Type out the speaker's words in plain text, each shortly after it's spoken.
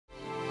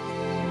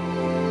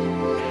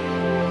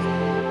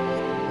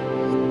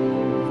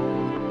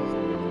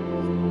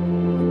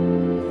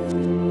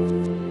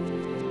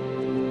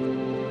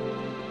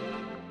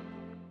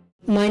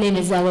name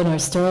is Eleanor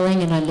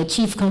and I'm the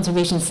Chief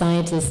Conservation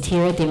Scientist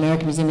here at the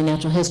American Museum of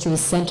Natural History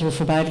Center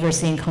for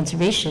Biodiversity and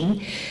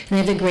Conservation. And I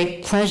have the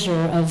great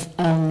pleasure of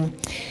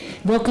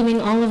welcoming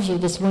all of you,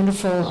 this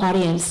wonderful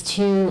audience,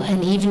 to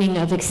an evening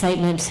of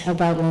excitement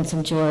about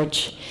Lonesome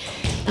George.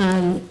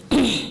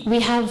 We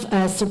have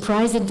a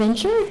surprise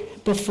adventure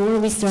before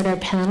we start our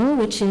panel,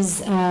 which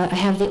is I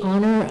have the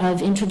honor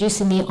of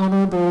introducing the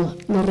Honorable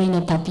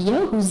Lorena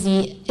Tapia, who's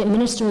the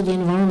Minister of the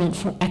Environment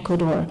for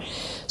Ecuador.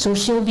 So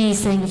she'll be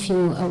saying a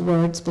few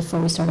words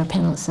before we start our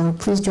panel. So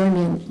please join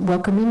me in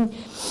welcoming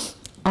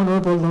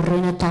Honorable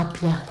Lorena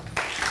Tapia.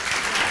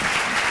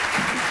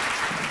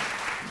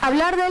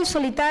 Hablar del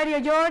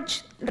solitario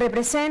George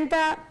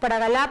representa para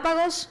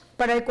Galápagos,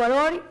 para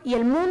Ecuador y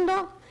el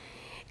mundo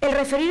el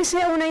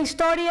referirse a una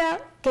historia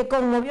que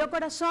conmovió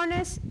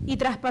corazones y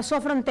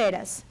traspasó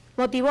fronteras,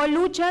 motivó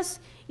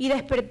luchas y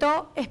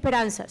despertó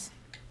esperanzas.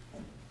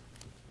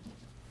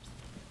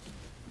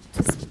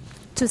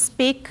 To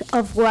speak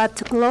of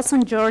what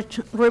Lonesome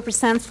George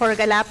represents for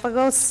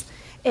Galapagos,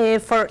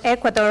 for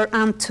Ecuador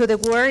and to the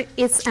world,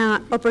 it's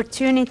an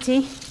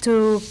opportunity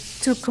to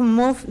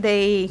move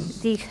the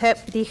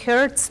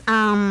herds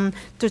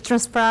to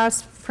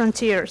transpass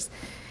frontiers.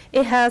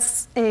 It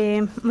has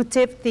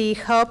motivated the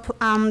hope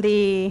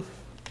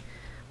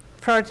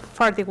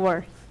for the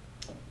world.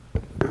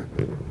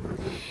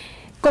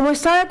 Como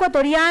Estado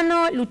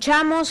ecuatoriano,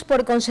 luchamos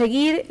por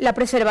conseguir la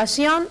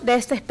preservación de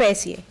esta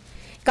especie,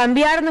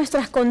 cambiar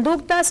nuestras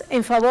conductas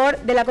en favor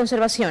de la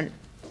conservación.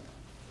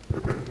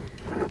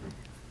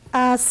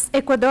 As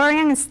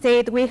Ecuadorian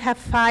state, we have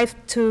fought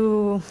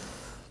to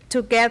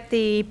get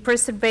the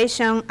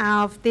preservation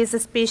of this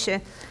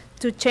species,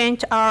 to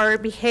change our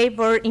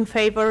behavior in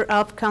favor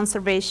of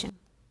conservation.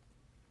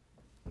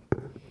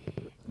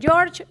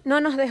 George no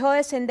nos dejó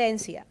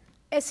descendencia,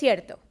 es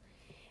cierto,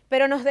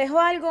 pero nos dejó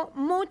algo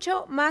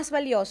mucho más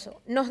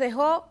valioso, nos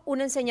dejó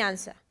una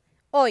enseñanza.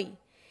 Hoy,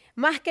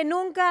 más que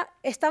nunca,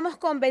 estamos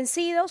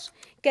convencidos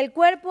que el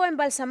cuerpo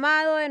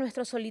embalsamado de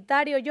nuestro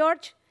solitario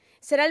George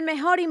será el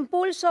mejor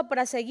impulso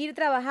para seguir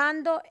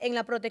trabajando en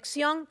la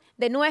protección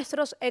de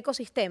nuestros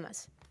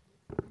ecosistemas.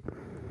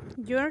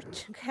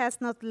 George has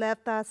not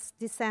left us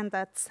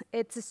descendants,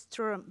 it is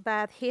true,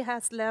 but he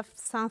has left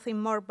something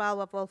more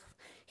valuable.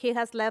 He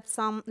has left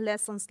some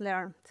lessons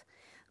learned.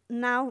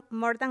 Now,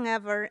 more than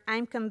ever,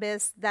 I'm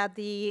convinced that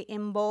the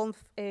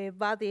involved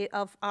body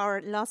of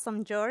our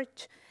Lonesome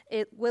George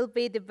will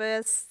be the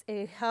best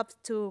help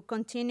to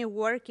continue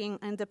working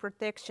on the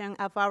protection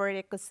of our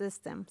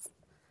ecosystems.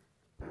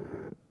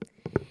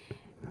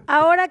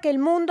 Ahora que el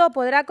mundo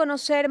podrá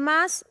conocer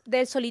más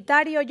del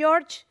solitario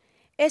George,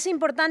 es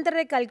importante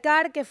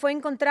recalcar que fue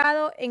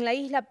encontrado en la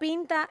isla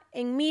Pinta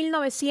en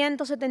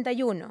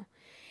 1971,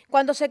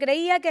 cuando se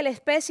creía que la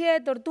especie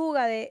de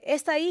tortuga de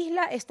esta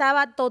isla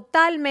estaba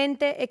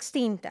totalmente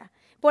extinta.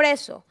 Por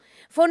eso,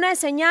 fue una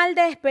señal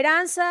de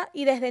esperanza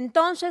y desde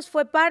entonces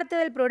fue parte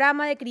del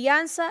programa de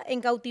crianza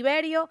en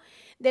cautiverio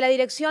de la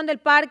Dirección del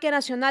Parque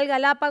Nacional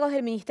Galápagos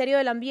del Ministerio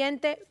del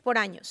Ambiente por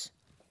años.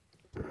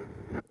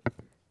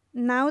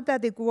 Now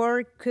that the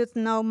world could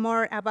know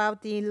more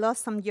about the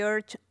Lonesome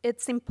George,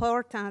 it's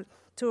important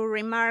to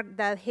remark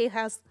that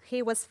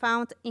he was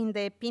found in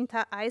the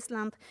Pinta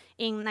Island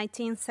in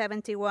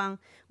 1971,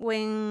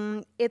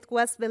 when it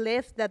was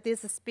believed that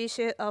this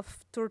species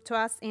of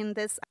tortoise in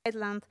this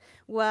island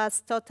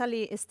was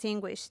totally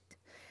extinguished.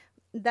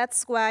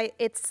 That's why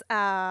it's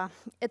a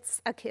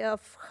key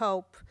of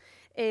hope.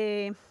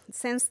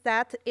 Since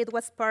that, it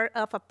was part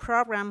of a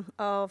program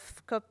of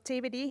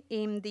captivity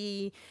in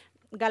the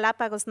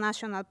Galapagos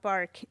National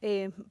Park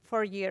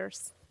for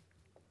years.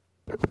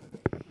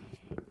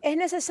 Es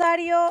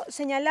necesario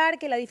señalar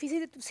que la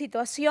difícil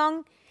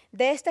situación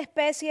de esta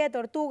especie de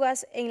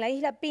tortugas en la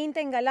isla Pinta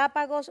en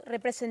Galápagos,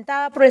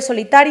 representada por el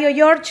solitario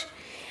George,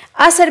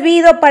 ha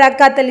servido para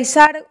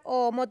catalizar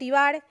o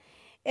motivar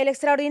el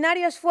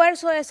extraordinario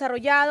esfuerzo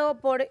desarrollado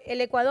por el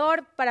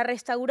Ecuador para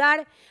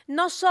restaurar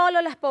no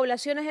solo las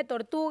poblaciones de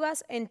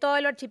tortugas en todo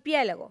el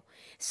archipiélago,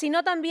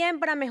 sino también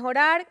para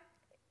mejorar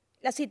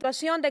la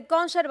situación de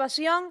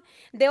conservación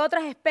de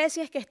otras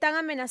especies que están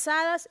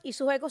amenazadas y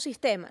sus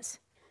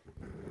ecosistemas.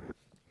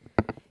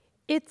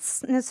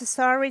 It's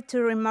necessary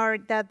to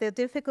remark that the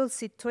difficult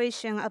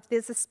situation of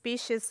this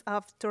species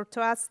of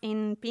tortoise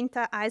in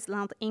Pinta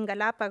Island in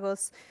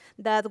Galapagos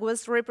that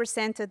was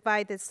represented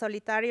by the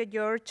solitario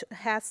George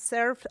has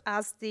served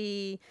as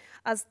the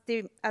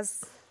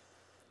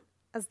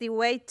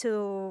way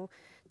to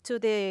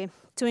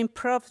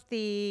improve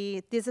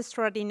this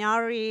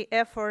extraordinary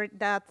effort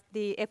that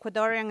the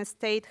Ecuadorian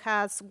state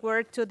has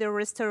worked to the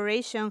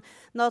restoration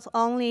not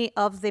only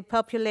of the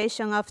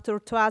population of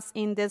tortoise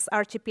in this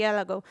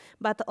archipelago,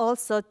 but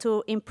also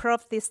to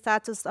improve the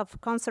status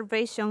of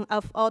conservation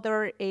of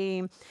other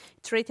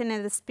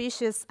threatened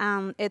species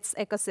and its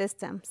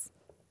ecosystems.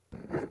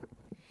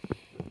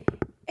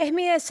 Es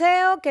mi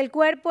deseo que el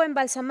cuerpo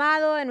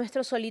embalsamado de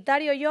nuestro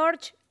solitario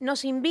George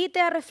nos invite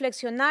a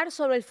reflexionar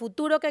sobre el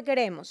futuro que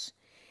queremos.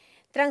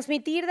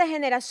 transmitir de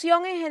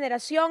generación en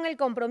generación el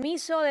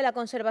compromiso de la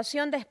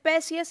conservación de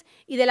especies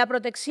y de la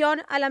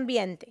protección al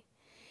ambiente.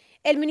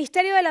 El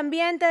Ministerio del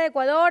Ambiente de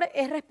Ecuador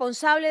es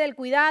responsable del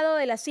cuidado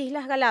de las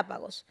Islas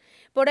Galápagos.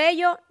 Por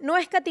ello, no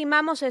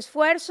escatimamos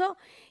esfuerzo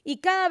y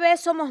cada vez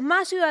somos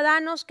más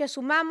ciudadanos que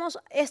sumamos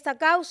esta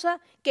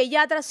causa que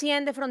ya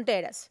trasciende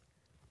fronteras.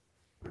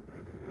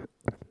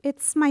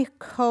 It's my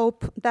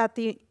hope that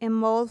the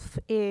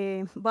evolved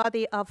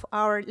body of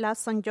our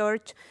Lonesome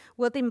George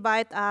would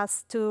invite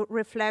us to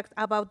reflect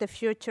about the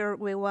future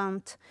we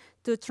want,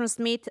 to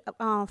transmit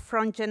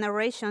from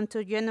generation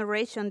to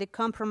generation the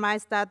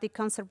compromise that the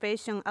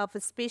conservation of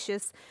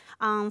species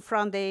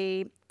from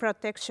the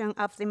protection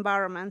of the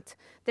environment.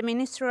 The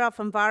Ministry of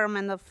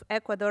Environment of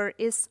Ecuador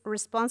is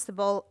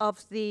responsible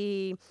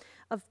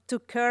to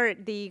care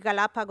the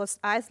Galapagos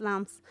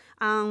Islands,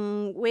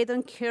 and we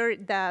don't care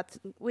that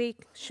we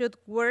should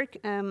work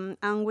and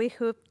we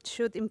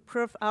should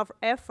improve our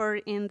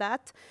effort in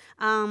that.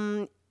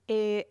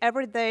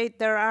 Every day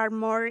there are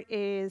more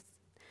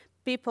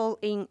people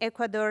in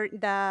Ecuador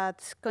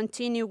that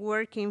continue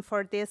working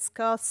for this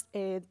cause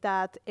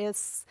that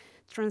is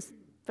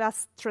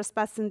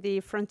trespassing the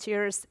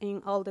frontiers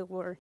in all the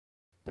world.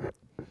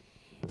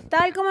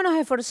 Tal como nos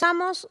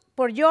esforzamos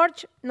por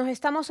George, nos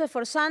estamos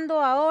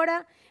esforzando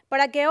ahora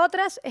para que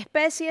otras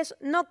especies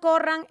no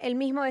corran el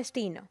mismo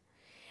destino.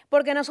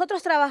 Porque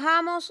nosotros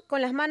trabajamos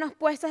con las manos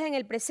puestas en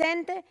el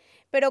presente,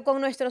 pero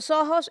con nuestros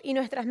ojos y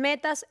nuestras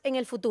metas en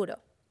el futuro.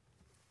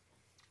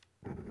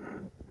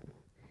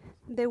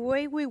 The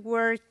way we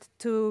work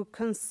to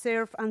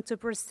conserve and to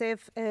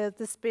preserve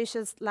the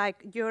species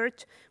like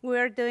George, we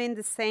are doing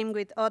the same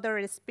with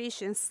other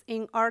species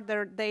in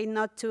order they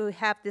not to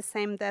have the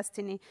same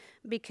destiny,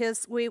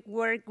 because we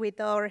work with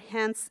our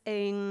hands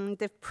in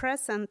the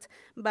present,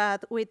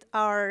 but with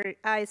our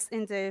eyes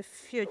in the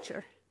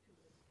future.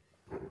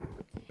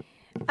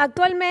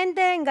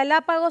 Actualmente en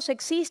Galápagos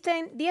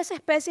existen 10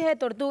 especies de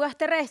tortugas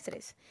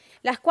terrestres,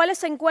 las cuales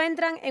se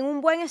encuentran en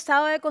un buen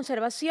estado de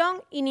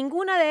conservación y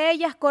ninguna de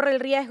ellas corre el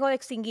riesgo de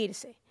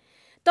extinguirse.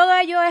 Todo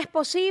ello es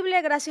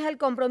posible gracias al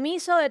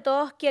compromiso de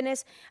todos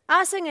quienes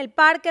hacen el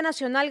Parque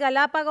Nacional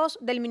Galápagos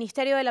del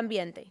Ministerio del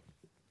Ambiente.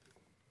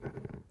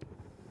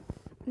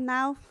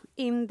 Now,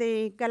 in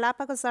the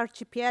Galapagos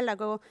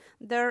archipelago,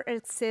 there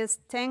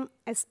exist 10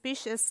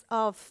 species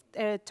of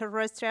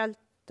terrestrial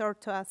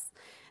tortoise.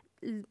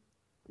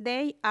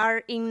 They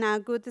are in a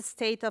good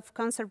state of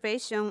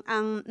conservation,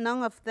 and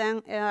none of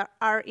them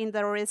are in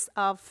the risk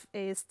of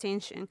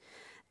extinction.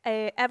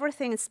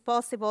 Everything is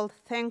possible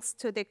thanks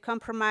to the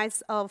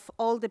compromise of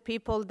all the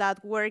people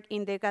that work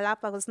in the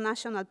Galapagos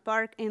National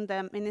Park in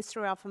the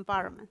Ministry of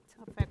Environment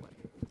of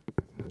Ecuador.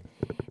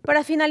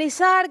 Para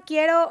finalizar,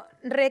 quiero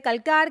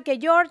recalcar que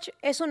George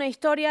es una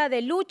historia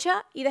de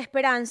lucha y de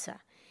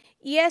esperanza,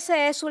 y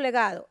ese es su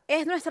legado.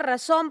 Es nuestra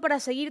razón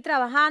para seguir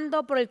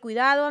trabajando por el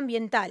cuidado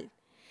ambiental.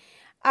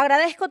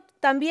 Agradezco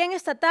también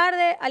esta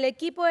tarde al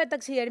equipo de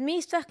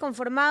taxidermistas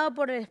conformado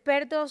por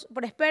expertos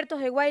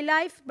de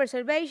Wildlife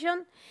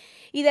Preservation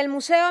y del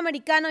Museo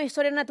Americano de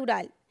Historia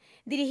Natural,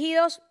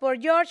 dirigidos por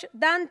George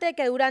Dante,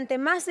 que durante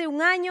más de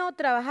un año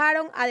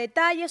trabajaron a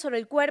detalle sobre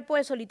el cuerpo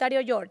del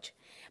solitario George,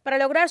 para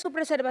lograr su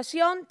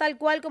preservación tal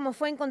cual como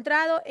fue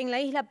encontrado en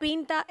la isla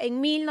Pinta en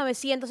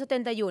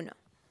 1971.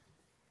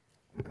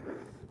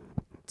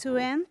 To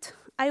end,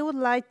 I would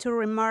like to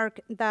remark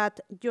that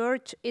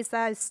George is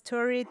a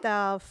story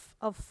of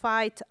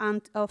fight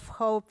and of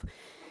hope.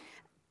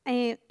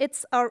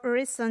 It's our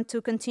reason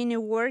to continue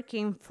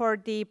working for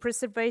the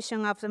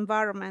preservation of the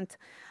environment.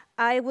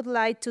 I would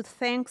like to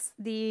thank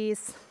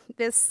this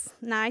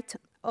night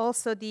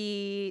also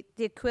the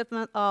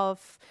equipment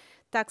of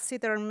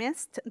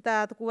taxidermist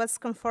that was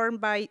confirmed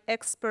by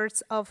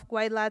experts of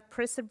wildlife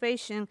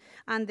preservation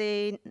and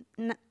the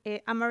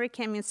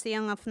American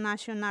Museum of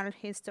Natural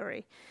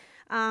History.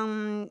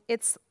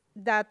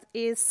 That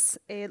is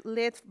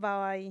led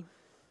by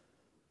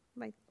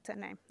the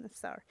name.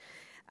 Sorry.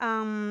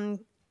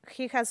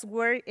 He has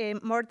worked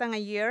more than a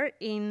year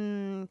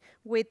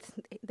with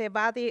the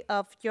body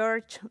of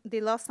George,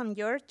 the Lonesome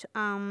George,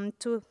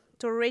 to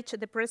reach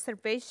the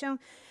preservation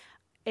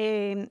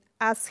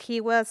as he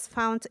was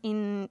found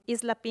in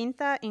Isla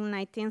Pinta in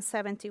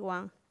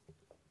 1971.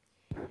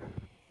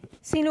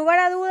 Sin lugar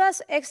a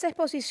dudas, esta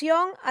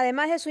exposición,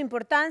 además de su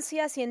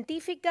importancia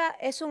científica,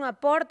 es un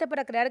aporte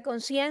para crear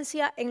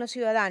conciencia en los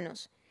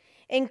ciudadanos,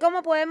 en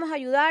cómo podemos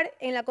ayudar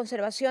en la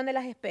conservación de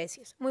las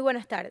especies. Muy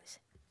buenas tardes.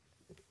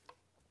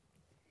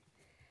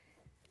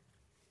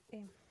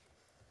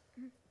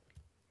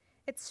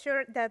 It's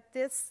sure that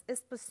this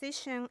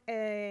exposition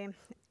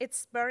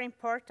it's very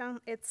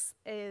important. It's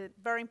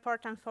very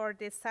important for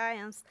the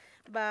science,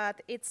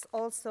 but it's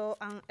also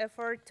an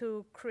effort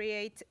to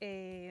create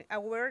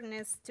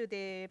awareness to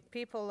the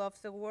people of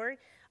the world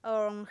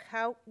on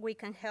how we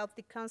can help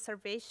the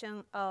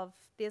conservation of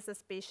these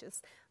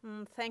species.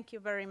 Thank you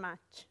very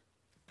much.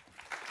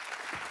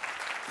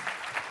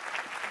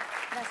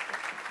 Gracias.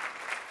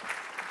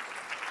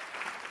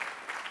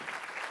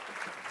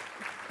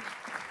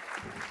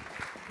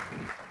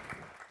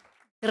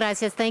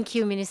 Gracias. Thank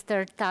you,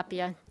 Minister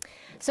Tapia.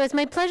 So it's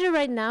my pleasure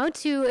right now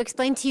to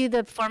explain to you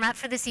the format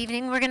for this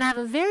evening. We're going to have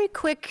a very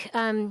quick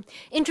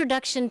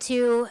introduction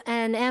to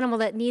an animal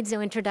that needs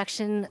no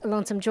introduction,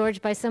 Lonesome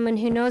George, by someone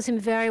who knows him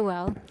very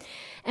well.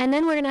 And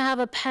then we're going to have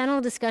a panel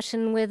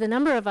discussion with a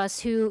number of us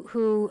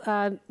who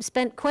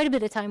spent quite a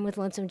bit of time with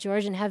Lonesome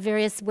George and have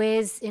various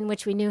ways in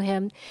which we knew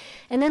him.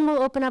 And then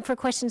we'll open up for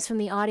questions from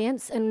the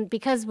audience. And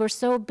because we're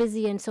so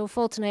busy and so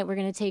full tonight, we're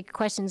going to take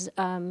questions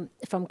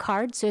from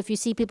cards. So if you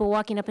see people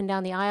walking up and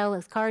down the aisle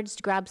with cards,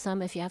 grab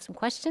some if you have some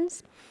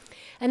questions.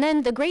 And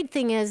then the great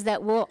thing is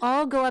that we'll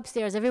all go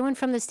upstairs. Everyone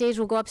from the stage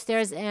will go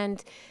upstairs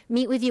and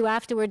meet with you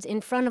afterwards in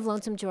front of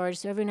Lonesome George,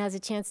 so everyone has a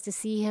chance to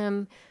see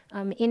him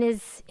in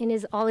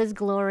his all his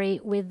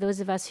glory with those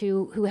of us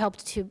who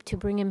helped to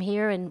bring him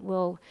here, and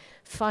will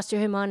foster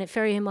him on and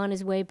ferry him on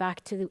his way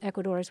back to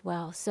Ecuador as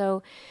well.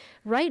 So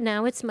right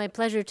now it's my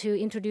pleasure to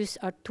introduce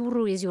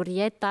Arturo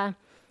Izurieta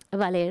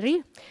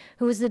Valeri,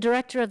 who is the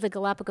director of the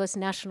Galapagos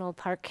National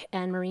Park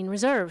and Marine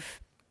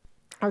Reserve.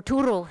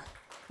 Arturo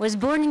was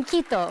born in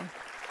Quito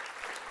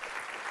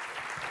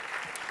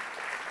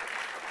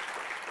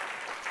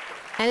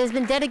and has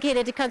been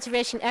dedicated to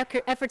conservation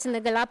efforts in the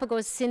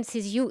Galapagos since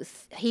his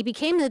youth. He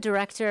became the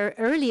director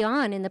early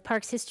on in the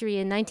park's history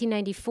in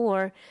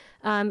 1994,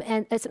 and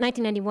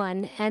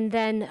 1991, and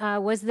then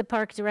was the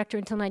park director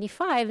until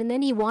 95, and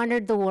then he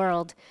wandered the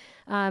world.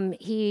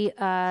 He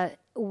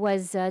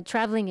was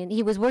traveling, and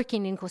he was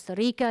working in Costa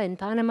Rica, in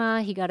Panama.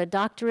 He got a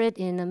doctorate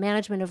in the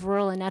management of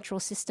rural and natural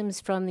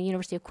systems from the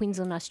University of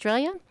Queensland,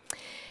 Australia.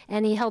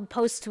 And he held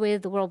posts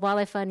with the World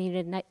Wildlife Fund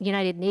and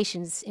United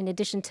Nations, in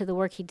addition to the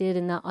work he did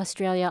in the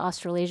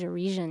Australia-Australasia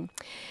region.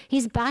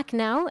 He's back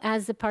now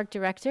as the park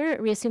director,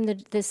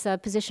 reassumed this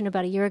position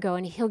about a year ago,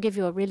 and he'll give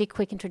you a really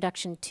quick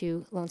introduction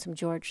to Lonesome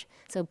George.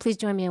 So please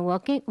join me in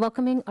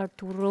welcoming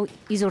Arturo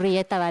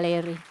Izurieta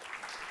Valeri.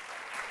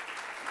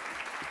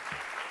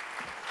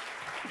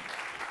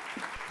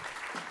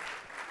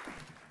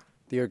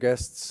 Dear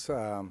guests,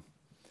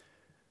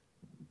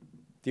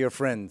 dear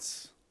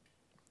friends,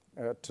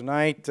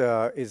 tonight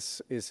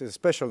is a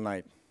special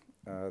night.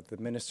 The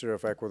Minister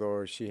of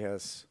Ecuador, she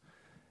has,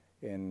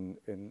 in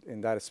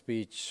that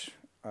speech,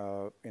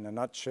 in a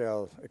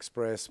nutshell,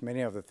 expressed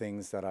many of the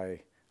things that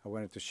I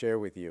wanted to share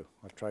with you.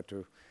 I'll try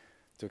to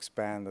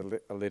expand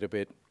a little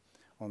bit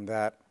on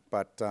that,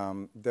 but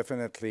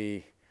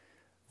definitely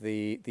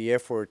the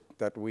effort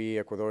that we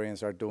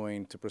Ecuadorians are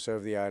doing to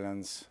preserve the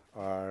islands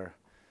are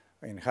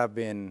and have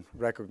been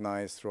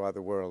recognized throughout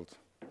the world.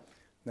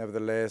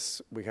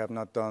 Nevertheless, we have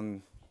not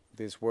done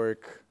this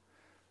work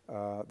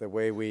the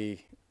way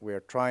we are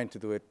trying to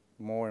do it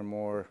more and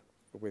more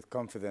with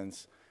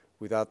confidence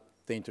without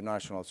the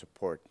international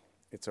support.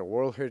 It's a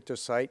World Heritage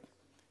Site,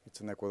 it's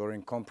an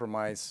Ecuadorian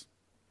compromise,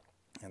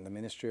 and the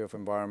Ministry of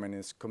Environment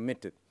is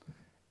committed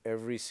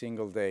every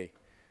single day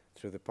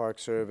through the Park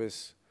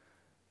Service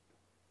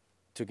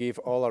to give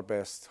all our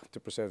best to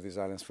preserve these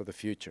islands for the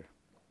future.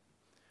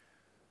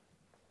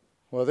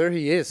 Well, there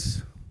he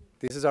is.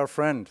 This is our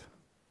friend,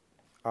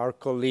 our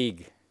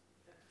colleague.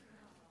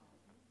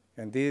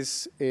 And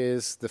this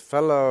is the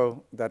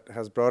fellow that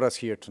has brought us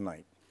here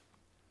tonight.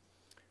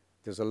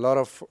 There's a lot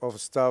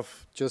of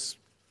stuff just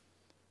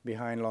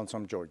behind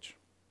Lonesome George.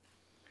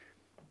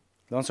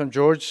 Lonesome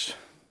George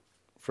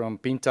from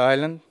Pinta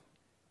Island,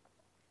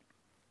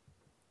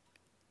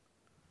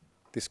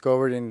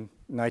 discovered in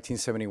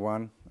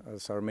 1971,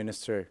 as our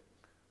minister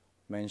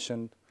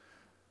mentioned.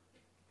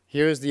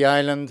 Here's the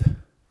island,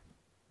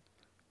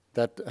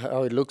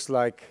 how it looks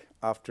like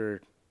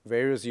after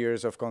various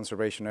years of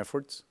conservation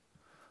efforts.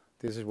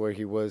 This is where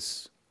he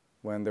was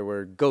when there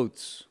were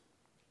goats,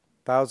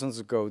 thousands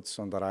of goats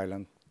on that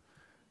island.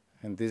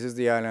 And this is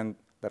the island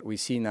that we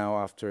see now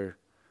after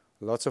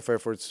lots of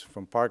efforts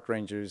from park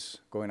rangers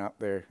going out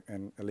there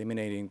and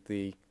eliminating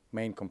the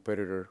main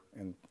competitor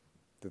and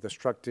the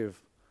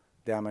destructive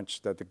damage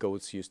that the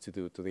goats used to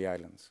do to the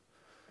islands.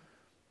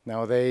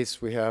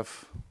 Nowadays, we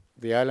have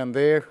the island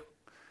there.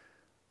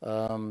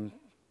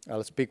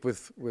 I'll speak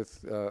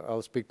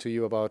to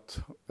you about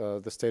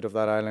the state of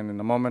that island in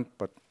a moment,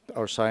 but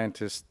our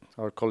scientists,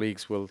 our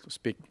colleagues will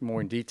speak more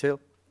in detail.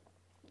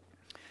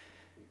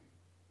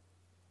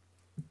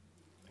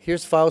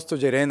 Here's Fausto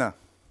Llerena.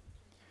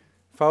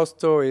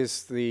 Fausto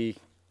is the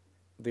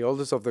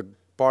oldest of the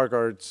park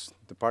guards,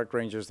 the park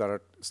rangers that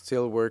are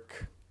still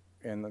work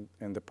in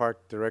the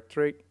park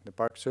directorate, the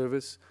park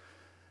service.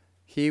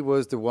 He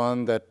was the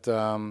one that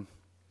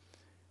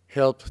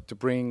helped to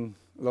bring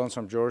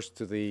Lonesome George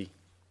to the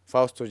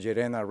Fausto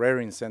Llerena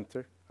Rearing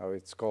Center, how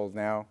it's called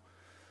now,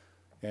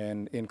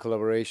 and in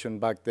collaboration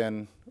back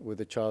then with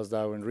the Charles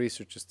Darwin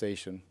Research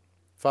Station.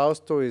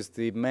 Fausto is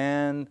the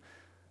man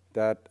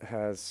that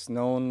has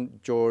known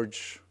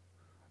George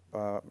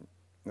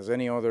as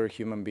any other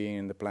human being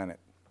in the planet.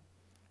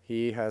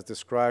 He has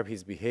described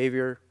his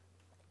behavior,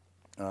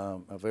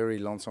 a very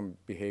lonesome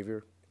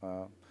behavior,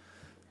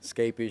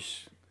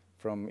 escapish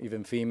from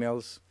even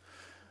females.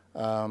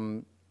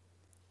 But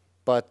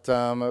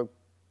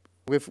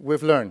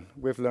we've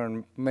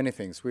learned many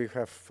things. We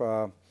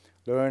have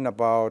learn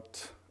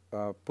about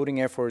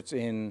putting efforts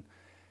in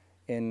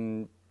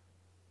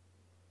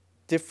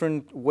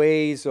different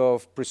ways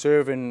of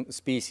preserving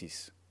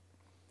species.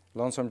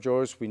 Lonesome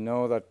George, we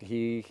know that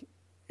he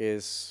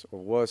is or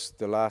was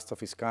the last of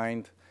his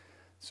kind.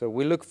 So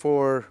we look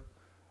for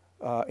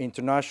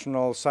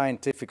international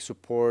scientific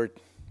support.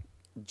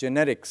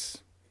 Genetics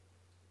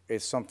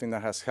is something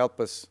that has helped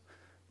us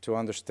to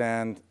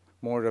understand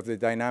more of the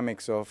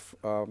dynamics of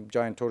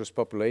giant tortoise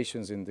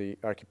populations in the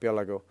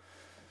archipelago.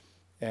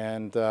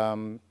 And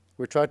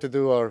we tried to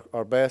do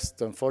our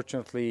best.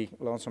 Unfortunately,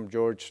 Lonesome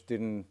George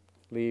didn't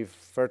leave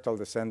fertile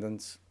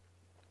descendants,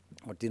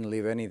 or didn't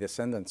leave any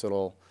descendants at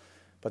all.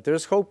 But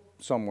there's hope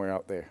somewhere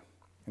out there,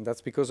 and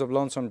that's because of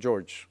Lonesome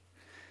George.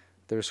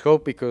 There's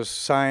hope because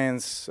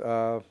science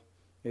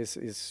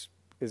is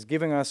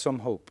giving us some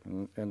hope,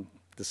 and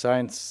the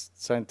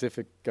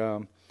scientific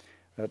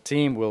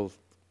team will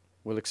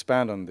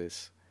expand on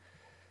this.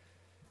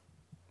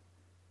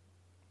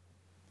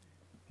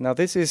 Now,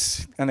 this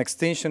is an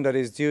extinction that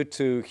is due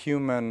to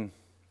human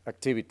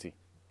activity.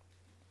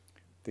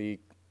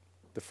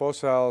 The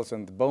fossils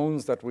and the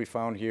bones that we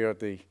found here at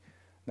the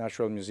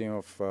National Museum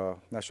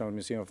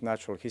of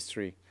Natural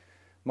History,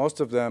 most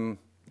of them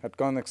had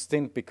gone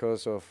extinct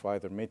because of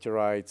either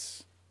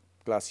meteorites,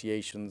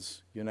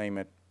 glaciations, you name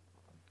it.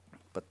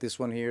 But this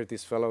one here,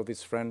 this fellow,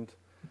 this friend,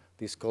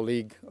 this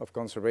colleague of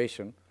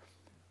conservation,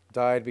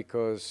 died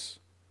because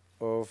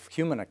of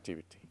human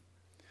activity.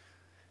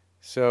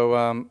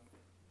 So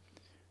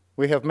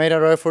we have made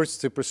our efforts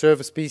to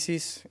preserve a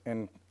species,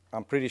 and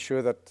I'm pretty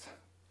sure that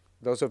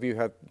those of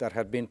you that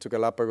had been to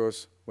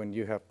Galapagos, when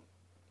you have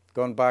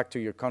gone back to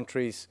your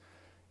countries,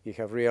 you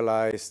have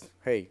realized,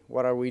 hey,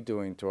 what are we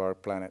doing to our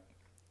planet?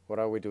 What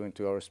are we doing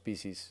to our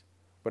species?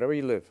 Wherever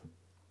you live.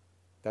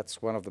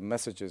 That's one of the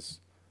messages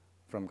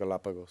from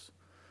Galapagos.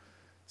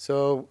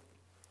 So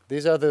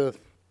these are the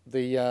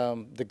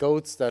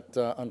goats that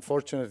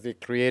unfortunately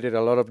created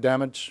a lot of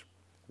damage.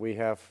 We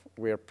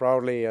are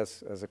proudly,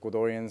 as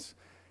Ecuadorians,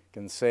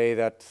 can say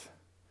that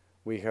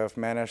we have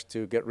managed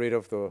to get rid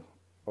of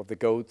the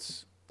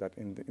goats that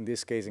in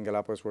this case in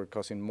Galapagos were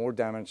causing more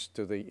damage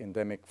to the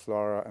endemic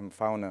flora and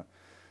fauna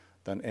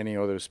than any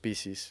other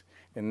species.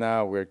 And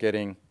now we're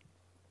getting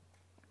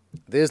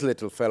these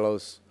little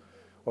fellows,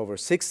 over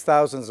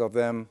 6,000 of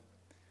them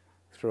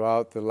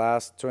throughout the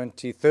last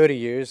 20, 30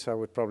 years, I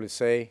would probably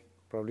say,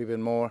 probably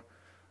even more,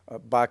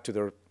 back to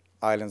their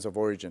islands of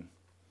origin.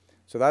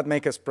 So that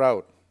makes us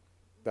proud.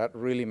 That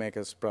really makes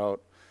us proud.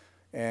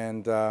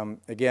 And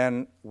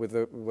again, with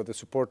the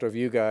support of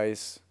you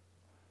guys,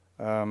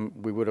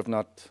 we would have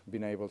not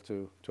been able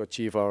to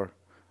achieve our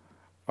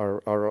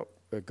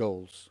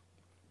goals.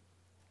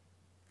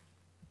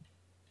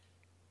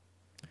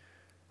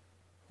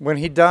 When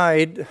he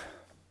died,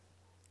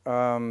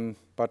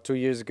 about 2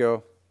 years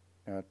ago,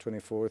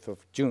 24th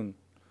of June,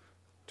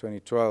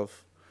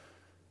 2012,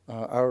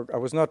 I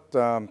was not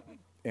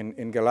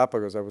in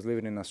Galapagos. I was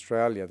living in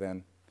Australia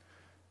then,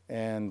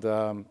 and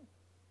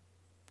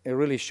it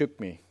really shook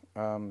me.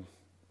 Tell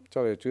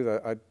you the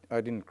truth,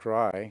 I didn't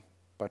cry,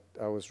 but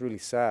I was really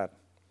sad.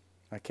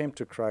 I came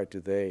to cry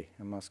today,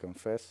 I must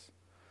confess.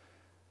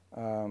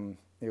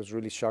 It was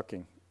really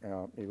shocking.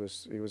 It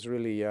was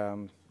really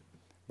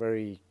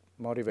very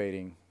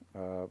motivating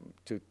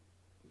to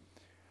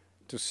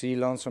see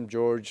Lonesome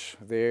George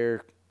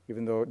there,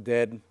 even though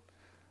dead,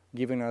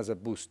 giving us a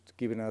boost,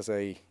 giving us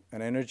an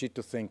energy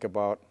to think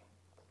about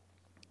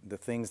the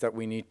things that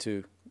we need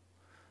to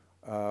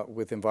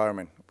with the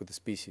environment, with the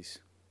species.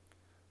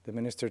 The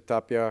Minister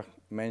Tapia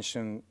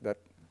mentioned that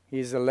he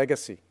is a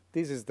legacy.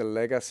 This is the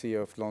legacy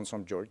of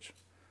Lonesome George,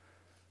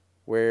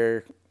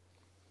 where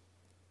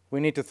we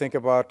need to think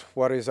about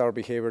what is our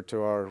behavior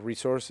to our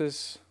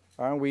resources.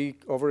 Aren't we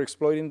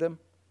overexploiting them?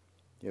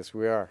 Yes,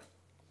 we are.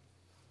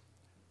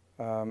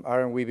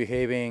 Aren't we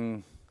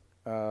behaving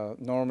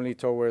normally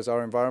towards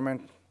our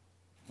environment?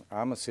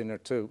 I'm a sinner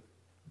too.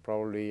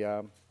 Probably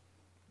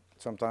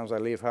sometimes I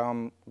leave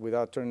home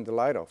without turning the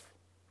light off.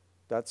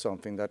 That's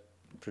something that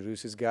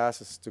produces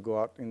gases to go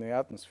out in the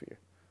atmosphere.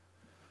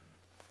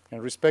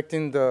 And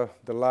respecting the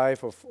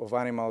life of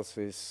animals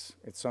it's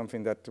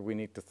something that we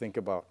need to think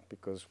about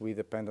because we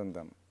depend on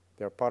them.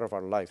 They're part of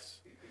our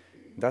lives.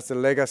 That's the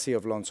legacy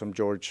of Lonesome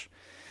George.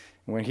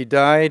 When he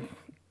died,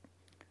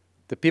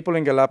 the people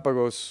in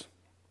Galapagos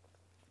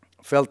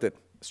felt it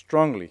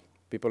strongly.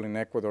 People in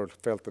Ecuador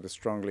felt it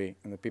strongly,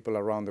 and the people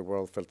around the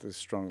world felt it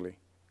strongly,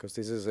 because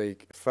this is a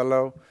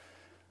fellow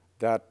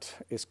that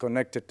is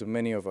connected to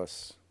many of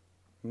us,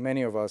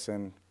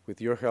 and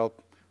with your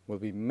help will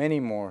be many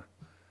more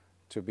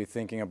to be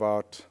thinking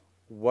about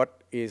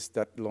what is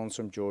that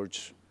Lonesome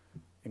George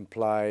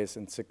implies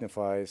and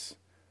signifies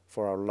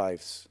for our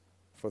lives,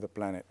 for the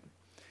planet.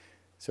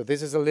 So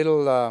this is a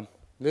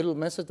little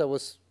message that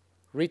was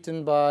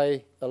written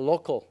by a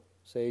local.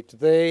 Say,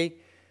 today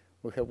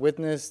we have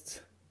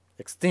witnessed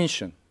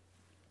extinction.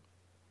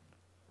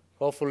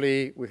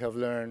 Hopefully we have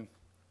learned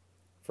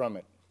from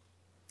it,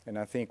 and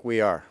I think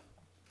we are.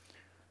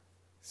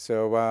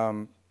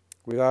 So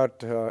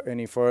without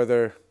any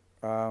further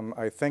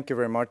I thank you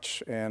very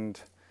much, and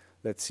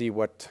let's see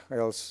what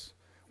else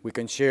we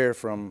can share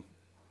from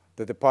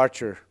the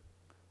departure,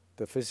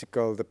 the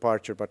physical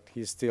departure, but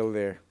he's still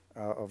there,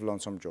 of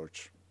Lonesome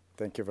George.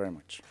 Thank you very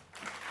much.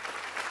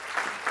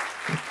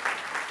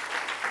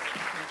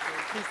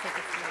 Please take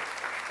a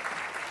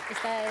seat. Is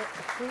that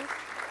approved?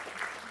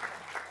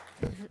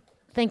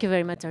 Thank you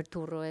very much,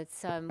 Arturo.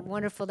 It's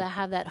wonderful to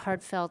have that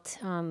heartfelt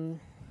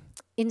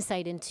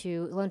insight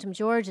into Lonesome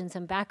George and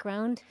some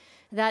background.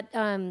 That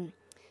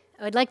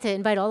I'd like to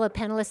invite all the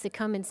panelists to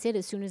come and sit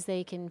as soon as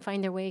they can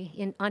find their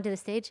way onto the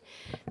stage.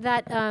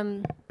 That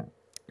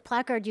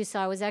placard you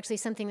saw was actually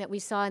something that we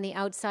saw on the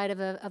outside of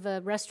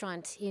a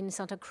restaurant in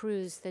Santa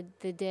Cruz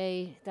the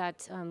day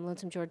that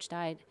Lonesome George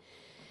died.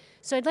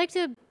 So I'd like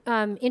to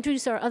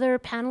introduce our other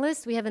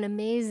panelists. We have an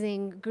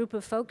amazing group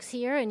of folks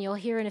here, and you'll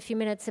hear in a few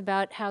minutes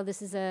about how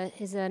this is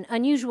an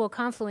unusual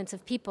confluence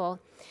of people.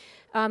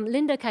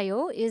 Linda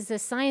Cayot is a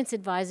science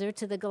advisor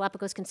to the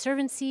Galapagos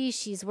Conservancy.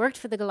 She's worked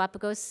for the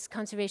Galapagos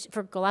Conservation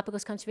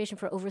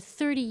for over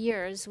 30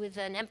 years with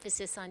an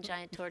emphasis on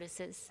giant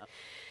tortoises.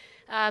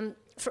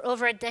 For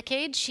over a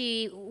decade,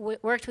 she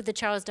worked with the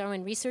Charles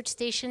Darwin Research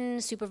Station,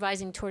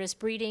 supervising tortoise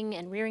breeding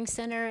and rearing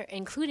center,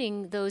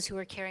 including those who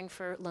are caring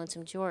for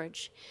Lonesome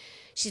George.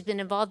 She's been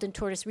involved in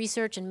tortoise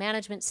research and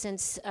management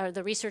since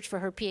the research for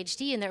her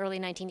PhD in the early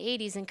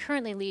 1980s, and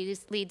currently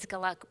leads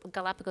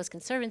Galapagos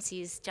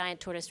Conservancy's Giant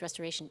Tortoise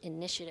Restoration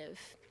Initiative.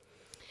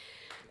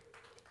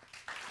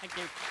 Thank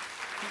you.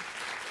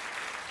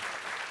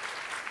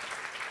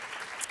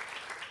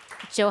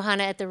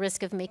 Johannah, at the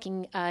risk of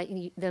making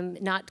them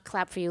not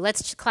clap for you,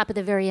 let's clap at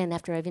the very end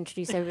after I've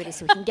introduced everybody,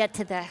 so we can get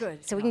to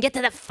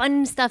the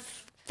fun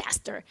stuff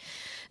faster.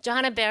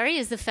 Johannah Berry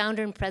is the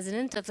founder and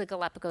president of the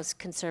Galapagos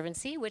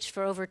Conservancy, which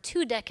for over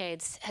 2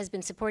 decades has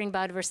been supporting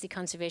biodiversity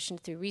conservation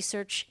through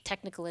research,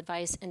 technical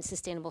advice, and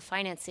sustainable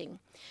financing.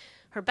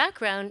 Her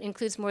background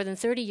includes more than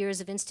 30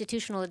 years of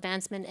institutional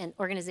advancement and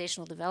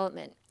organizational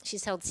development.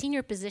 She's held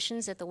senior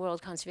positions at the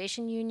World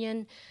Conservation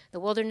Union, the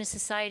Wilderness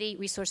Society,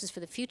 Resources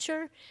for the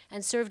Future,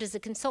 and served as a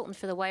consultant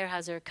for the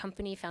Weyerhaeuser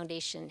Company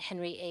Foundation,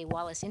 Henry A.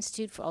 Wallace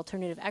Institute for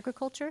Alternative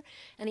Agriculture,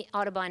 and the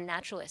Audubon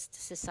Naturalist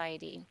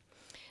Society.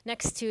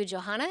 Next to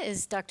Johannah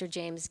is Dr.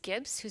 James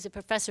Gibbs, who's a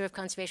professor of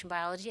conservation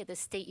biology at the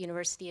State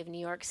University of New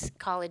York's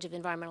College of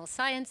Environmental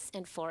Science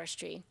and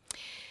Forestry.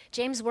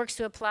 James works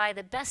to apply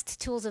the best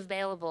tools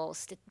available,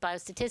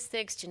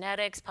 biostatistics,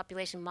 genetics,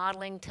 population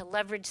modeling, to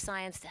leverage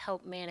science to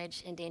help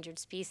manage endangered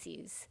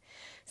species.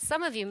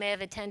 Some of you may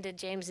have attended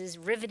James's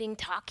riveting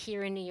talk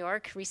here in New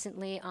York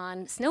recently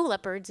on snow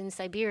leopards in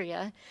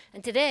Siberia,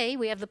 and today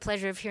we have the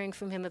pleasure of hearing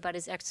from him about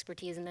his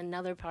expertise in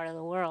another part of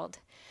the world.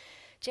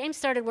 James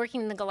started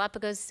working in the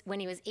Galapagos when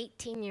he was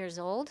 18 years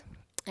old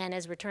and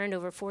has returned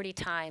over 40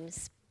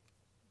 times.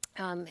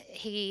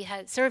 He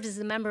had served as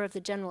a member of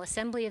the General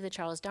Assembly of the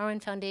Charles Darwin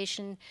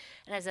Foundation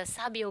and as a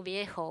sabio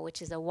viejo,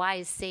 which is a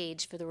wise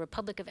sage for the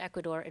Republic of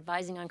Ecuador,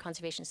 advising on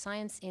conservation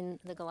science in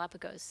the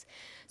Galapagos.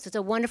 So it's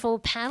a wonderful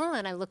panel,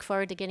 and I look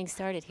forward to getting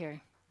started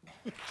here.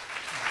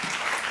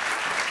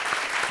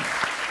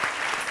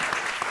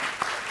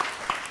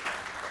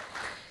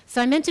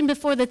 So I mentioned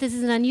before that this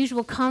is an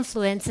unusual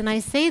confluence, and I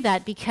say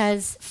that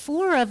because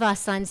 4 of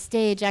us on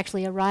stage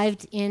actually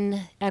arrived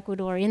in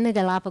Ecuador, in the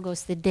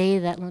Galapagos, the day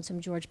that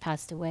Lonesome George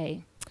passed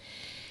away.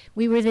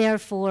 We were there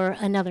for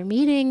another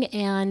meeting,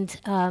 and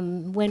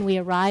when we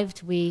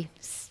arrived, we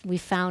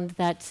found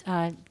that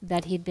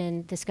that he'd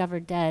been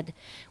discovered dead,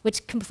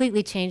 which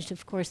completely changed,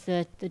 of course,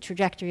 the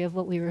trajectory of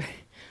what we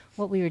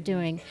were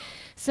doing.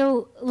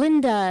 So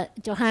Linda,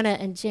 Johannah,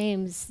 and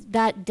James,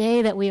 that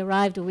day that we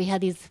arrived, we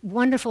had these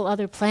wonderful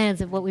other plans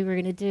of what we were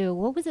going to do.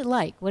 What was it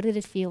like? What did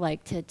it feel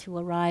like to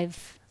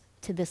arrive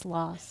to this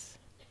loss?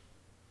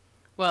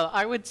 Well,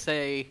 I would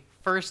say,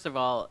 first of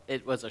all,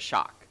 it was a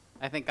shock.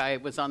 I think I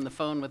was on the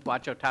phone with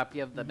Huacho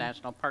Tapia of the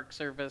National Park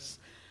Service,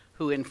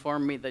 who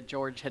informed me that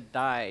George had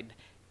died.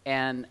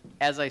 And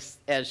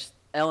as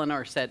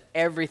Eleanor said,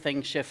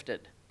 everything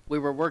shifted. We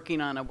were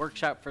working on a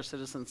workshop for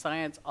citizen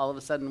science. All of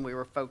a sudden, we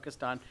were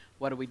focused on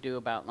what do we do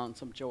about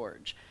Lonesome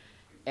George.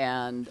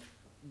 And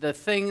the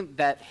thing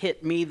that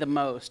hit me the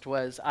most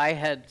was I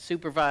had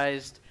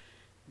supervised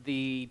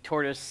the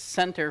Tortoise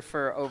Center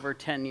for over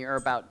 10 years,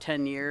 about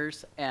 10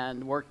 years,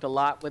 and worked a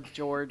lot with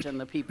George and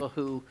the people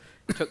who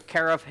took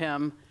care of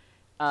him.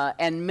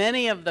 And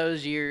many of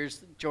those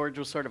years, George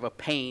was sort of a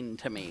pain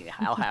to me,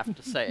 I'll have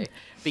to say,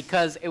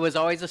 because it was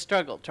always a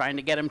struggle, trying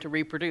to get him to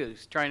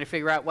reproduce, trying to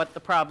figure out what the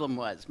problem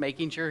was,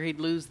 making sure he'd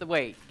lose the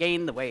weight,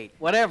 gain the weight,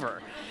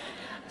 whatever.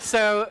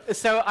 So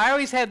I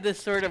always had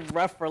this sort of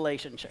rough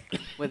relationship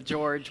with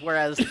George,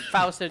 whereas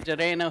Fausta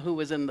Gerena, who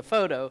was in the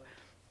photo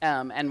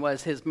and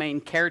was his main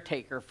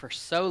caretaker for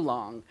so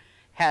long,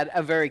 had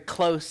a very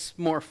close,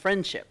 more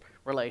friendship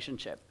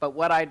relationship. But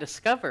what I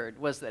discovered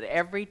was that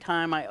every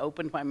time I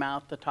opened my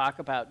mouth to talk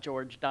about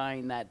George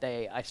dying that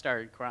day, I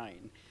started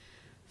crying.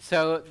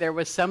 So there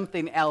was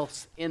something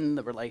else in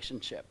the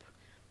relationship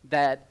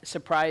that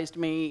surprised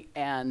me,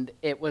 and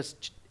it was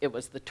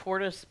the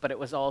tortoise, but it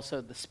was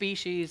also the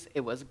species,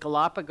 it was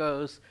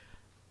Galapagos,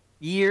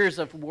 years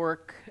of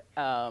work,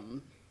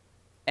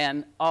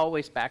 and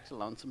always back to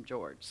Lonesome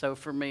George. So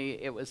for me,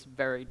 it was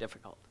very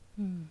difficult.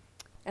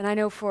 And I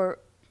know for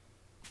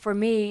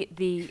me,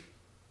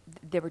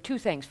 there were two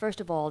things.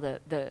 First of all,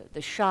 the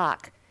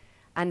shock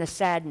and the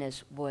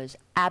sadness was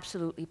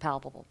absolutely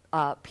palpable.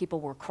 People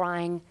were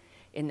crying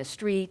in the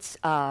streets.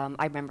 I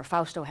remember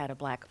Fausto had a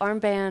black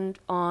armband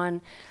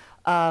on.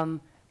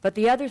 But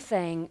the other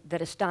thing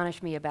that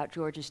astonished me about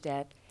George's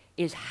death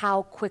is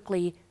how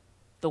quickly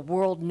the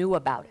world knew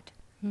about it,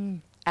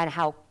 and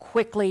how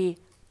quickly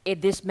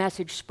this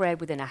message spread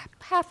within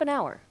half an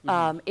hour.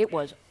 It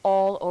was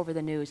all over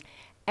the news.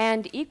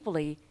 And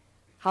equally,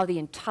 how the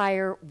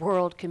entire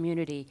world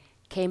community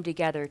came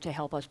together to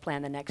help us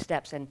plan the next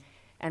steps. And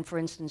for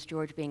instance,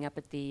 George being up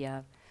at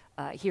the,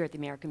 here at the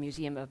American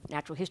Museum of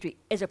Natural History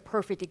is a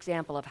perfect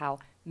example of how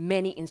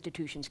many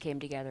institutions came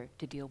together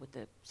to deal with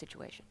the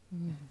situation.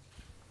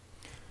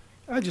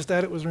 I just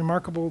add it was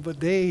remarkable the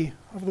day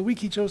of the week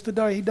he chose to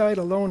die. He died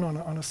alone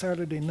on a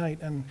Saturday night,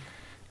 and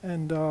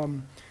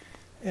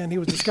he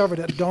was discovered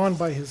at dawn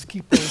by his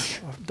keeper,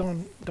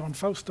 Don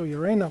Fausto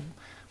Llerena.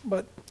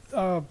 But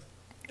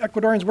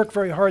Ecuadorians work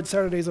very hard.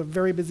 Saturday is a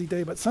very busy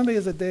day, but Sunday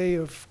is a day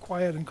of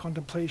quiet and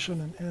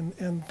contemplation,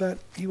 and that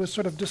he was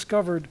sort of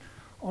discovered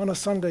on a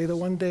Sunday, the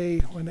one day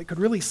when it could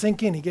really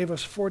sink in. He gave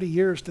us 40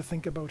 years to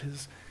think about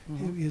his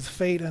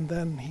fate, and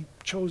then he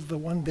chose the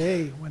one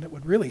day when it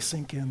would really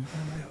sink in. And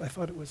I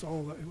thought it was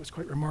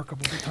quite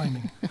remarkable, the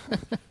timing.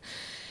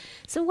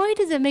 So why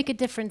does it make a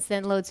difference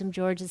that Lonesome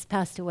George has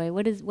passed away?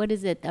 What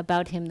is it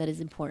about him that is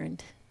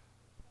important?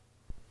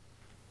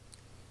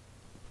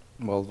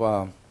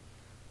 Well,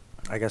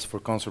 I guess for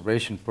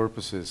conservation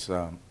purposes,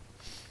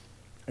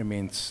 it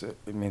means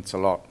a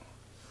lot.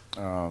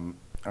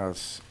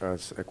 As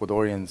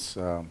Ecuadorians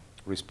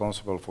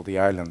responsible for the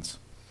islands,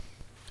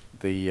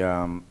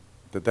 the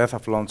death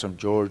of Lonesome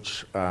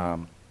George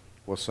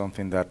was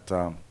something that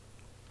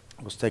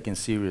was taken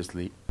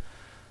seriously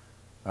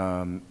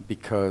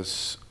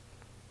because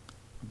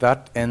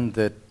that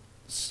ended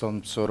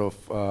some sort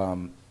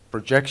of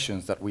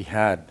projections that we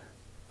had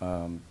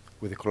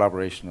with the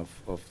collaboration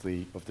of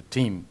the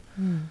team.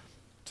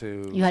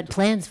 You had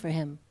plans for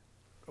him.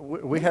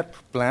 We had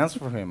plans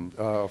for him,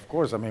 of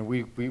course. I mean,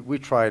 we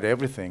tried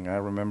everything. I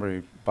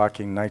remember back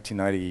in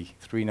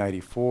 1993,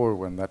 94,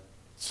 when that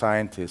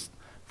scientist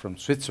from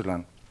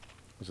Switzerland,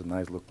 was a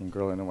nice-looking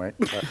girl anyway,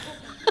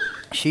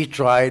 she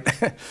tried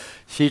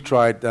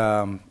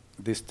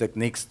these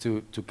techniques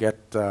to get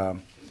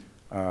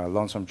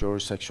Lonesome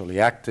George sexually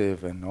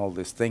active and all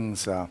these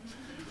things.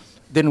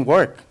 Didn't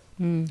work.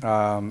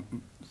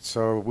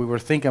 So we were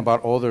thinking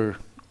about other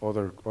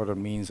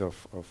means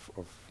of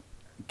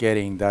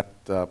getting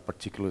that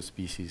particular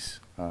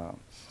species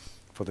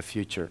for the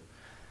future.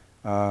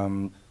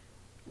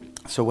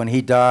 So when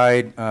he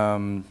died,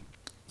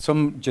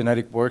 some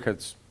genetic work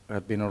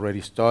had been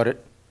already started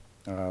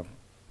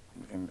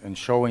and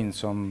showing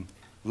some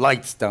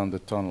lights down the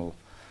tunnel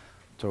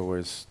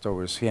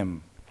towards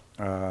him.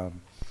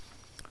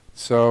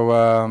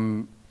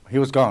 So he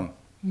was gone.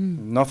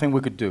 Nothing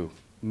we could do.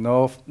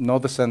 No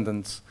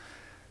descendants.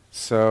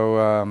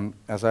 So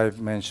as I've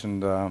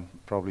mentioned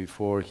probably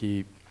before,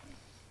 he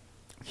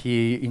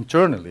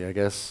internally, I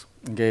guess,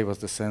 gave us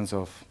the sense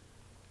of,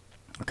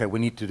 okay, we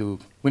need to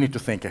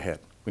think ahead.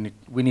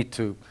 We need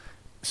to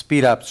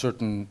speed up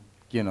certain,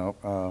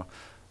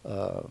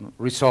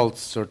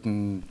 results,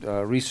 certain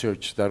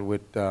research that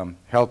would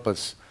help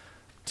us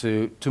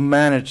to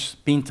manage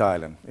Pinta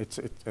Island.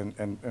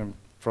 And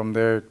from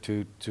there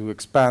to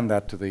expand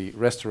that to the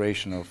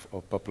restoration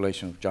of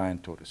population of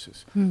giant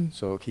tortoises.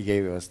 So he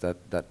gave us that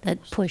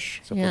push.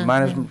 So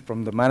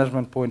from the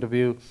management point of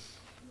view,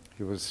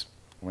 it was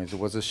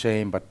a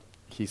shame, but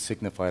he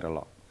signified a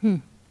lot.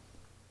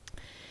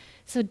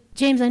 So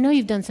James, I know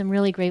you've done some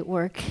really great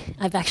work.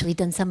 I've actually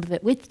done some of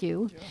it with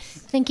you,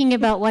 thinking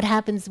about what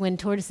happens when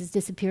tortoises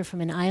disappear from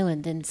an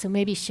island. And so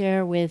maybe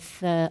share with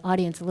the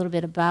audience a little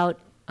bit about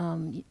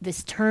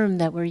this term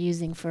that we're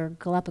using for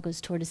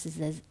Galapagos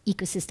tortoises as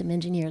ecosystem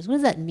engineers. What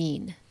does that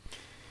mean?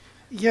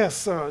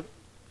 Yes,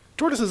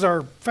 tortoises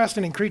are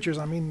fascinating creatures.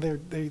 I mean,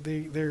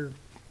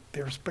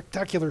 they're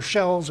spectacular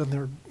shells and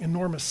they're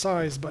enormous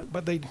size, but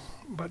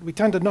we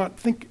tend to not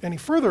think any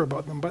further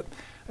about them. But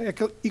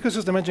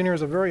ecosystem engineer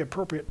is a very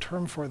appropriate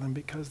term for them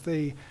because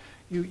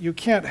you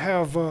can't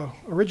have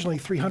originally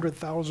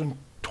 300,000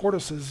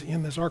 tortoises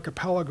in this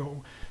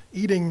archipelago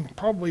eating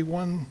probably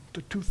 1,000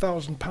 to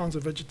 2,000 pounds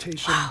of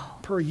vegetation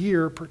per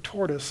year per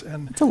tortoise,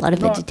 and that's a lot of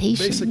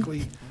vegetation.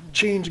 Basically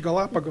change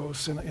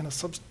Galapagos in a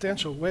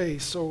substantial way.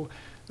 So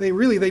they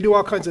do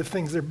all kinds of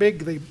things. They're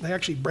big. They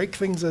actually break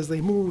things as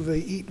they move. They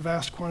eat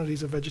vast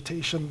quantities of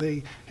vegetation.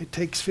 It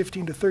takes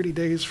 15 to 30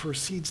 days for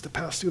seeds to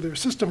pass through their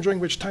system, during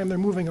which time they're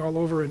moving all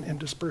over and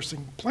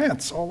dispersing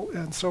plants.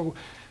 And so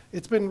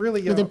it's been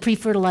really with a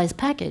pre-fertilized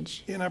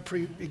package.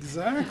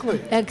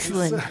 Exactly.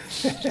 Excellent.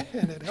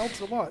 And it helps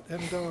a lot.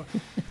 And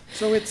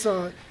so it's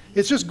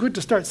it's just good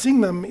to start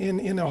seeing them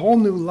in a whole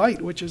new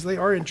light, which is they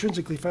are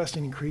intrinsically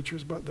fascinating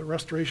creatures, but the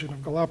restoration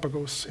of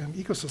Galapagos and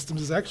ecosystems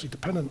is actually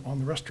dependent on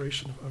the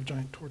restoration of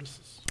giant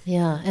tortoises.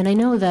 Yeah, and I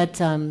know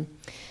that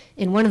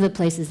in one of the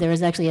places there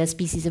is actually a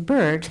species of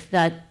bird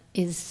that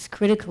is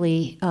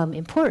critically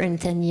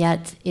important, and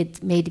yet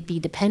it may be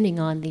depending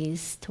on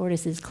these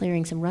tortoises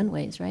clearing some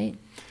runways, right?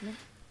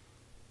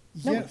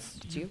 No, Yes.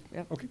 it's you.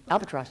 Yep. Okay.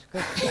 Albatross.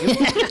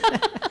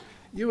 Good.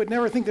 You would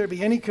never think there'd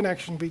be any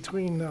connection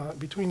between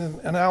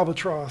an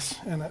albatross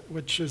and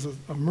which is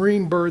a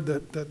marine bird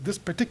that this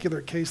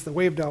particular case, the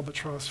waved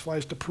albatross,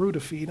 flies to Peru to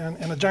feed,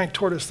 and a giant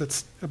tortoise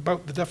that's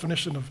about the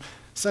definition of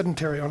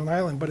sedentary on an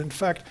island. But in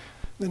fact,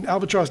 the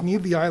albatross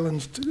need the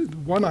islands,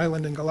 one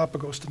island in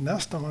Galapagos to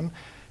nest on,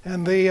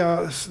 and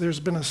there's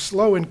been a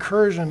slow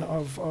incursion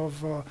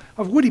of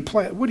woody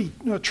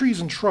trees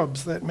and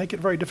shrubs that make it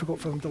very difficult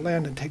for them to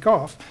land and take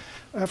off.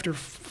 After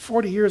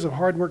 40 years of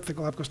hard work, the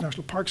Galapagos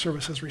National Park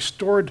Service has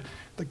restored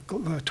the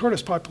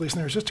tortoise population.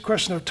 There's just a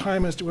question of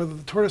time as to whether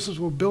the tortoises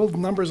will build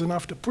numbers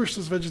enough to push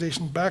this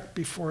vegetation back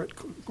before it,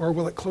 or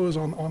will it close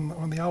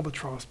on the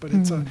albatross. But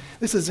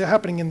this is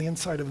happening in the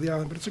inside of the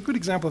island. But it's a good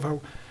example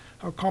of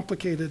how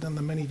complicated and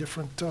the many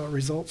different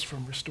results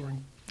from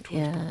restoring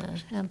tortoise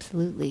populations.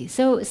 Absolutely.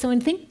 So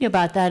in thinking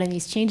about that and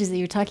these changes that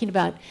you're talking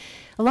about,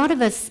 a lot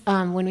of us,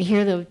 when we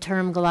hear the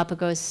term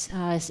Galapagos,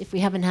 if we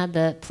haven't had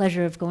the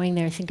pleasure of going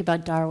there, think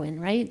about Darwin,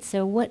 right?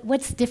 So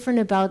what's different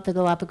about the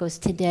Galapagos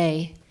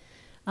today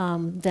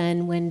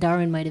than when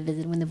Darwin might have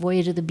visited, when the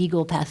voyage of the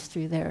Beagle passed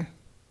through there?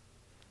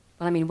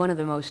 Well, I mean, one of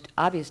the most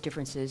obvious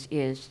differences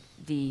is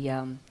the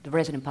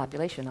resident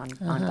population on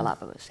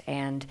Galapagos.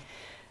 And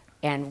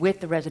with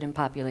the resident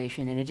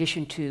population, in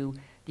addition to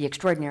the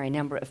extraordinary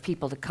number of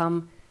people that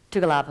come to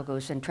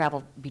Galapagos and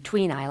travel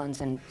between islands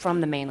and from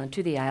the mainland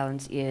to the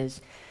islands, is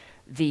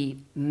the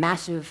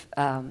massive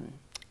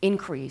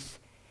increase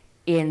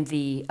in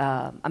the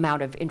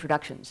amount of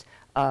introductions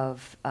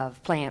of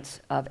plants,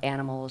 of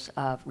animals,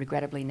 of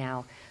regrettably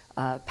now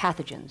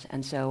pathogens.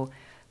 And so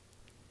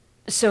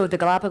the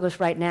Galapagos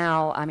right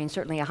now, I mean,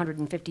 certainly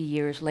 150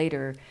 years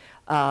later,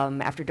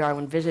 after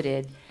Darwin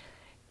visited,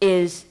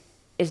 is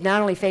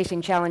not only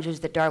facing challenges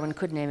that Darwin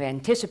couldn't have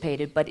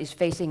anticipated, but is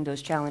facing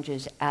those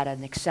challenges at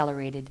an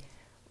accelerated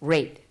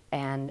rate,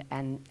 and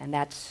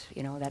that's,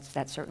 you know,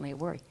 that's certainly a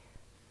worry.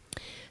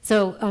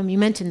 So you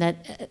mentioned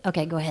that.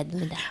 Okay, go ahead,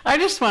 Linda. I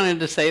just wanted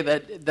to say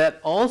that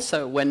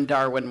also when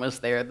Darwin was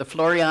there, the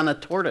Floriana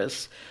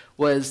tortoise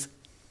was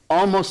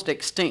almost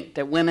extinct.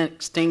 It went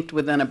extinct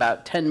within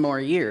about 10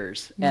 more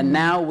years, and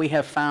now we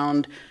have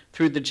found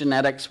through the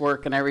genetics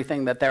work and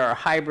everything that there are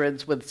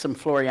hybrids with some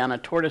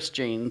Floriana tortoise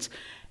genes,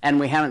 and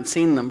we haven't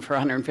seen them for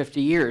 150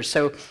 years.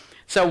 So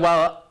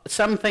while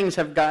some things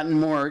have gotten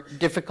more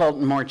difficult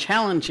and more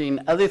challenging,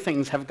 other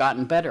things have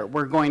gotten better.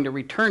 We're going to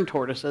return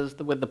tortoises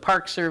with the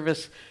Park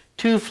Service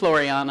to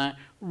Floriana,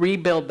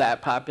 rebuild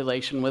that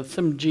population with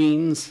some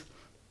genes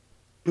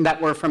that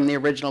were from the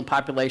original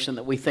population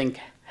that we think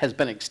has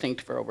been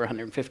extinct for over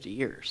 150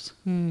 years.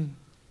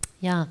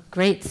 Yeah,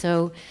 great.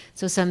 So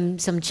some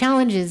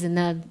challenges in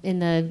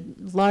the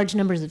large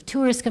numbers of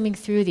tourists coming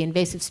through, the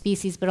invasive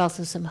species, but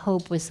also some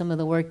hope with some of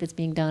the work that's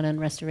being done on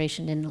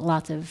restoration in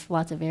lots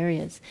of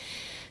areas.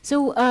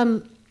 So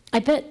I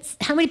bet,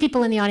 how many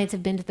people in the audience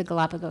have been to the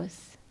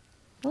Galapagos?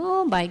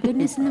 Oh my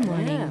goodness in the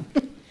morning.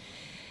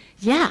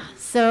 Yeah,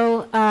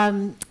 so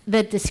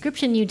the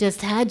description you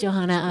just had,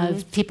 Johannah,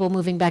 of people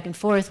moving back and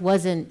forth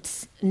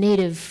wasn't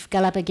native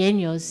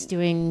Galapagos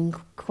doing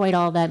quite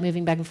all that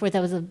moving back and forth.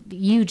 That was a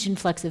huge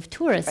influx of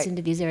tourists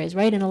into these areas,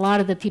 right? And a lot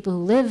of the people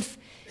who live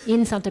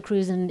in Santa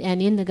Cruz and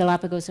in the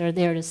Galapagos are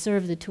there to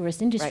serve the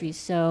tourist industry. Right.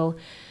 So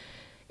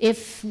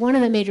if one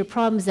of the major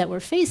problems that we're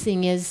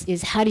facing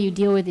is how do you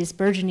deal with this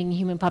burgeoning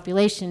human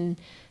population,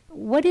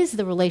 what is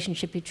the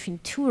relationship between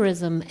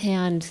tourism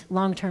and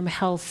long-term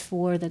health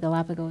for the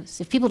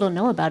Galapagos? If people don't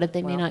know about it,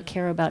 they may not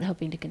care about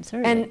helping to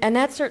conserve it. And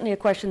that's certainly a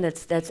question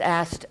that's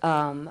asked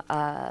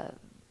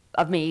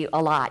of me a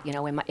lot. You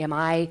know, am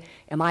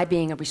I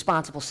being a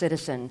responsible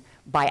citizen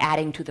by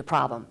adding to the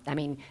problem? I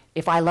mean,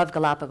 if I love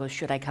Galapagos,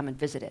 should I come and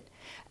visit it?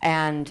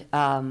 And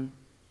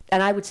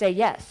I would say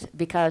yes,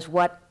 because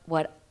what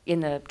in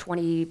the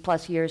 20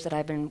 plus years that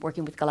I've been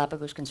working with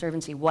Galapagos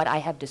Conservancy, what I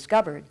have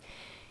discovered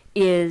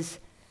is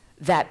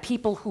that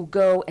people who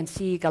go and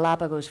see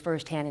Galapagos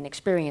firsthand and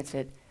experience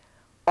it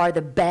are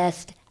the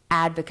best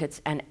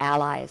advocates and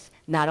allies,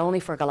 not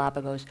only for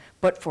Galapagos,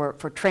 but for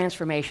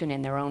transformation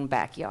in their own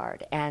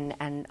backyard. And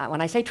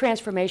when I say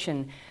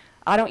transformation,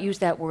 I don't use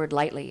that word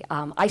lightly.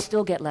 I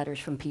still get letters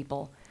from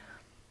people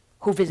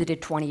who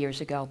visited 20 years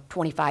ago,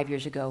 25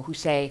 years ago, who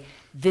say,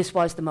 this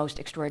was the most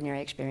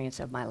extraordinary experience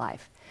of my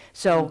life.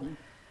 So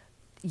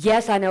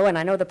yes, I know, and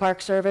I know the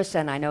Park Service,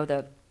 and I know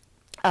the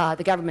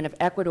government of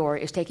Ecuador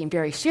is taking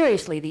very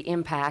seriously the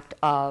impact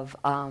of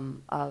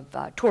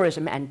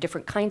tourism and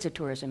different kinds of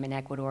tourism in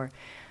Ecuador.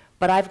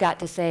 But I've got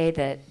to say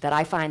that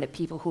I find that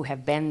people who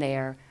have been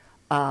there,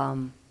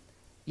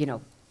 you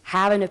know,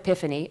 have an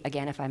epiphany,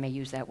 again, if I may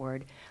use that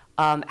word,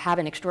 have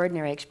an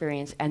extraordinary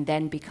experience and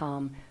then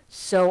become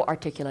so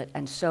articulate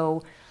and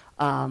so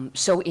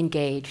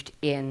engaged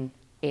in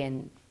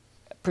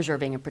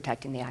preserving and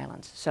protecting the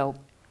islands. So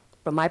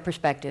from my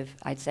perspective,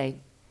 I'd say,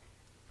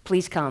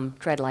 please come,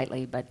 tread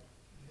lightly, but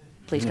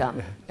please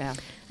come. Yeah.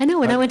 I know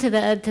when I went to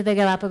the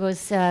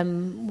Galapagos,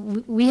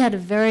 we had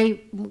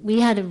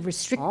a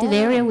restricted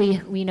area.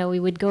 We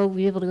would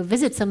be able to go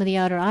visit some of the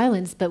outer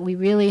islands, but we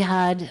really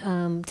had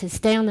to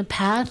stay on the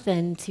path,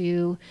 and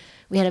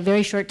we had a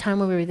very short time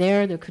when we were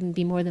there. There couldn't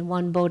be more than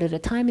one boat at a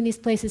time in these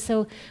places.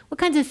 So what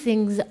kinds of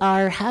things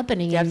are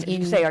happening? Yeah,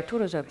 you say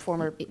Arturo's a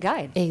former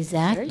guide.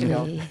 Exactly.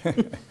 There you go.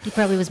 He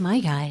probably was my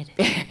guide.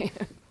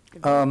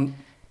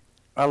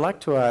 I'd like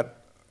to add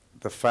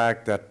the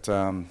fact that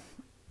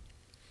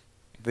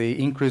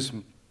the increase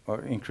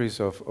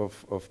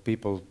of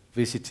people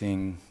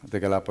visiting the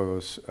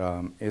Galapagos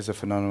is a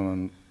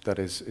phenomenon that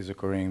is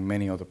occurring in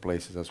many other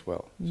places as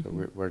well. Mm-hmm.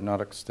 So we're not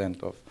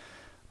extent of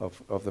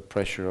the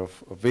pressure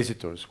of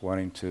visitors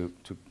wanting to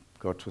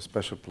go to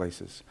special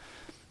places.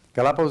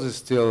 Galapagos is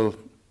still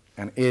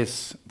and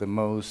is the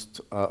most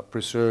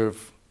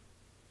preserved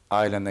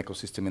island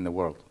ecosystem in the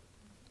world.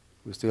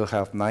 We still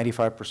have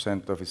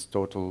 95% of its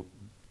total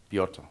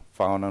biota,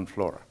 fauna and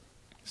flora,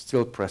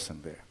 still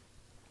present there.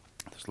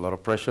 There's a lot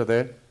of pressure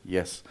there,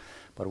 yes,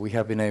 but we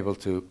have been able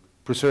to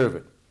preserve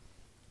it.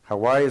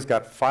 Hawaii has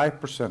got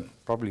 5%,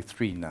 probably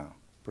 3% now,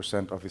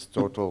 of its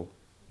total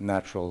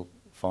natural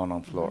fauna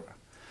and flora.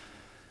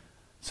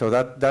 So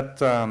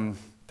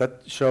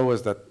that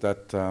shows us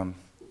that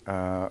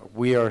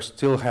we are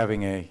still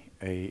having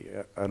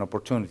an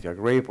opportunity, a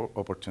great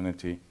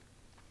opportunity,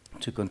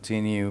 to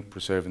continue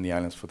preserving the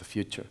islands for the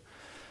future.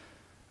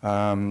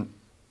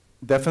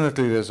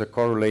 Definitely, there's a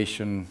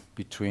correlation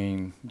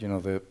between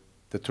the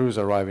tourists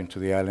arriving to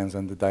the islands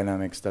and the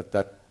dynamics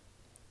that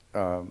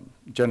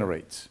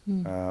generates.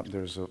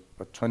 There's a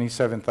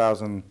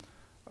 27,000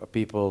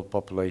 people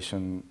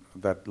population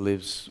that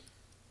lives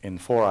in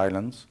 4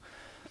 islands.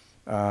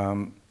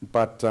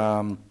 But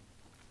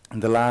in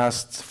the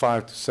last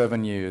 5 to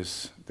 7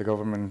 years, the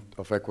government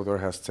of Ecuador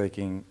has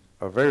taken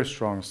a very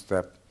strong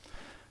step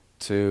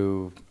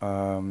to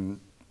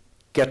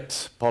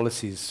get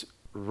policies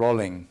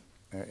rolling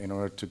in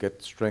order to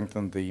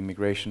strengthen the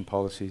immigration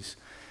policies.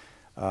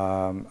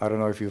 I don't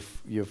know if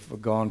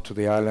you've gone to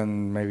the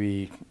island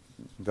maybe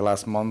the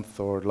last month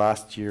or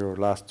last year or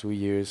last 2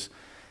 years.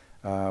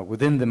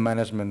 Within the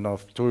management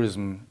of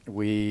tourism,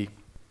 we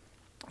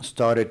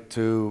started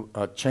to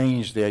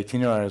change the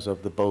itineraries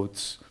of the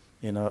boats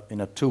in a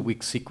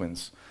 2-week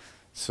sequence.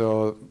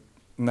 So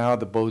now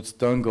the boats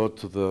don't go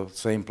to the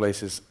same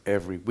places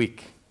every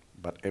week,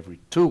 but every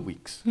 2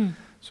 weeks.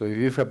 So if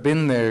you have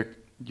been there,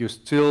 you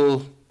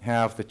still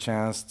have the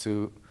chance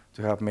to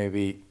have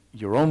maybe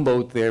your own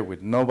boat there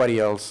with nobody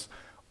else,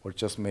 or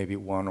just maybe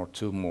 1 or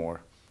 2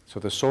 more. So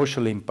the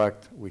social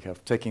impact we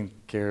have taken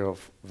care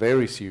of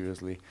very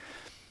seriously.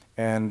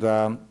 And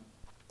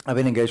I've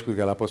been engaged with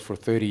Galapagos for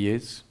 30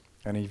 years,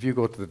 and if you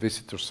go to the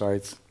visitor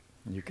sites,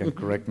 you can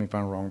correct me if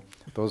I'm wrong,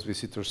 those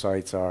visitor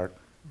sites are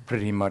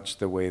pretty much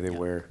the way they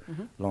were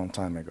a long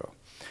time ago.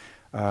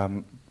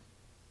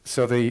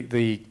 So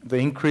the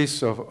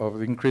increase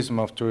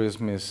of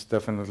tourism is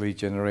definitely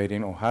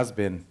generating, or has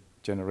been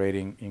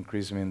generating,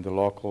 increase in the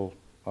local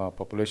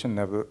population.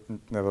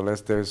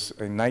 Nevertheless, since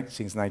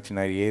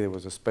 1998, there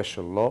was a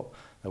special law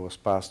that was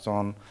passed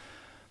on,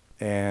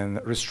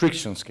 and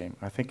restrictions came.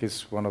 I think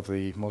it's one of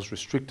the most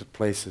restricted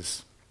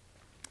places,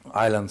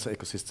 islands,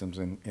 ecosystems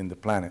in the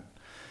planet.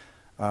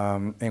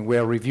 And we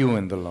are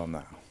reviewing the law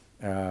now,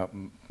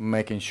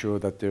 making sure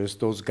that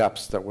those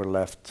gaps that were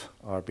left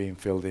are being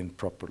filled in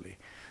properly.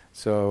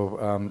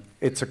 So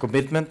it's a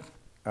commitment.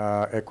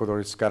 Ecuador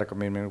has got a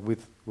commitment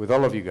with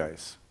all of you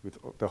guys, with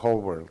the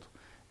whole world.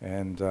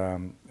 And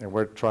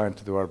we're trying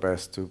to do our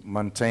best to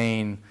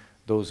maintain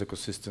those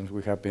ecosystems.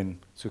 We have been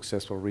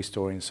successful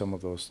restoring some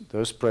of those.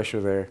 There's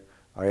pressure there,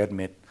 I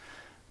admit,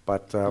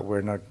 but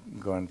we're not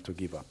going to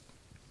give up.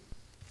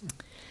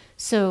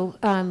 So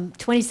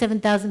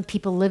 27,000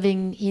 people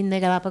living in the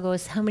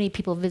Galapagos. How many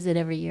people visit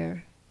every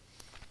year?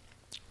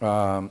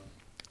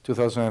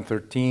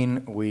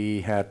 2013,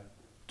 we had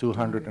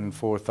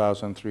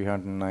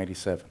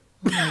 204,397.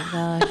 Oh my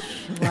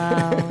gosh,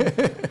 wow.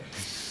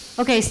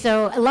 Okay,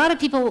 so a lot of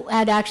people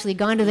had actually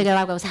gone to the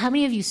Galapagos. How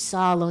many of you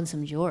saw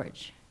Lonesome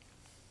George?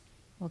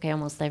 Okay,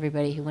 almost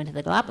everybody who went to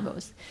the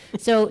Galapagos.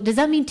 So does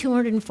that mean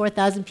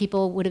 204,000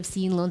 people would have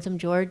seen Lonesome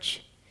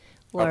George?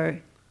 Or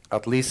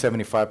at least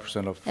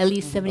 75% of at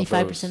least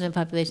 75% of the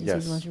population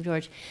sees Lonesome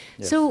George.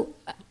 Yes. So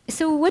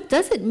what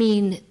does it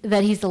mean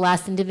that he's the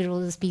last individual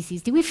of the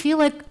species? Do we feel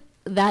like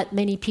that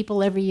many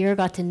people every year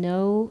got to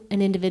know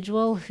an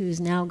individual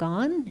who's now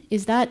gone?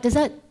 Does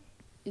that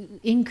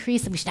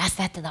increase, we should ask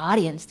that to the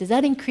audience, does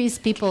that increase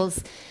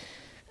people's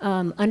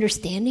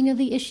understanding of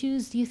the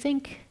issues, do you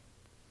think?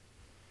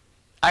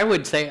 I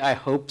would say I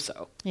hope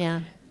so.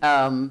 Yeah.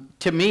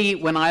 To me,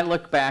 when I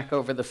look back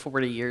over the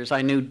 40 years,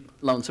 I knew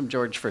Lonesome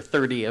George for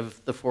 30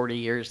 of the 40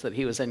 years that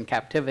he was in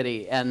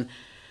captivity. And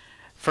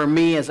for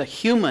me as a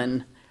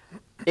human,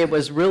 it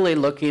was really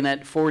looking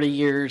at 40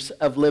 years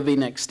of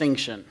living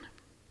extinction.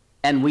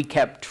 And we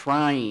kept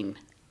trying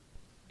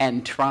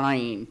and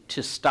trying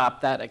to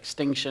stop that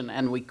extinction,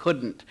 and we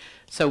couldn't.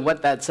 So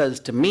what that says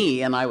to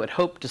me, and I would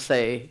hope to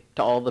say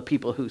to all the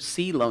people who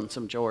see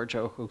Lonesome George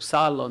or who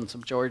saw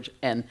Lonesome George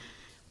and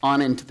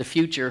on into the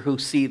future who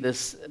see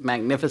this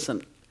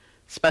magnificent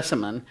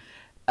specimen,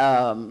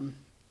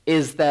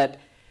 is that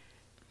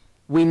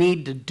we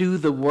need to do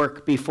the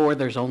work before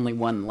there's only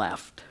one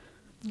left.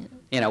 Yeah.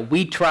 You know,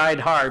 we tried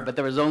hard, but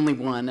there was only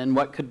one, and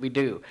what could we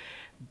do?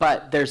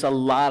 But there's a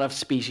lot of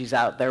species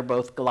out there,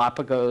 both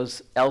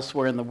Galapagos,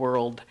 elsewhere in the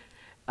world,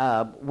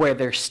 where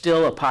there's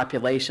still a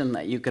population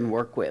that you can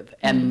work with,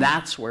 and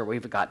that's where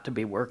we've got to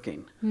be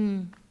working.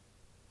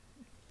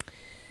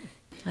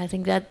 I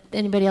think that,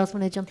 anybody else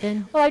want to jump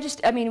in? Well,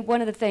 I mean,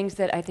 one of the things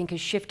that I think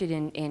has shifted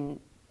in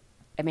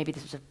and maybe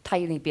this is a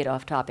tiny bit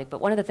off topic,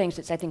 but one of the things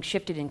that's, I think,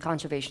 shifted in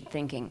conservation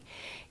thinking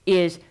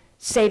is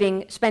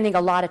spending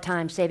a lot of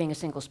time saving a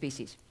single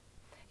species.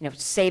 You know,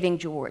 saving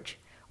George,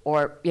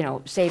 or, you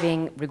know,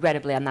 saving,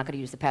 regrettably, I'm not going to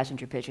use the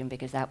passenger pigeon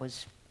because that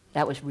was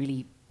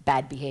really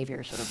bad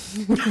behavior, sort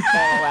of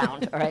all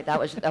around, all right? That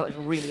was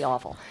really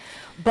awful.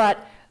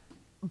 But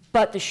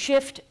the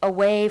shift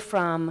away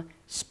from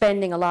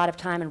spending a lot of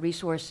time and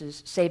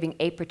resources saving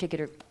a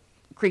particular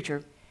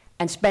creature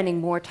and spending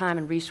more time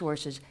and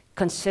resources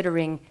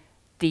considering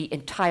the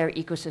entire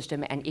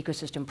ecosystem and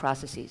ecosystem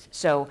processes.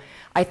 So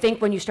I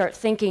think when you start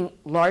thinking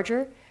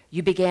larger,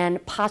 you began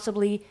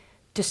possibly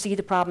to see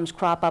the problems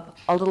crop up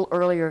a little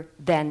earlier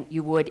than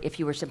you would if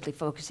you were simply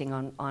focusing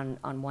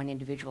on one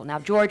individual. Now,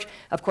 George,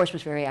 of course,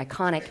 was very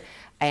iconic,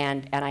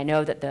 and I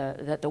know that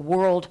the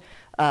world,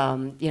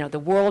 you know, the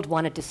world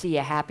wanted to see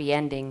a happy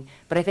ending,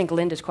 but I think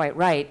Linda's quite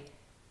right.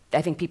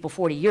 I think people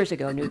 40 years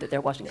ago knew that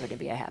there wasn't going to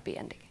be a happy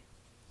ending.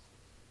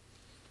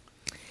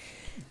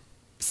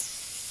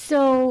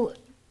 So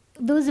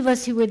those of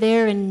us who were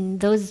there and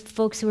those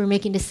folks who were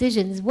making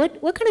decisions, what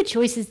kind of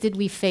choices did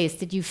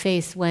you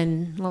face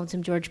when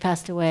Lonesome George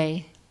passed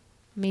away?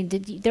 I mean,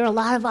 there are a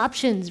lot of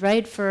options,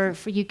 right? For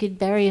you could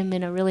bury him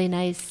in a really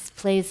nice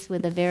place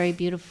with a very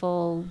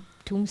beautiful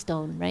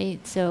tombstone,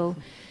 right? So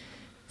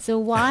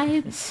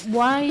why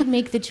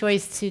make the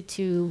choice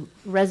to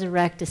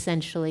resurrect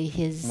essentially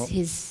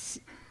his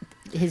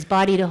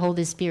body to hold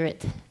his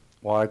spirit?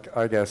 Well,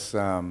 I guess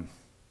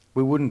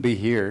we wouldn't be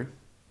here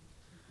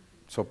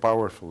so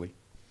powerfully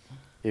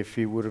if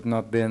he would have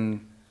not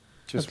been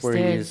just upstairs,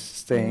 where he is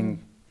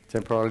staying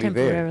temporarily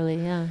there. Temporarily,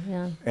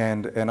 yeah.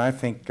 And I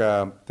think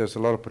there's a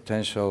lot of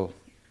potential,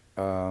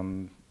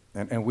 and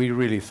we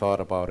really thought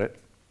about it.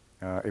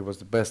 It was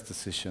the best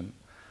decision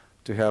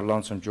to have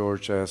Lonesome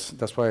George as,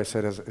 that's why I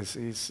said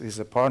he's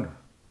a partner,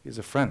 he's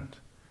a friend,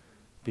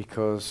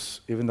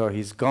 because even though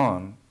he's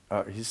gone,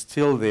 he's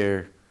still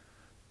there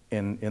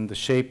in the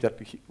shape that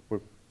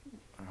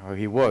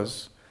he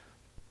was.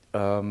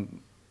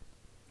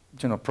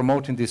 You know,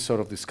 promoting these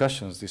sort of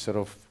discussions, this sort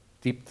of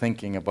deep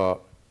thinking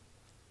about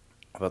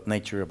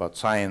nature, about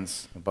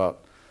science,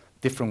 about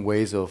different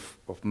ways of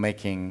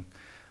making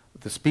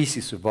the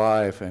species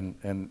survive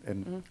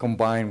and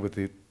combine with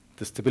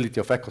the stability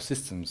of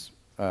ecosystems,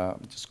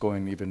 just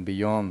going even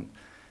beyond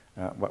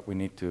what we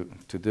need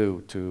to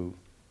do to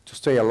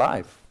stay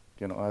alive,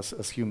 you know,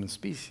 as human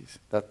species.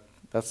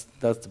 That's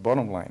the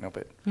bottom line of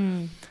it.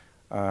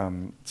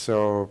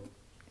 So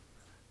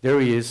there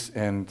he is,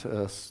 and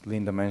as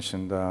Linda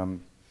mentioned,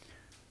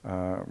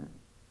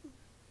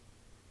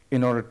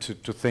 in order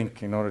to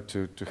think, in order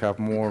to have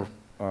more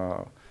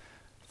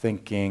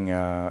thinking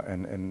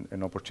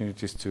and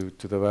opportunities to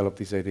develop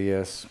these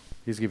ideas,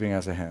 he's giving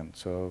us a hand.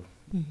 So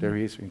there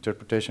is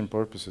interpretation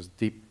purposes,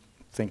 deep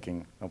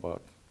thinking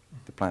about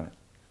the planet.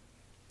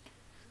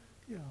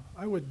 Yeah,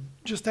 I would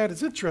just add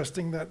it's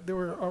interesting that there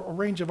were a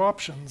range of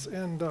options,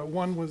 and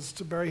one was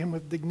to bury him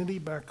with dignity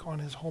back on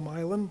his home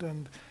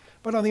island,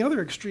 but on the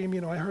other extreme,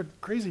 you know, I heard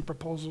crazy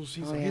proposals.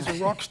 He's a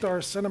rock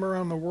star, send him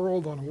around the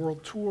world on a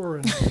world tour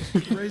and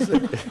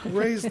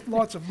raise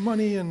lots of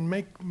money and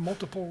make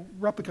multiple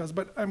replicas.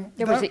 But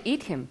there was a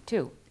eat him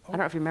too. I don't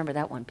know if you remember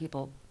that one.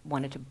 People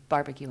wanted to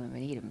barbecue him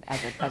and eat him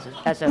as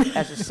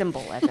a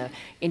symbol, as a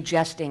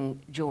ingesting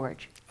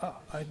George.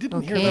 I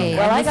didn't hear Okay. that.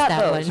 Well, I got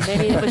that those. one.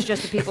 Maybe it was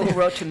just the people who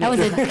wrote to me. That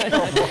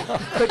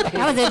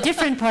was a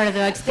different part of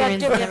the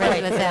experience than the rest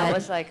of us I had.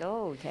 was like,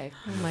 oh, okay.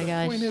 Oh my The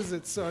gosh. point is,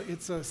 it's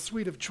a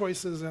suite of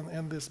choices,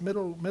 and this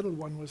middle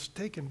one was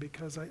taken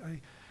because I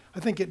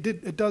think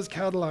it does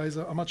catalyze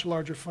a much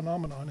larger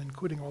phenomenon,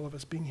 including all of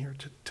us being here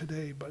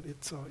today. But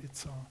it's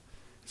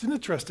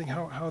interesting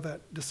how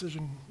that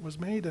decision was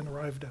made and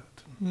arrived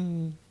at.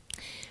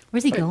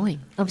 Where's he going?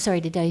 I'm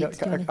sorry, did I? Yeah,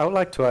 I would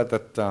like to add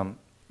that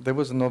there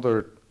was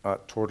another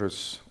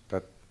tortoise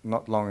that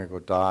not long ago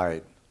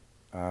died.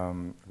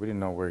 We didn't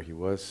know where he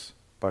was,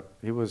 but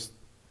he was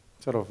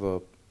sort of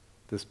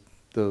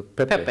the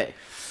Pepe.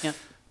 Yeah.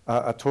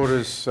 A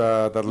tortoise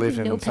that lived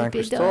know in San Pepe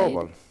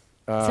Cristobal.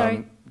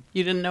 Sorry.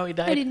 You didn't know he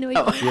died? I didn't know he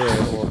Oh. died.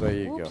 Yeah, well, there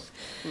you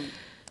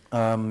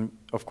go.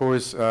 Of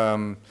course,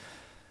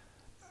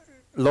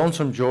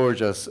 Lonesome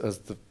George, as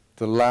the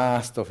the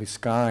last of his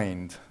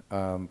kind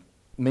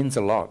means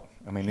a lot.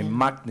 I mean, it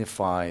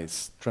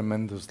magnifies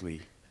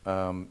tremendously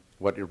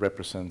what it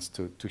represents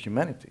to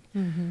humanity.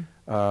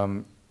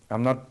 I'm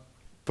not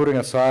putting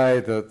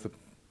aside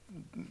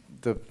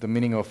the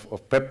meaning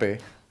of Pepe,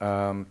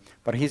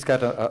 but he's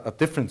got a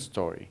different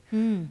story.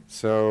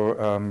 So,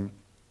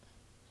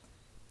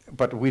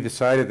 but we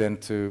decided then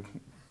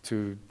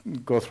to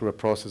go through a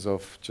process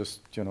of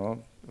just,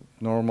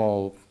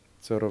 normal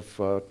sort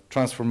of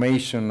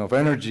transformation of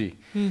energy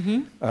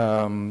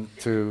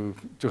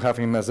to have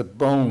him as a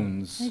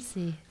bones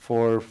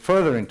for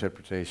further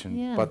interpretation.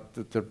 Yeah. But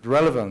the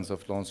relevance of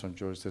Lonesome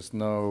George, there's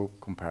no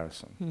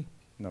comparison.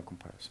 No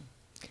comparison.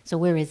 So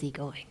where is he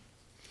going?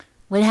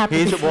 What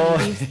happens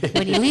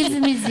when he leaves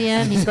the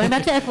museum? He's going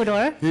back to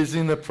Ecuador. He's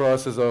in the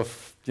process of,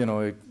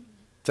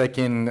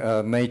 taking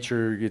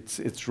nature,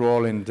 its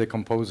role in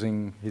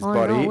decomposing his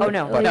body. No. Oh,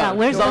 no. Yeah,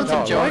 where's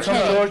Lonesome George?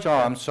 George?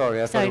 Oh, I'm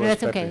sorry. Sorry, no,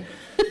 that's okay.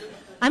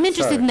 I'm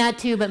interested in that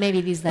too, but maybe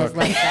these guys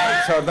like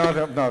that. So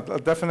no,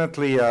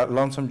 definitely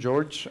Lonesome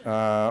George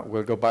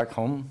will go back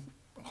home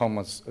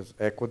as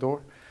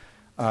Ecuador.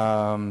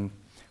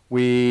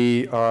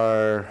 We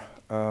are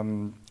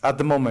at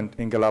the moment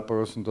in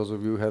Galapagos, and those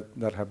of you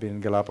that have been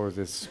in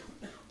Galapagos,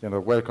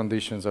 weather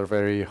conditions are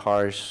very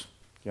harsh,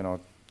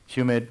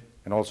 humid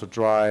and also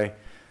dry,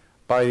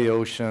 by the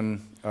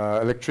ocean.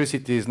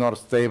 Electricity is not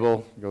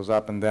stable, goes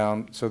up and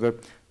down. So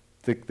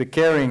the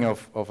caring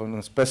of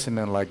a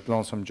specimen like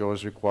Lonesome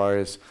George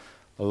requires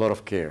a lot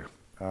of care.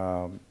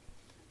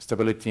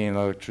 Stability in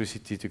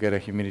electricity to get a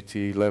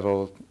humidity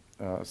level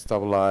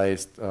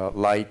stabilized,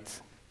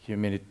 light,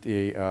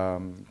 humidity,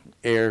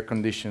 air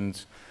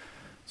conditions.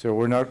 So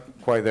we're not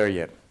quite there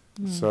yet.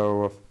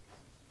 So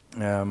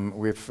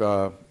we've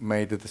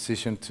made the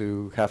decision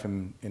to have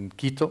him in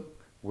Quito.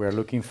 We're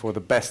looking for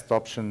the best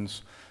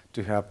options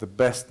to have the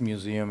best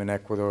museum in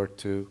Ecuador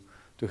to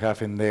have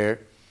him there.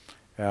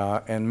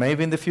 And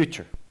maybe in the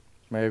future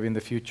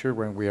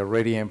when we are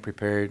ready and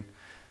prepared,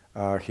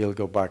 he'll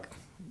go back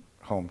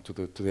home to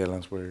the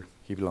islands where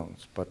he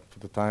belongs. But for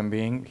the time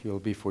being, he'll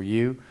be for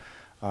you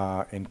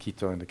in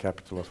Quito, in the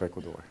capital of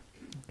Ecuador.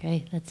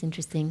 Okay, that's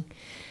interesting.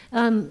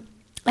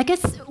 I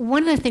guess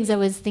one of the things I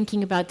was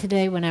thinking about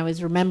today when I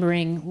was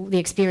remembering the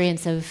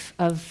experience of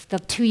the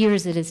 2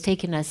 years it has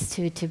taken us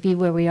to be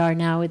where we are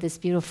now with this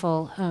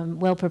beautiful,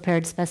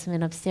 well-prepared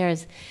specimen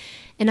upstairs.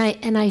 And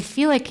I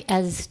feel like,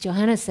 as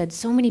Johannah said,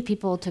 so many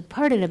people took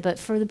part in it, but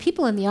for the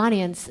people in the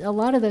audience, a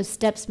lot of those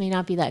steps may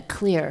not be that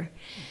clear.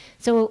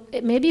 So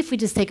maybe if we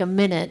just take a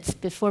minute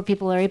before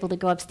people are able to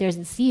go upstairs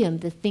and see him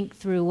to think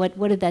through what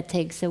did that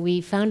take. So we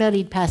found out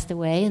he'd passed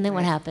away, and then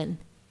what happened?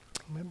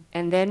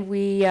 And then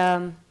we,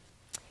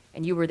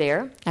 and you were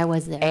there. I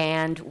was there.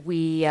 And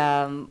we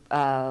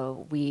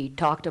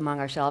talked among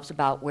ourselves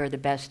about where the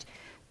best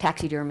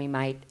taxidermy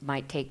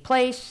might take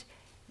place.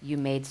 You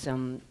made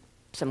some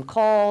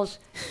calls,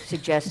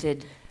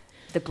 suggested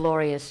the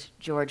glorious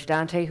George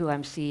Dante, who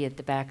I'm seeing at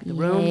the back of the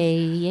room.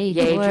 Yay,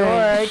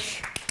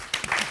 George.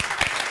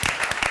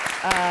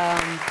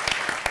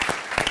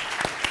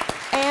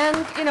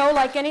 And,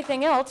 like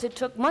anything else, it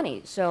took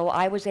money. So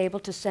I was able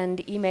to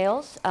send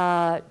emails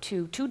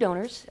to 2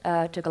 donors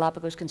to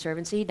Galapagos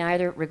Conservancy,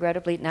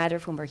 regrettably, neither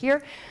of whom are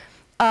here,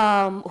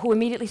 who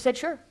immediately said,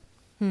 sure,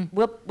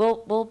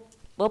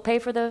 we'll pay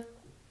for the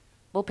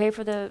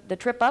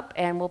trip up,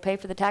 and we'll pay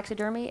for the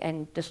taxidermy,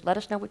 and just let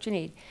us know what you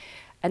need.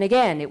 And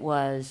again, it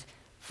was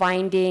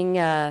finding,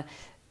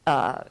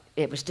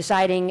 it was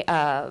deciding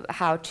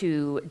how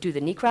to do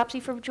the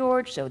necropsy for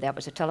George, so that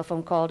was a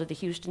telephone call to the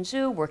Houston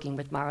Zoo, working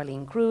with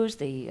Marlene Cruz,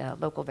 the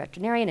local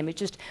veterinarian. I mean,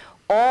 just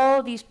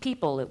all these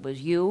people. It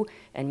was you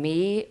and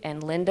me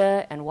and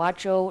Linda and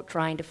Wacho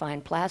trying to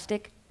find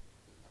plastic.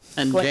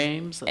 And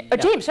James.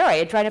 James, sorry,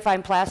 and trying to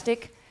find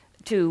plastic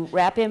to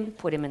wrap him,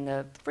 put him in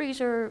the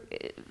freezer.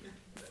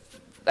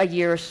 A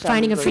year or so.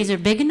 Finding a freezer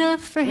big enough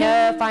for him?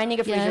 Yeah, finding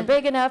a freezer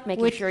big enough,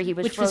 making sure he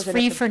was frozen. Which was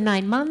free for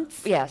 9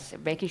 months? Yes,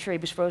 making sure he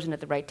was frozen at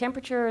the right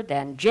temperature.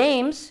 Then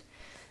James,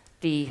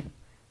 the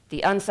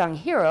unsung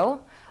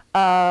hero,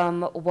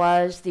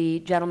 was the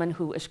gentleman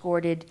who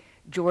escorted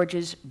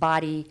George's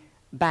body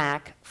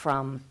back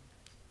from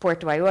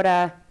Puerto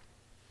Ayora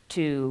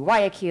to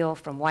Guayaquil,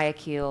 from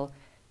Guayaquil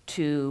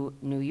to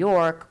New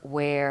York,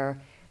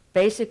 where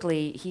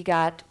basically he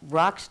got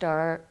rock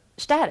star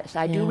status.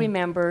 I do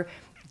remember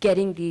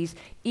getting these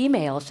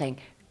emails saying,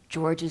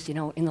 George is,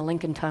 in the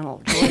Lincoln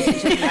Tunnel. George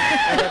is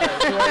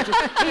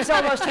he's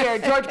almost here.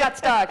 George got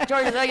stuck.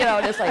 George is,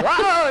 just like,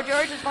 whoa,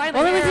 George is finally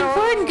here. Well, it was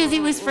important because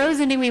he was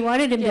frozen and we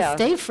wanted him to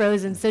stay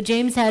frozen. So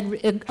James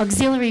had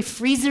auxiliary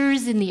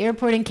freezers in the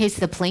airport in case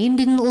the plane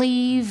didn't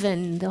leave,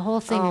 and the whole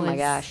thing was... Oh, my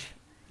gosh.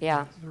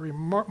 Yeah. The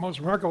most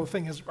remarkable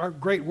thing is our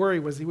great worry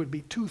was he would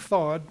be too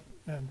thawed,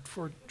 and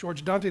for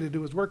George Dante to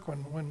do his work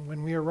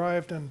when we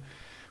arrived, and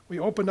we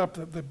opened up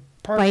the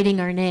park. Biting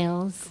our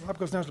nails.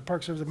 Galapagos National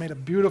Park Service had made a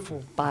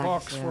beautiful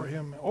box for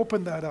him.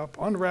 Opened that up,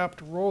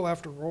 unwrapped roll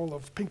after roll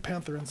of Pink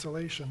Panther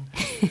insulation,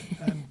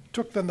 and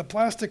took then the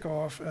plastic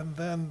off, and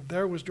then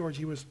there was George.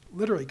 He was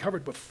literally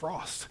covered with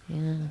frost. Yeah.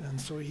 And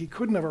so he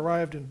couldn't have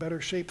arrived in better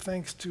shape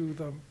thanks to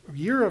the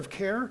year of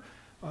care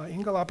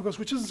in Galapagos,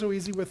 which isn't so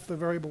easy with the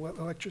variable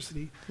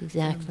electricity.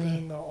 Exactly.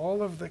 And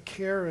all of the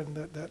care and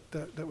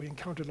that we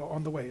encountered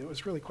on the way. It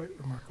was really quite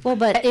remarkable. Well,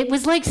 but it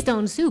was like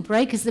stone soup,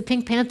 right? Because the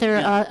Pink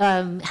Panther,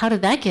 how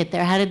did that get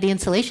there? How did the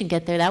insulation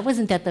get there? That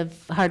wasn't at the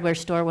hardware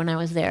store when I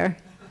was there.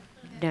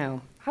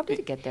 No. How did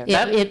it get there?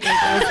 Yeah,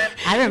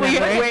 I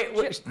remember.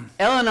 Wait.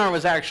 Eleanor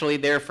was actually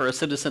there for a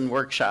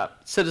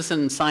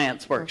citizen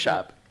science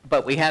workshop.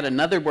 But we had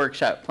another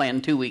workshop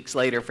planned 2 weeks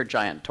later for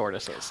giant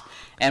tortoises.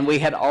 And we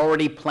had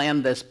already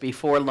planned this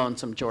before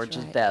Lonesome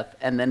George's death,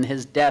 and then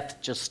his death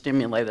just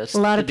stimulated us to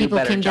do a better job. A lot of people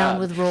came down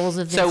with rolls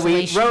of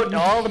insulation. So we wrote to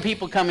all the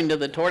people coming to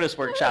the tortoise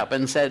workshop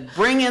and said,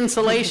 bring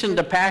insulation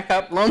to pack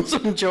up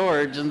Lonesome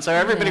George. And so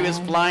everybody was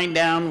flying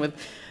down with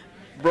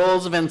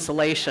rolls of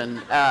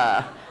insulation.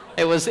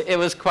 It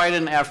was quite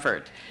an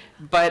effort.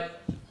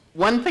 But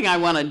one thing I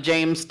wanted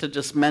James to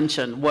just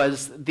mention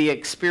was the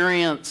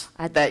experience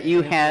that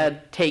you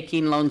had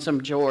taking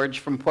Lonesome George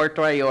from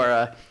Puerto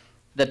Ayora,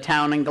 the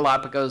town in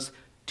Galapagos,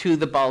 to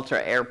the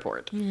Baltra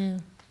airport.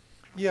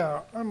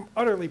 Yeah, I'm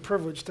utterly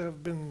privileged to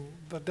have been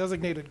the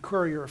designated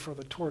courier for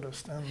the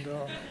tortoise. And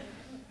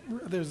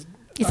there's...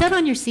 Is that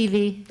on your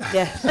CV?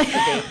 Yeah,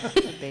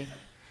 could be.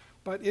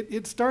 But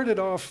it started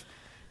off,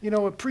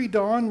 at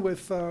pre-dawn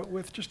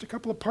with just a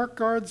couple of park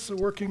guards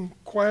working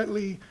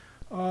quietly,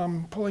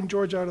 pulling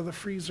George out of the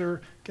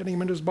freezer, getting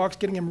him into his box,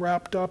 getting him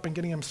wrapped up, and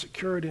getting him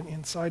secured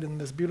inside in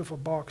this beautiful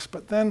box.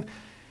 But then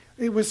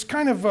it was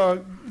kind of,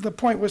 the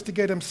point was to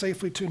get him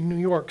safely to New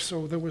York,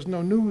 so there was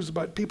no news,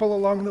 but people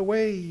along the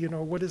way,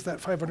 what is that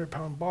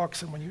 500-pound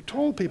box? And when you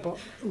told people,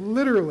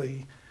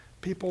 literally,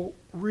 people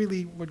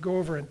really would go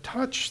over and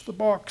touch the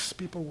box,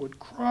 people would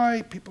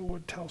cry, people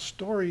would tell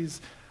stories.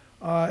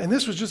 And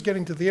this was just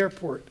getting to the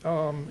airport.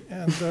 Then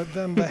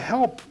the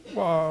help,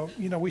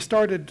 we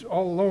started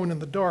all alone in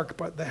the dark,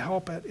 but the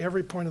help at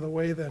every point of the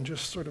way then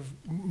just sort of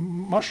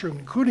mushroomed,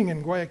 including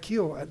in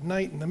Guayaquil at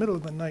night, in the middle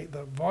of the night,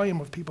 the volume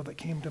of people that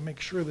came to make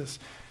sure this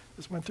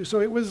went through.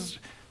 So it was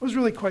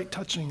really quite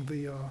touching,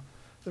 the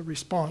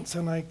response,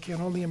 and I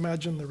can only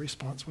imagine the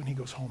response when he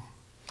goes home.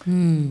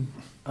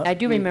 I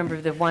do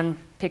remember the one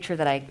picture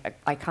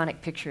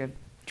iconic picture of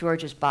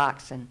George's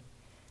box, and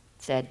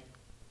it said,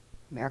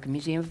 American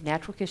Museum of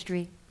Natural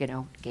History,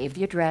 gave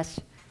the address,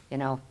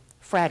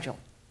 fragile.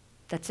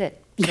 That's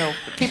it. So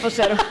people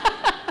said,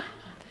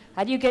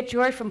 how do you get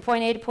George from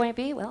point A to point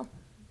B? Well,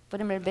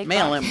 put him in a big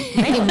Mail box.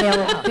 him.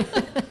 Mail him.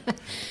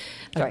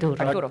 Sorry,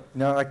 Arturo.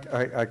 No,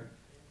 I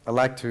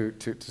like to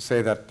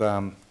say that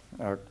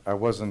I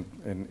wasn't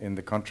in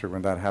the country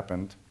when that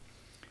happened.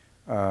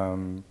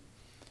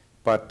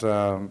 But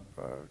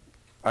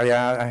I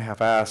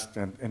have asked,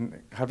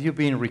 and have you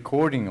been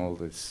recording all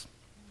this?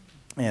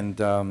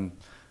 And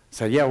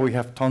said, yeah, we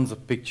have tons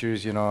of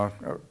pictures,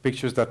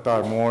 pictures that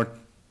are more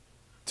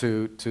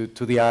to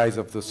the eyes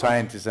of the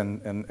scientists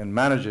and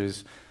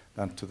managers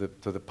than to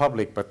the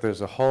public, but there's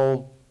a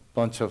whole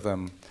bunch of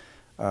them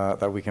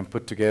that we can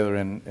put together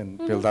and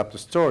build up the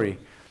story.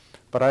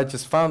 But I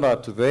just found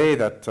out today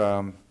that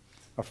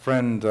a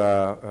friend,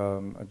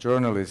 a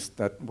journalist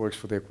that works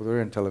for the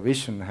Ecuadorian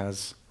television,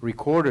 has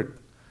recorded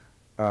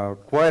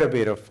quite a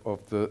bit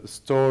of the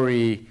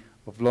story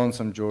of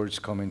Lonesome George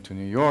coming to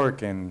New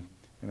York, and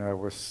I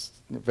was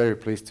very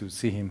pleased to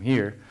see him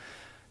here.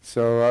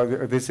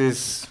 So this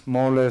is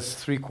more or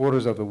less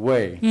 3/4 of the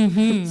way.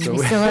 So we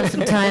still have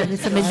some time,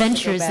 some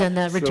adventures and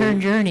the return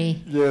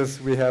journey.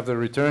 Yes, we have the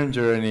return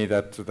journey.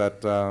 That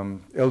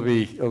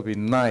it'll be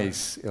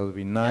nice. It'll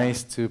be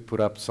nice to put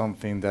up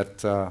something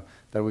that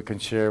we can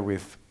share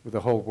with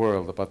the whole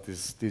world about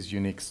this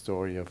unique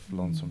story of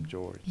Lonesome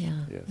George.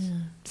 Yeah. Yes. Yeah.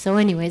 So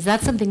anyways,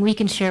 that's something we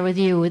can share with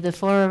you, with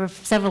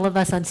several of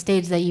us on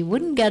stage, that you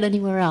wouldn't get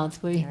anywhere else.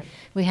 We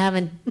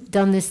haven't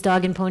done this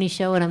dog and pony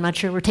show, and I'm not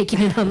sure we're taking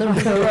it on the road.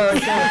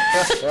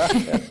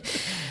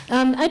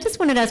 I just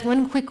wanted to ask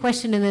one quick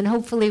question, and then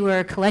hopefully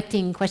we're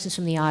collecting questions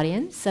from the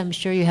audience. I'm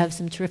sure you have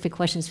some terrific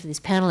questions for these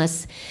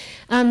panelists.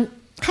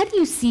 How do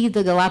you see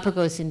the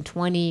Galapagos in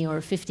 20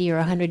 or 50 or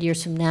 100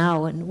 years from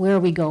now, and where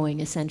are we going,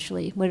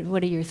 essentially?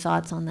 What are your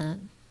thoughts on that?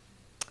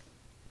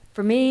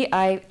 For me,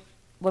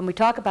 when we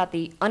talk about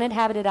the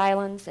uninhabited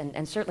islands,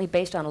 and certainly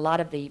based on a lot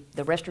of the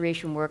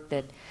restoration work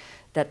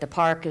that the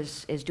park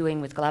is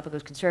doing with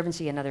Galapagos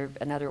Conservancy and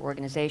other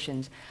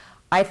organizations,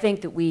 I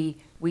think that we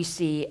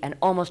see an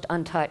almost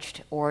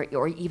untouched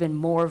or even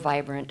more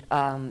vibrant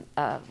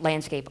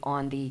landscape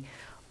on the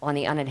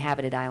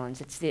uninhabited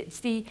islands. It's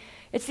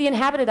the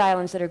inhabited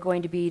islands that are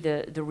going to be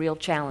the real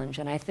challenge,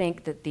 and I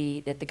think that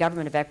the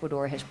government of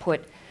Ecuador has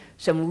put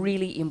some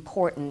really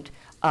important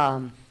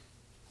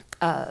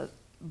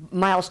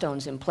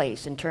milestones in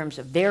place in terms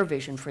of their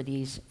vision for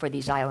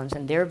these islands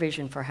and their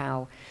vision for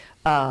how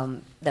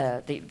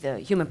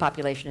the human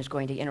population is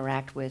going to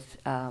interact with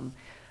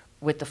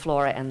the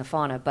flora and the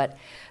fauna. But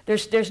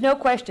there's no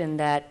question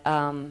that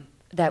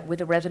that with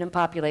the resident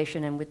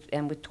population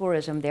and with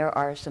tourism, there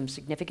are some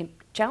significant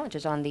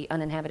challenges on the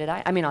uninhabited,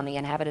 on the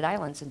inhabited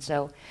islands. And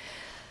so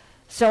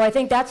I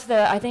think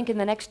I think in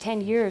the next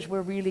 10 years,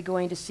 we're really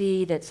going to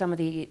see that some of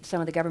the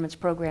government's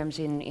programs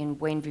in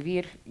Buen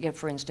Vivir,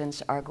 for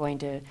instance, are going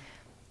to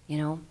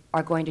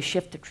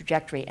shift the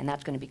trajectory, and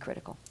that's going to be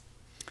critical.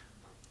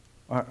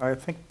 I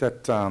think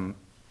that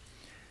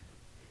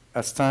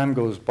as time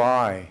goes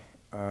by,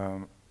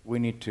 we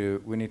need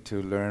to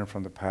learn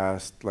from the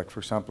past. Like, for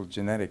example,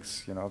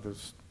 genetics.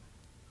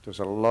 There's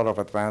a lot of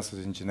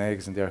advances in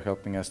genetics, and they're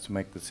helping us to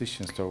make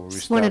decisions to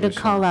Just wanted to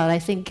call out, I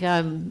think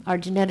our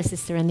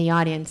geneticists are in the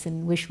audience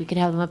and wish we could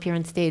have them up here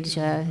on stage.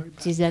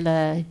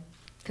 Gisela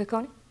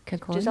Cacone?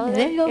 Cacone.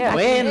 There you go. Yeah.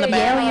 Way in the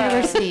back. Yale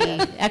University.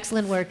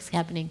 Excellent work's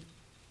happening.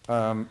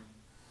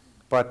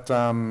 But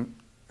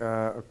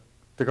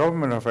the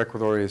government of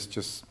Ecuador is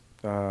just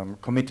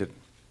committed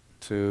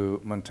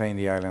to maintain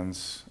the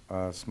islands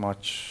as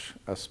much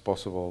as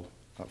possible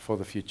for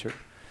the future.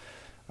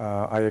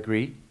 I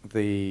agree.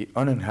 The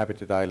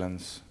uninhabited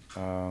islands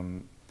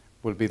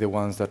will be the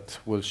ones that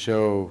will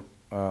show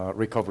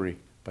recovery,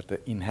 but the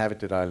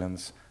inhabited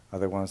islands are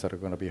the ones that are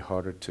going to be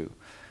harder to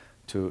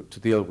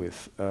deal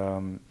with.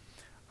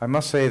 I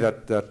must say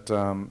that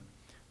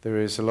there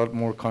is a lot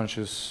more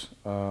conscious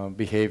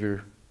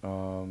behavior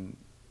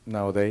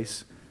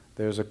nowadays.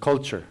 There's a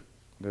culture,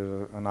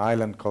 there's an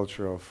island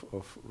culture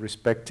of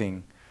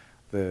respecting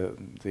the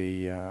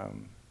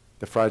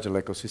fragile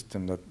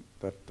ecosystem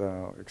that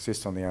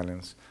exists on the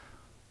islands.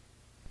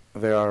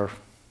 There are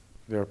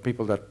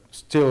people that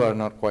still are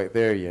not quite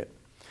there yet.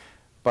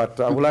 But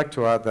I would like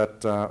to add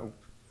that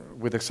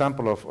with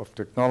example of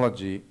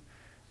technology,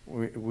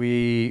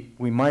 we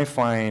might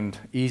find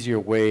easier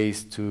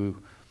ways to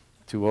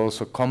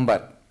also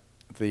combat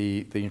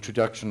the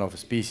introduction of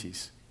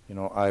species.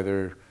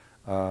 Either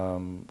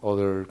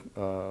other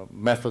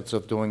methods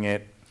of doing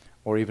it,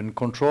 or even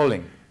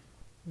controlling.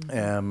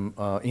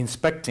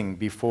 Inspecting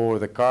before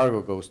the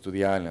cargo goes to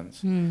the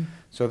islands.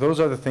 So those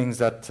are the things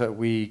that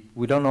we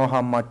don't know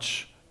how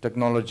much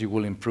technology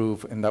will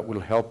improve, and that will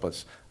help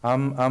us.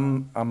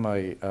 I'm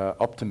a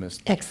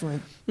optimist.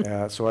 Excellent.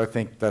 So I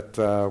think that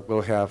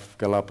we'll have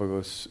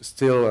Galapagos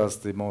still as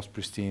the most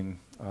pristine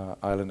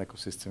island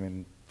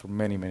ecosystem for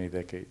many, many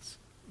decades.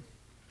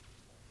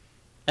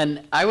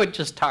 And I would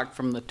just talk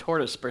from the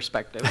tortoise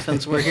perspective,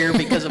 since we're here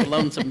because of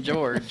Lonesome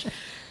George.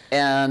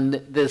 And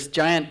this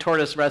giant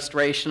tortoise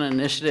restoration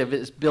initiative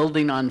is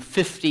building on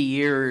 50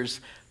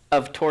 years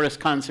of tortoise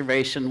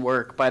conservation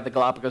work by the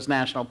Galapagos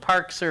National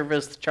Park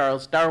Service, the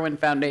Charles Darwin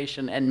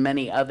Foundation, and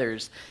many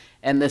others.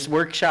 And this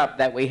workshop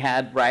that we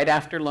had right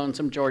after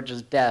Lonesome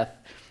George's death,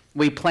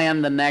 we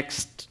planned the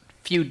next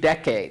few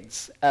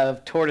decades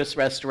of tortoise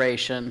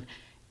restoration.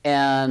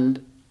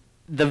 And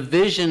the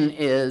vision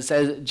is,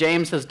 as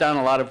James has done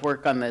a lot of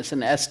work on this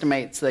and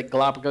estimates that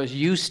Galapagos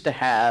used to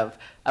have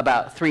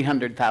about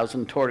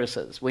 300,000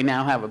 tortoises. We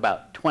now have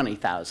about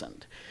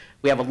 20,000.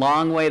 We have a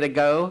long way to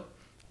go,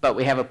 but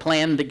we have a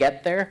plan to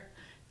get there.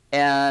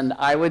 And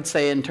I would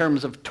say in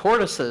terms of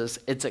tortoises,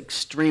 it's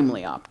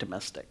extremely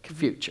optimistic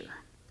future.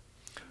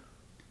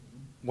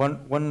 One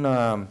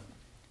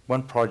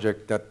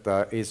project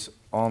that is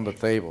on the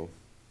table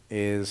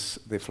is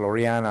the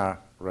Floriana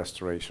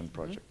restoration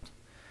project.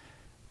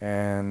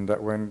 And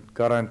when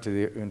got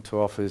into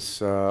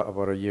office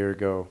about a year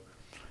ago,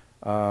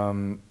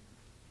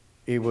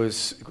 it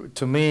was,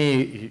 to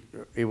me,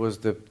 it was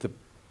the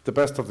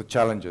best of the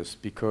challenges,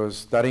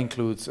 because that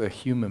includes a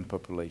human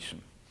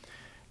population.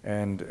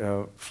 And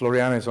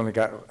Floriana has only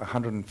got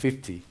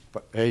 150,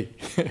 but hey,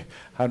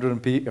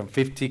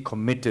 150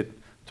 committed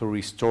to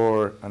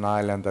restore an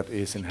island that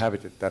is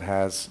inhabited, that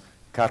has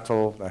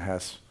cattle, that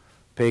has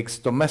pigs,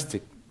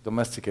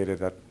 domesticated,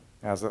 that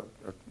has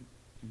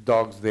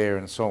dogs there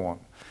and so on.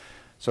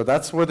 So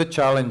that's where the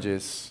challenge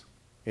is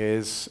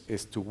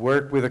to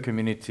work with the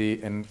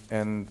community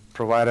and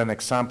provide an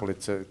example.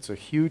 It's a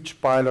huge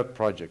pilot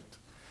project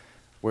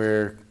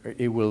where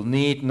it will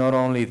need not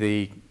only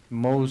the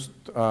most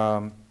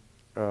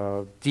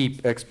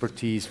deep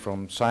expertise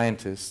from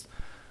scientists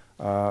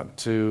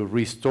to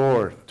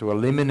restore, to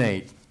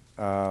eliminate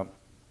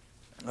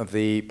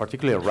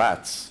particularly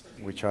rats,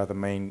 which are the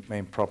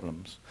main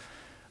problems.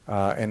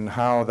 And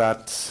how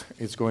that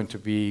is going to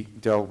be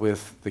dealt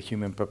with the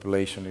human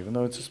population, even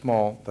though it's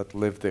small, that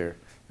live there,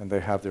 and they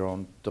have their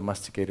own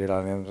domesticated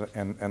islands,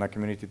 and a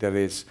community that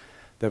is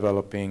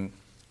developing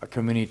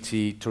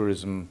community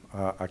tourism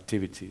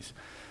activities.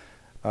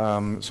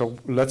 So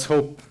let's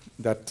hope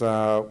that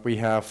we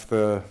have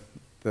the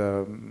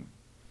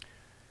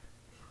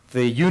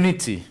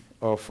unity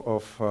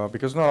of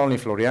because not only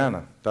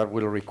Floriana, that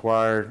will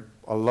require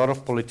a lot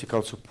of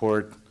political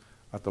support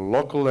at the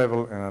local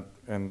level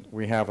and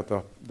we have at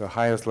the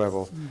highest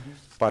level,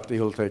 but it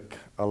will take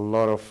a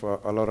lot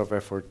of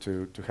effort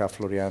to have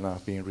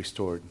Floriana being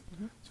restored.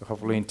 So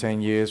hopefully in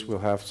 10 years we'll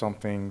have some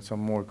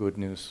more good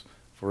news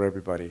for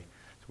everybody.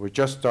 So we're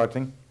just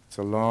starting. It's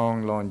a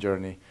long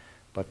journey,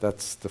 but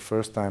that's the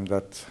first time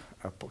that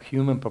a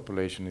human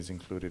population is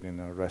included in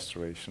a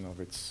restoration of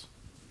its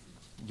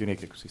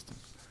unique ecosystems.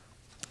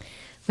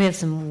 We have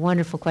some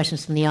wonderful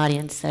questions from the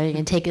audience. So you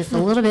can take us a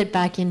little bit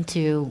back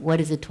into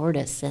what is a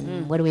tortoise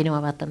and what do we know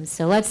about them.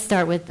 So let's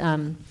start with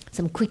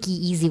some quickie,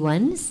 easy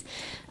ones.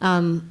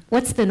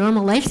 What's the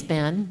normal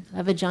lifespan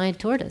of a giant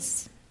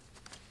tortoise?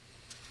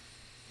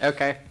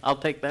 Okay, I'll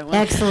take that one.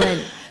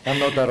 Excellent. I'm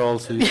not that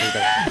old, so you say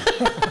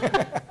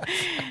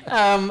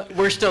that.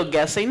 We're still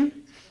guessing.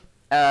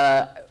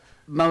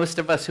 Most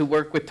of us who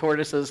work with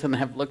tortoises and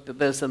have looked at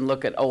this and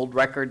look at old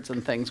records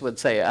and things would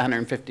say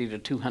 150 to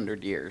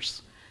 200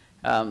 years.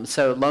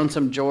 So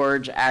Lonesome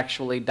George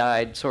actually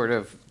died sort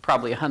of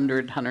probably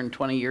 100,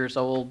 120 years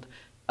old,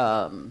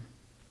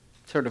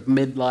 sort of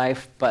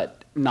midlife,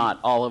 but not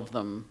all of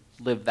them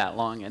lived that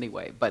long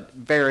anyway, but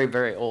very,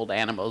 very old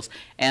animals.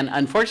 And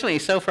unfortunately,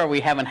 so far we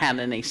haven't had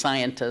any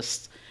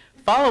scientists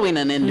following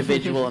an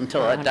individual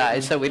until it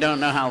dies, so we don't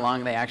know how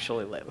long they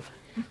actually live.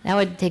 That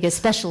would take a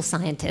special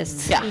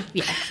scientist. Yeah.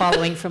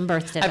 Following from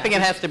birth to death. I think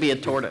it has to be a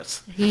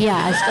tortoise.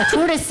 Yeah, a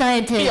tortoise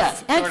scientist. Yeah,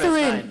 tortoise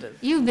Excellent.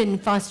 scientist. You've been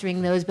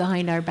fostering those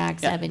behind our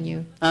backs, haven't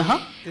you? Uh-huh.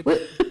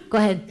 Go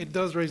ahead. It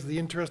does raise the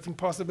interesting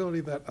possibility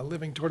that a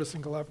living tortoise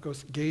in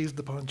Galapagos gazed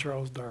upon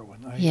Charles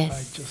Darwin. Yes,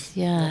 I just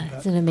yeah, love that.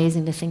 it's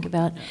amazing to think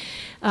about.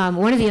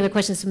 One of the other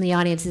questions from the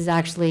audience is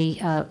actually,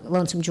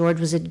 Lonesome George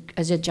was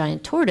a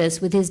giant tortoise.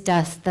 With his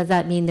death, does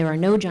that mean there are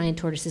no giant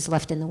tortoises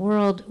left in the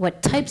world?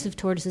 What types of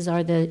tortoises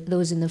are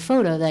those in the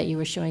photo that you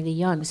were showing the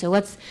young? So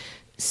let's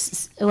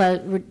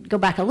go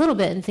back a little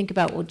bit and think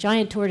about, well,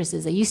 giant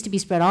tortoises, they used to be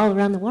spread all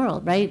around the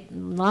world, right?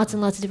 Lots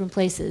and lots of different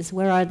places.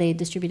 Where are they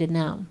distributed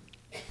now?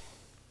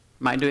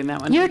 Am I doing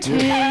that one? Your turn.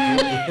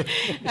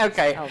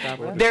 Okay.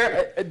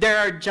 There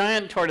are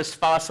giant tortoise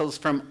fossils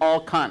from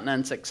all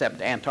continents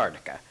except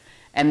Antarctica.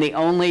 And the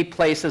only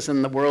places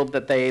in the world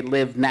that they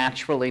live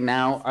naturally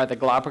now are the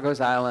Galapagos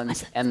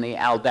Islands and the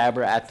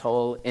Aldabra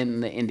Atoll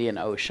in the Indian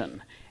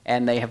Ocean.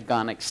 And they have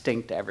gone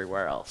extinct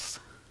everywhere else.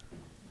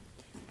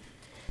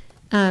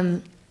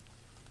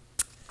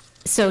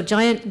 So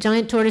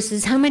giant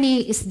tortoises, how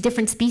many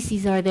different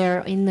species are there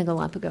in the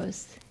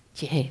Galapagos?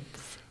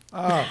 James.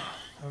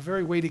 A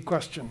very weighty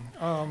question.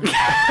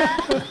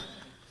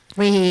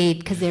 Wait,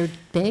 because they're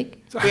big?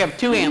 We have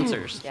two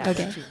answers. Yes.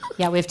 Okay.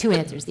 Yeah, we have two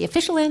answers. The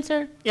official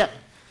answer? Yeah.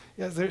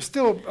 Yes, they're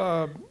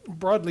still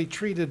broadly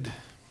treated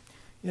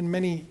in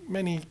many,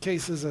 many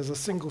cases as a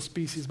single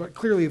species, but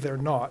clearly they're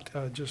not,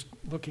 just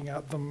looking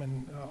at them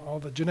and all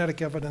the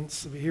genetic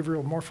evidence,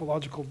 behavioral,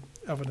 morphological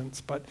evidence.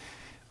 But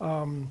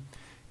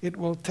it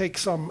will take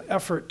some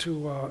effort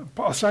to,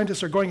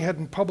 scientists are going ahead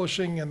and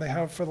publishing, and they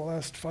have for the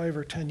last 5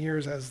 or 10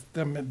 years, as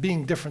them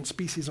being different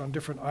species on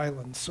different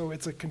islands. So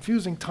it's a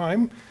confusing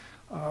time,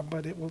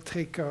 but it will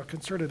take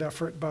concerted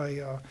effort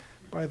by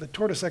the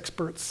tortoise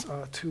experts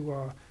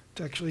to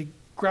actually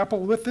grapple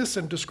with this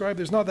and describe.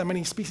 There's not that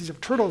many species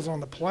of turtles on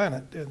the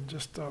planet, and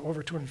just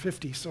over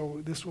 250. So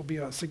this will be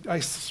I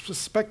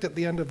suspect at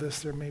the end of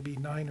this there may be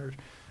 9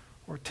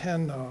 or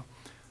 10.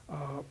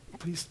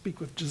 Please speak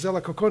with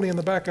Gisela Cocconi in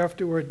the back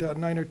afterward.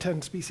 9 or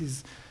 10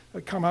 species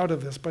come out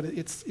of this, but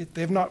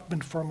they've not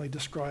been formally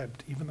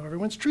described, even though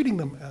everyone's treating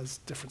them as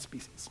different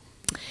species.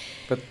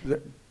 But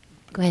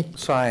Go ahead.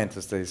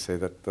 scientists, they say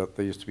that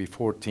there used to be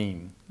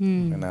 14,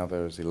 and now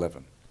there's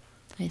 11.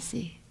 I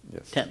see.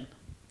 Yes. 10.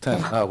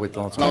 10. With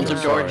Lonesome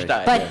Lonesome George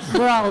died. But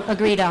we're all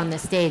agreed on the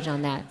stage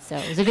on that, so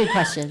it was a good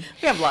question.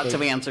 We have lots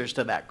of answers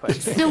to that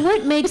question. So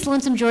what makes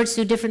Lonesome George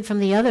so different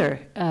from the other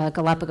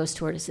Galapagos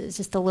tortoises?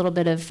 Just a little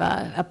bit of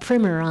a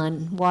primer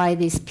on why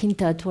these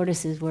Pinta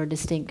tortoises were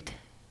distinct.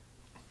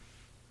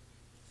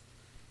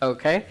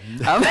 Okay.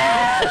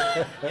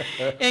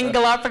 In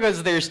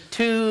Galapagos, there's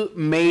two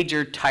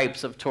major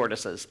types of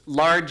tortoises.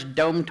 Large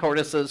dome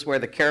tortoises where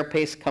the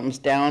carapace comes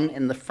down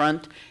in the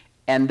front,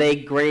 and they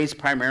graze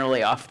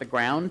primarily off the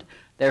ground.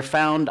 They're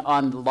found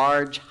on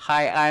large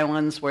high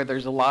islands where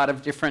there's a lot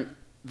of different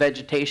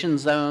vegetation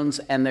zones,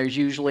 and there's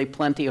usually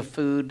plenty of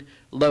food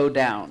low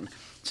down.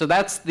 So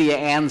that's the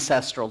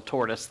ancestral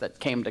tortoise that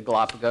came to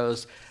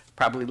Galapagos,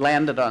 probably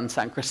landed on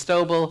San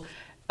Cristobal,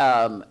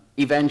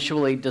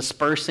 eventually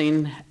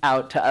dispersing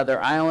out to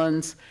other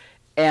islands.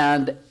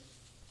 And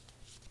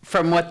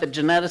from what the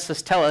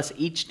geneticists tell us,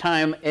 each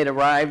time it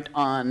arrived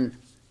on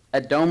a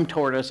dome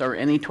tortoise or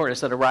any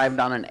tortoise that arrived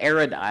on an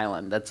arid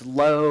island that's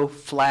low,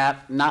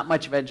 flat, not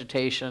much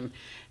vegetation,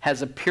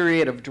 has a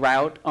period of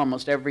drought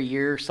almost every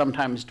year.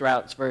 Sometimes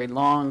drought's very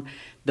long.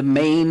 The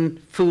main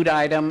food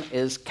item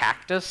is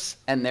cactus,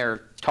 and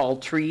they're tall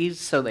trees,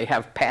 so they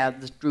have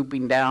pads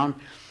drooping down.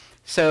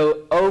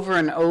 So over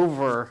and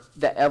over,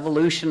 the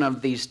evolution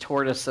of these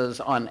tortoises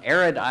on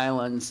arid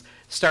islands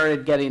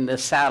started getting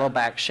this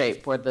saddleback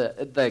shape where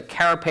the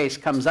carapace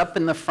comes up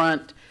in the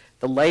front,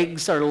 the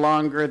legs are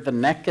longer, the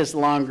neck is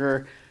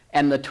longer,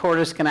 and the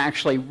tortoise can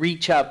actually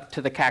reach up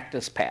to the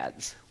cactus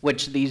pads,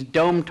 which these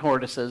dome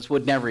tortoises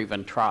would never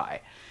even try.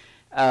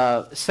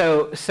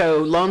 So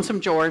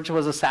Lonesome George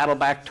was a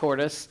saddleback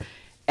tortoise.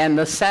 And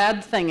the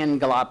sad thing in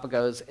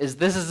Galapagos is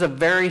this is a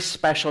very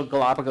special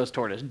Galapagos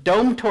tortoise.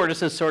 Dome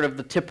tortoise is sort of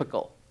the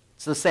typical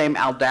It's the same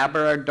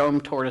Aldabra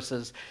dome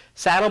tortoises.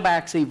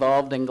 Saddlebacks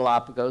evolved in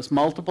Galapagos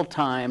multiple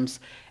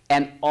times,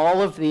 and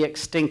all of the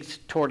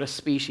extinct tortoise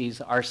species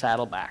are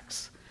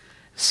saddlebacks.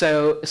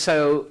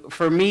 So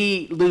for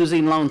me,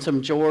 losing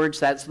Lonesome George,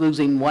 that's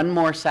losing one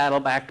more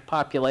saddleback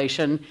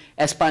population.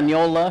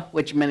 Española,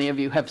 which many of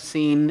you have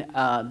seen,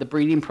 the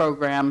breeding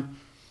program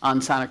on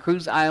Santa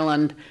Cruz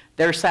Island,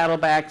 they're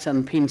saddlebacks,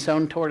 and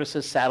Pinzón tortoise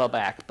is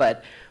saddleback.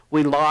 But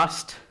we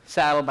lost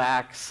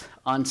saddlebacks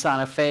on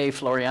Santa Fe,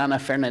 Floriana,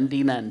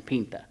 Fernandina, and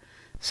Pinta.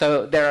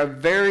 So they're a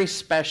very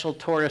special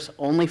tortoise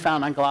only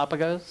found on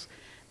Galapagos.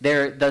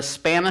 The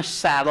Spanish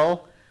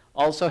saddle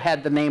also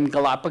had the name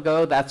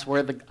Galapagos. That's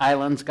where the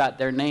islands got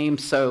their name.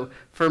 So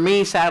for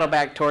me,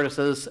 saddleback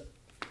tortoises,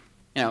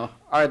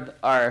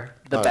 are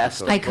the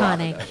best.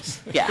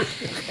 Iconic. Yeah.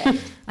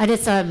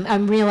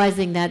 I'm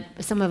realizing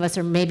that some of us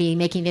are maybe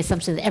making the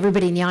assumption that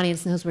everybody in the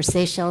audience knows where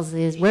Seychelles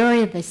is. Where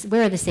are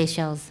the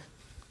Seychelles?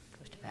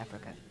 Coast of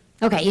Africa.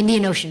 Okay,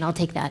 Indian Ocean. I'll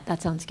take that.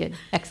 That sounds good.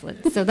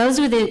 Excellent. So those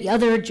are the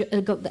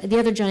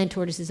other giant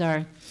tortoises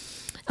are.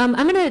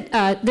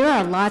 There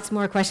are lots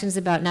more questions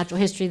about natural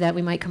history that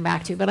we might come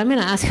back to, but I'm going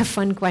to ask a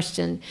fun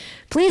question.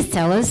 Please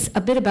tell us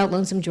a bit about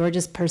Lonesome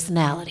George's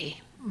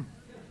personality.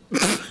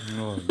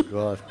 Oh,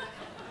 God.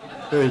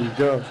 There you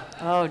go.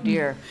 Oh,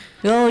 dear.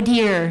 Oh,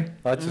 dear.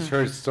 I just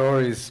heard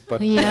stories,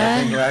 but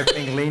Yeah. I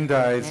think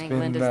Linda has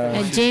been...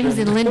 And James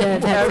and Linda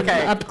have had some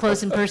Okay. up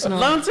close and personal.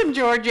 Lonesome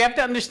George, you have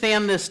to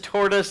understand this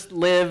tortoise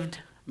lived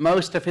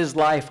most of his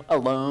life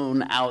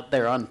alone out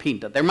there on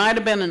Pinta. There might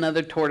have been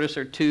another tortoise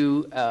or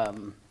two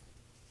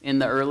in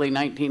the early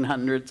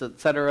 1900s, et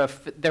cetera.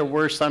 There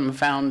were some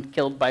found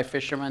killed by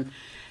fishermen.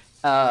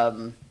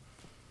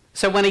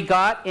 So when he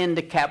got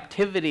into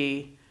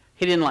captivity,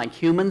 he didn't like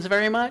humans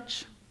very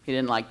much. He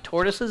didn't like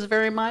tortoises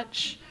very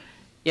much.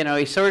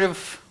 He sort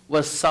of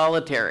was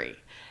solitary.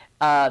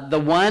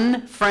 The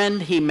one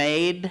friend he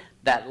made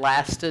that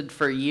lasted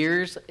for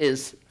years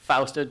is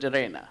Fausto de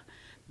Reina,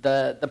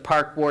 the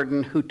park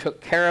warden who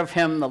took care of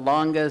him the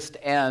longest,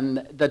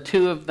 and the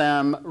two of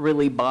them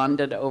really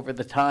bonded over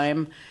the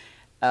time.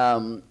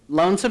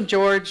 Lonesome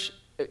George,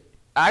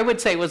 I would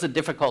say, was a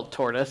difficult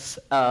tortoise.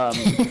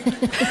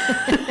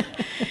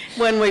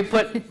 When we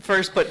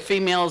first put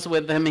females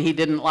with him, he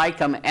didn't like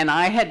them, and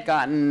I had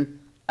gotten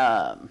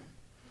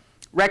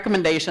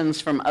recommendations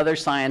from other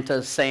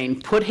scientists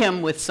saying, put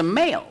him with some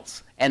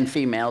males and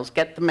females,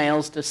 get the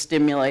males to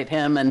stimulate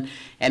him,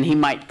 and he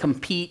might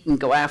compete and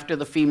go after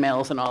the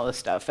females and all this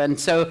stuff. And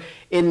so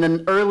in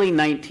the early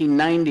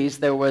 1990s,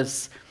 there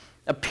was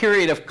a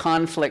period of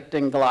conflict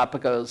in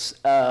Galapagos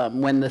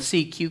when the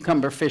sea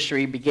cucumber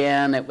fishery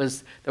began. There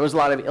was a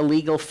lot of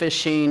illegal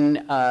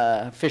fishing.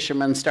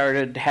 Fishermen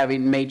started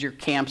having major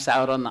camps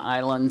out on the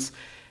islands.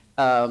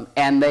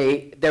 And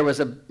there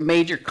was a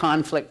major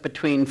conflict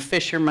between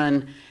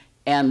fishermen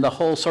and the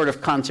whole sort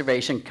of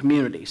conservation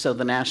community. So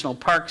the National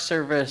Park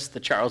Service, the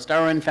Charles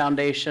Darwin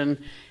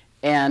Foundation,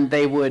 and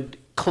they would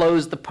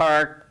close the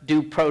park,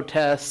 do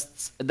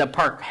protests, the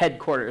park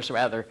headquarters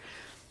rather.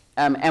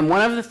 And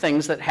one of the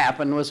things that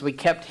happened was we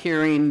kept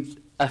hearing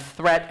a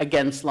threat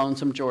against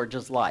Lonesome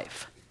George's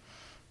life.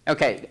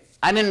 Okay,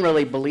 I didn't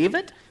really believe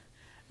it,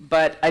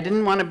 but I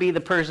didn't want to be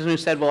the person who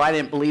said, well, I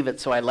didn't believe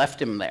it, so I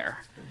left him there.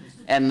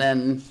 And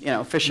then,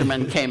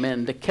 fishermen came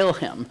in to kill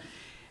him.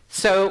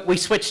 So we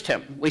switched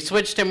him. We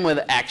switched him with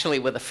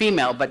a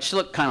female, but she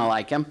looked kind of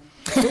like him.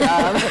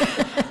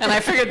 And I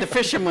figured the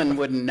fishermen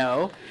wouldn't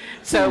know.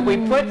 So we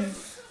put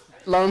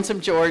Lonesome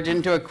George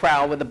into a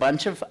corral with a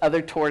bunch of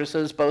other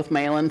tortoises, both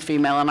male and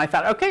female, and I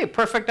thought, okay,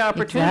 perfect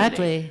opportunity.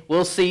 Exactly.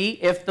 We'll see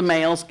if the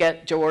males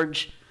get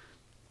George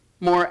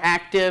more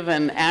active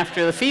and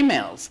after the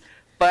females.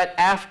 But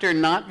after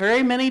not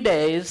very many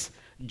days,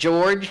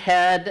 George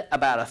had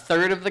about a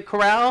third of the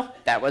corral.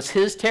 That was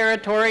his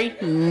territory.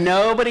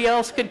 Nobody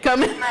else could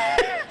come in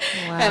there.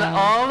 Wow. And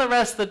all the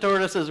rest of the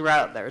tortoises were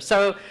out there.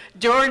 So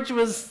George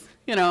was,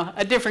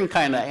 a different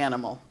kind of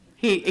animal.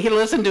 He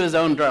listened to his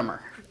own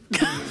drummer.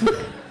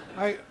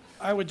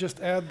 I would just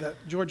add that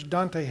George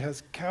Dante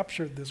has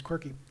captured this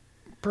quirky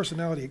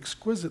personality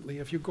exquisitely.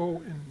 If you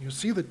go and you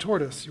see the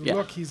tortoise, you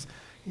look, he's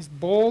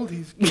bold,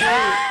 he's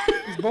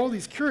bold,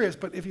 he's curious,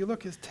 but if you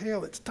look his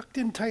tail, it's tucked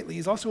in tightly.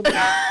 He's also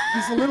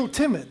he's a little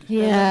timid.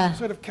 Yeah.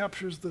 Sort of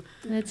captures the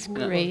That's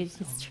great.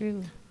 It's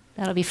true.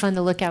 That'll be fun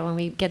to look at when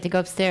we get to go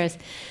upstairs.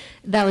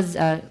 That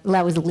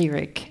was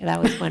lyric.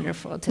 That was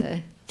wonderful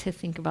to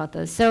think about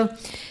those. So,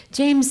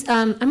 James,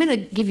 I'm going to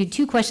give you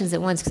two questions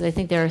at once because I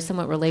think they're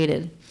somewhat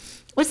related.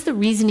 What's the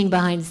reasoning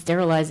behind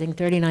sterilizing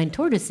 39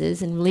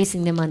 tortoises and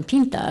releasing them on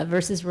Pinta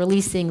versus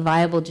releasing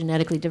viable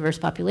genetically diverse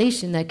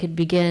population that could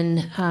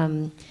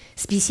begin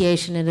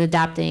speciation and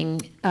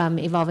adapting,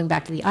 evolving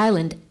back to the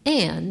island?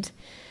 And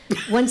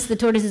once the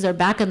tortoises are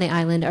back on the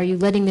island, are you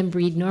letting them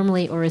breed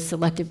normally or is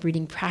selective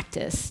breeding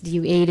practice? Do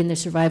you aid in the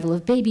survival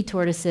of baby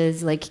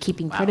tortoises, like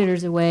keeping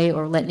predators away,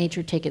 or let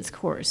nature take its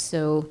course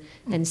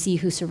and see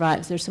who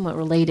survives? They're somewhat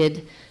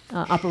related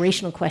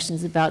operational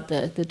questions about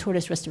the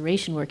tortoise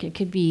restoration work. It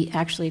could be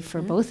actually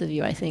for both of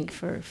you, I think,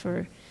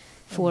 for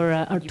for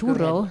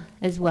Arturo ahead.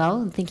 as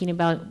well, thinking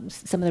about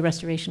some of the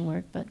restoration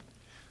work. But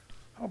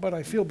How about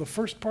I field the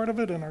first part of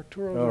it and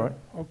Arturo? All right.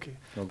 Okay.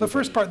 I'll do The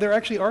first that. part, there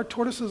actually are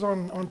tortoises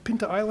on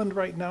Pinta Island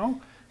right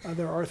now.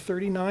 There are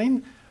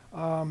 39.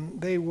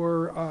 They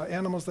were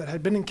animals that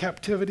had been in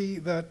captivity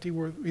that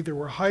either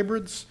were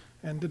hybrids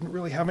and didn't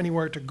really have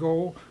anywhere to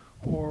go,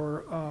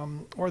 or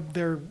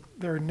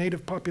their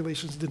native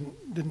populations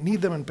didn't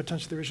need them, and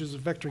potentially there were issues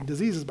of vectoring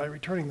diseases by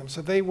returning them.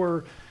 So they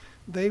were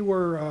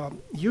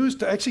used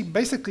to actually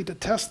basically to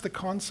test the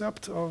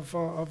concept of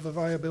the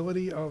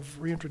viability of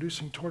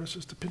reintroducing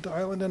tortoises to Pinta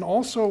Island. And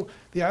also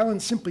the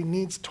island simply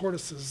needs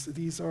tortoises.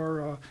 This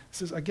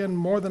is again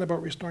more than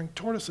about restoring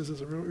tortoises,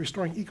 it's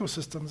restoring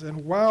ecosystems.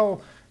 And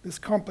while this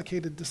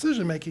complicated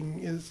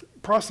decision-making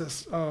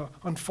process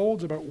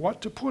unfolds about what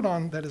to put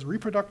on that is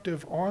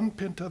reproductive on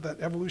Pinta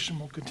that evolution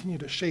will continue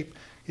to shape,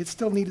 it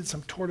still needed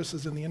some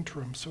tortoises in the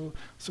interim. So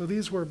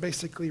these were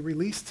basically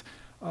released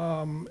to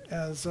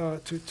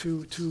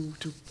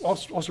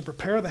also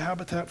prepare the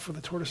habitat for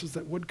the tortoises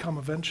that would come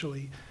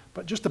eventually,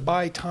 but just to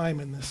buy time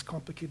in this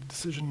complicated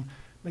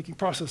decision-making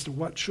process to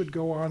what should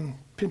go on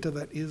Pinta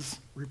that is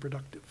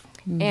reproductive.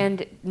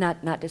 And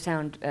not to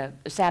sound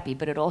sappy,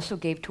 but it also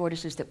gave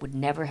tortoises that would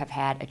never have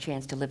had a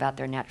chance to live out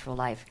their natural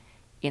life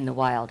in the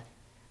wild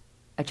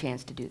a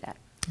chance to do that.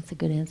 that's a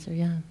good answer,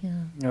 yeah. You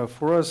know,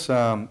 for us,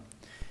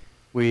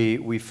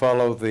 we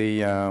follow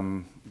the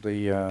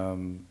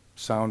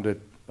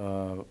sounded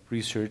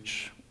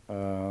research,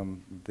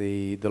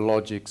 the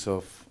logics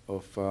of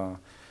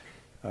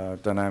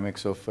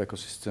dynamics of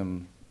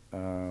ecosystem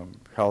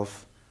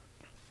health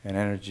and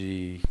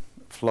energy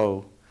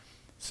flow.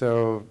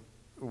 So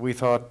we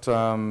thought,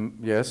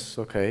 yes,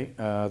 okay,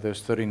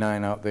 there's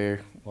 39 out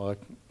there. Well,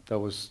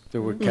 they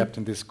were kept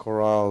in this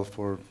corral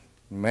for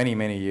many,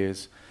 many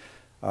years,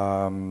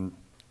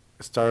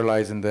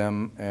 sterilizing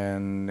them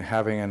and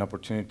having an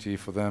opportunity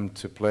for them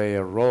to play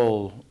a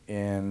role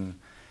in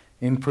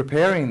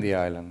preparing the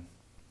island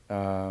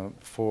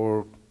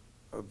for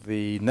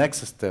the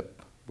next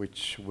step,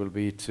 which will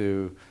be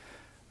to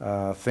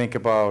think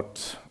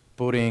about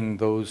putting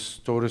those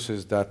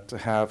tortoises that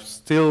have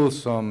still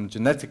some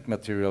genetic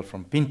material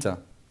from Pinta,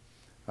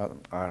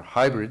 are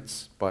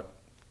hybrids, but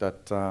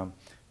that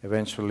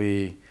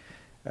eventually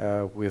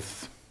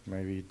with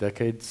maybe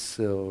decades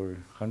or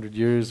 100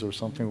 years or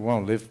something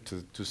won't live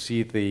to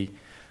see the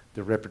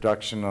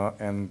reproduction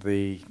and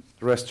the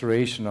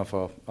restoration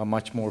of a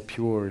much more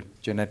pure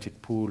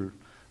genetic pool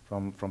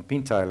from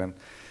Pinta Island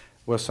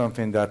was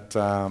something that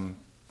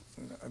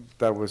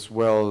that was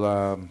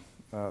well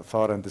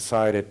thought and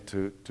decided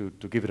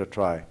to give it a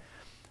try.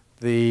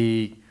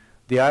 The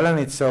island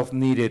itself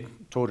needed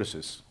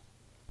tortoises,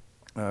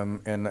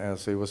 and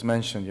as it was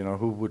mentioned, you know,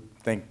 who would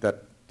think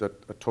that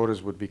a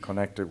tortoise would be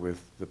connected with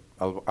the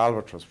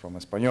albatross from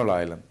Española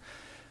Island?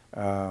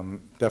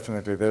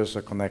 Definitely, there's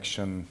a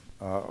connection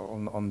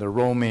on the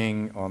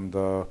roaming, on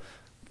the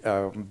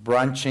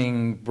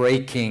branching,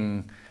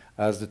 breaking,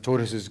 as the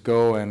tortoises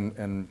go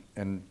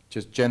and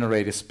just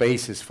generate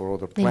spaces for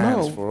other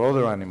plants, for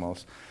other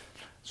animals.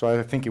 So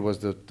I think it was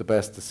the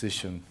best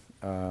decision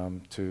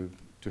to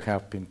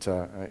have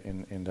Pinta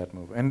in that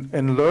move,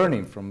 and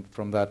learning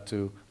from that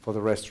too for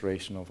the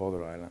restoration of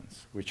other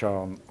islands, which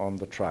are on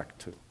the track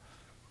too.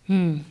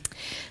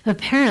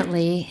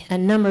 Apparently, a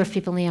number of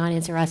people in the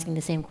audience are asking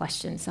the same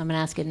question, so I'm going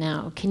to ask it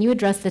now. Can you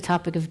address the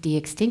topic of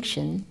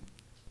de-extinction,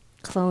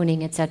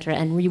 cloning, etc.,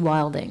 and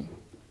rewilding?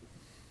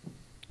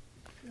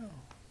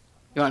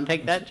 You want to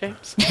take that,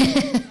 James?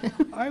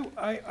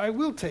 I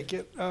will take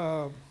it,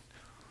 only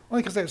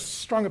because I have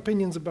strong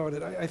opinions about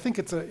it. I think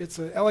it's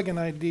an elegant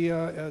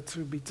idea to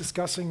be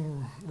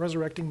discussing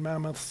resurrecting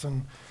mammoths,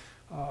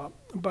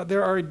 but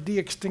there are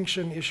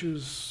de-extinction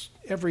issues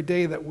every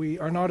day that we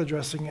are not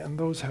addressing, and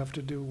those have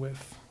to do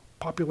with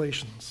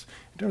populations.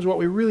 In terms of what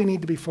we really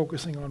need to be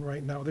focusing on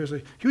right now, there's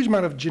a huge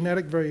amount of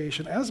genetic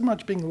variation, as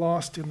much being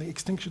lost in the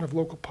extinction of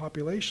local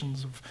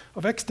populations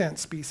of extant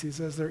species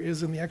as there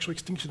is in the actual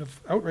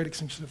outright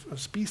extinction of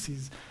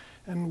species.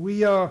 And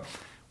we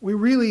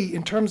really,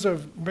 in terms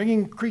of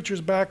bringing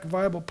creatures back,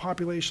 viable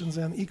populations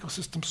and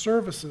ecosystem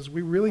services,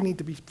 we really need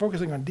to be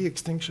focusing on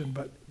de-extinction,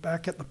 but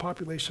back at the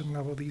population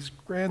level, these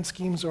grand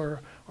schemes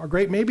are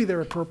great. Maybe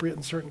they're appropriate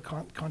in certain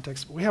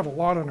contexts, but we have a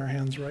lot on our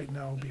hands right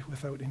now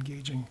without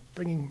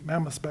bringing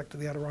mammoths back to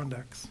the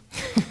Adirondacks.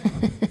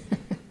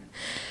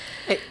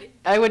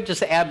 I would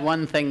just add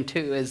one thing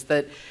too, is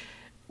that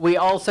we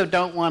also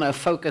don't want to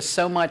focus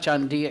so much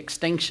on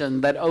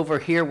de-extinction that over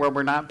here where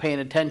we're not paying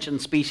attention,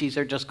 species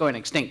are just going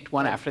extinct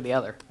one after the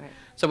other. Right.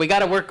 So we got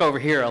to work over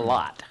here a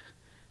lot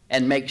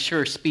and make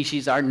sure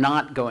species are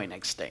not going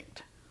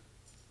extinct.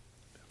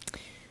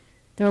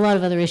 There are a lot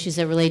of other issues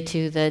that relate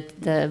to the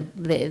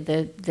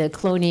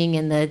cloning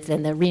and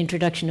the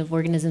reintroduction of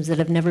organisms that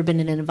have never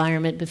been in an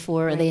environment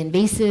before. Are they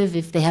invasive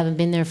if they haven't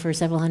been there for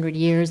several hundred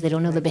years? They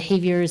don't know the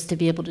behaviors to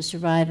be able to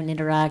survive and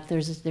interact.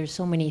 There's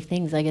so many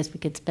things I guess we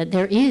could spend.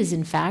 There is,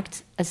 in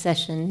fact, a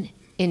session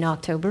in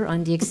October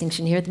on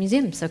de-extinction here at the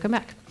museum, so come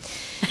back.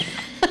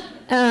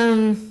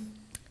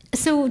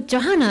 So,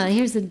 Johanna,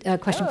 here's a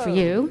question for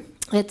you.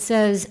 It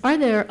says, are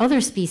there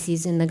other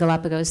species in the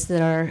Galapagos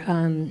that are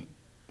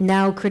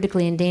now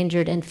critically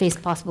endangered and face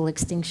possible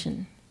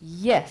extinction?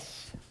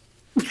 Yes,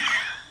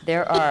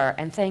 there are,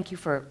 and thank you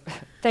for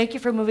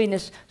moving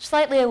this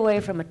slightly away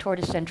from a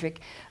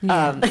tortoise-centric.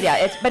 But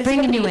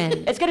Bringing you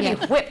in. It's going to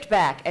be whipped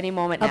back any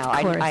moment now.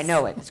 Of course. I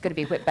know it. It's going to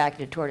be whipped back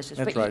into tortoises.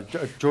 That's but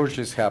right. George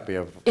is happy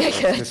of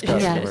discussing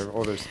Yes.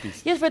 other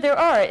species. Yes, but there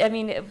are. I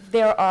mean,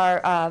 there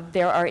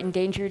are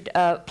endangered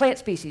plant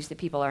species that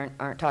people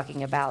aren't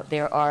talking about.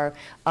 There are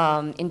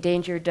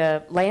endangered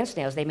land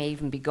snails. They may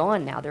even be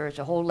gone now. There is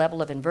a whole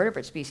level of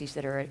invertebrate species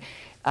that are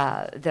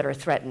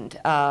threatened.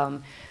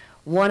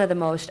 One of the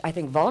most, I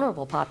think,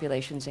 vulnerable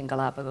populations in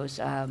Galapagos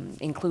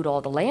include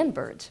all the land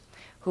birds,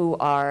 who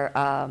are,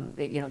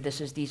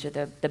 these are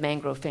the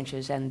mangrove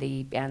finches and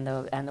the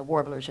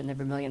warblers and the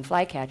vermilion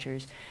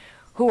flycatchers,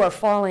 who are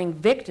falling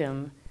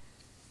victim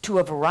to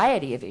a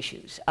variety of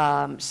issues.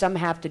 Some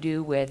have to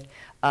do with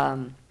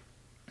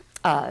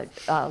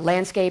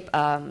landscape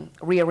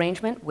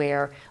rearrangement,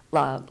 where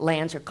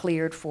lands are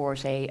cleared for,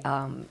 say,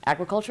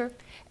 agriculture.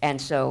 And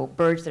so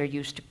birds that are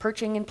used to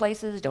perching in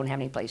places don't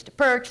have any place to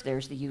perch.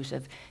 There's the use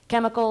of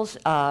chemicals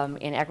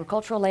in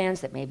agricultural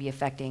lands that may be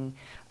affecting,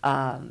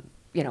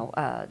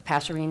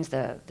 passerines,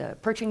 the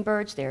perching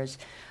birds. There's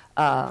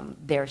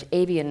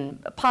avian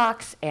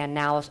pox, and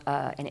now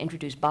an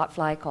introduced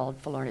botfly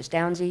called Philornis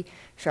downsii.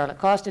 Charlotte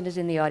Costin is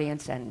in the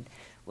audience, and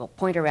we'll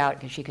point her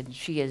out because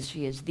she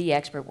is the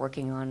expert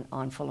working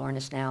on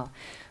Philornis now.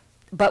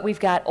 But we've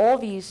got all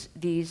these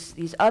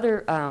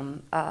other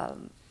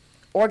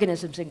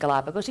organisms in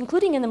Galapagos,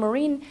 including in the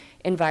marine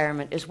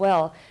environment as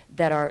well,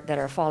 that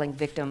are falling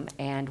victim,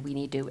 and we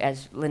need to,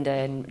 as Linda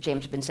and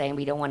James have been saying,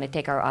 we don't want to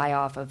take our eye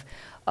off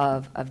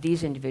of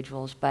these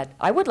individuals. But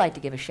I would like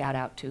to give a shout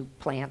out to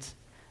plants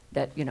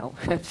that,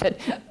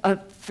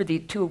 for the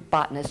two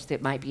botanists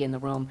that might be in the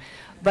room.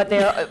 But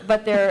there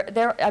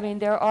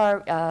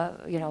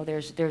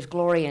there's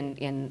glory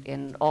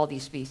in all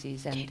these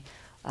species, and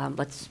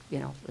let's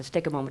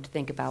take a moment to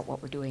think about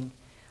what we're doing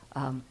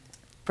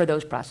for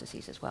those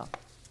processes as well.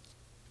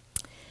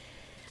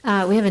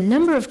 We have a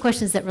number of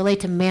questions that relate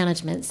to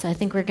management, so I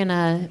think we're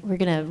gonna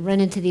run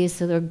into these.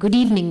 So, good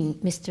evening,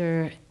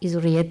 Mr.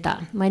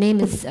 Izurieta. My name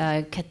is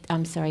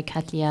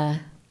Katlia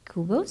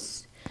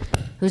Kubos,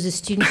 who's a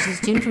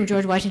student from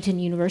George Washington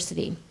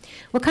University.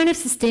 What kind of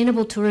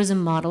sustainable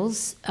tourism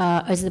models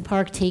is the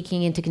park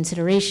taking into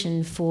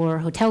consideration for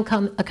hotel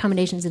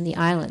accommodations in the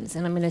islands?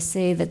 And I'm going to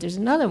say that there's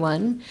another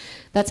one.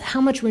 That's how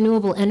much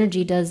renewable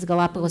energy does the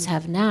Galapagos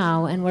have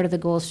now, and what are the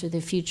goals for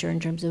the future in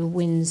terms of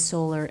wind,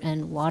 solar,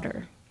 and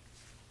water?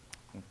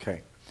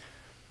 Okay.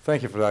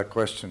 Thank you for that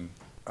question.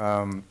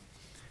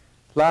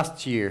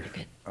 Last year,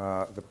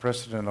 the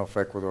president of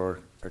Ecuador,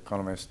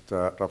 economist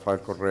Rafael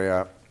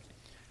Correa,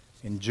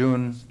 in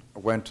June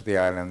went to the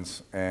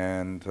islands,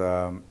 and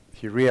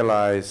he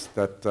realized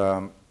that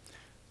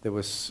there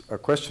was a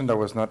question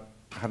that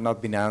had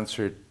not been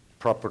answered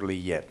properly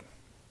yet.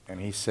 And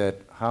he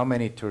said, how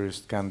many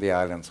tourists can the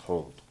islands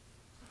hold?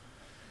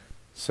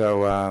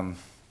 So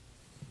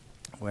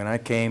when I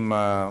came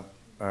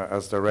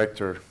as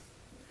director,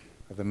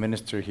 the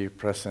minister here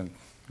present,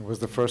 it was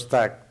the first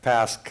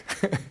task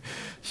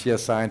she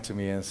assigned to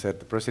me, and said,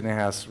 the president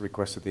has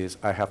requested this.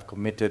 I have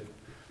committed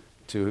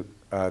to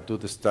do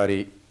the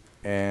study,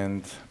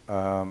 and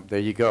there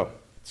you go.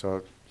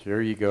 So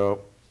here you go.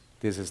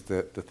 This is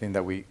the thing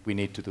that we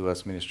need to do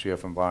as Ministry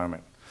of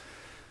Environment.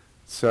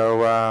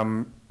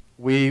 So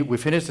we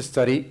finished the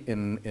study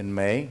in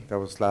May. That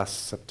was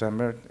last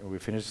September. We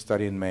finished the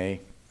study in May,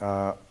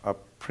 a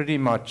pretty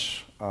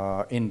much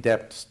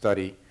in-depth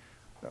study.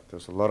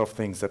 There's a lot of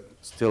things that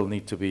still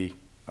need to be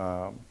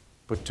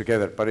put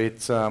together, but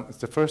it's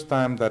the first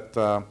time that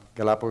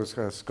Galapagos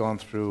has gone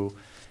through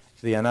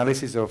the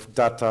analysis of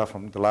data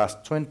from the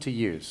last 20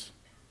 years,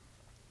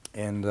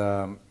 and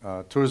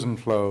tourism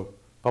flow,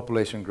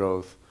 population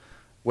growth,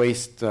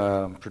 waste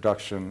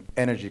production,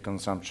 energy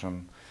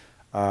consumption,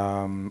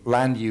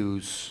 land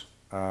use,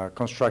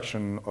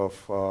 construction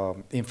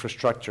of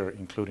infrastructure,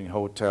 including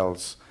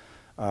hotels,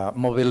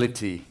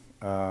 mobility,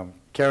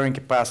 carrying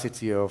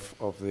capacity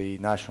of the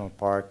national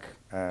park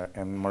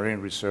and marine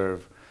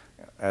reserve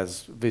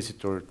as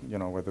visitor,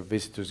 where the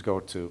visitors go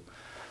to.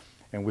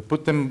 And we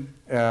put them,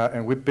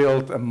 and we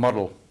built a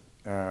model,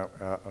 a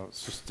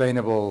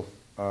sustainable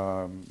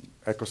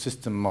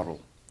ecosystem model,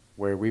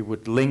 where we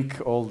would link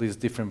all these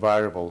different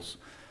variables,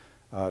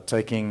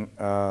 taking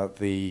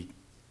the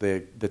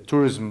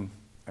tourism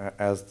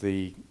as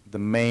the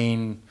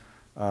main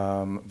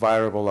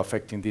variable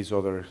affecting these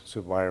other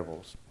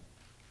sub-variables.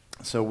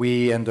 So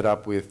we ended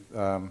up with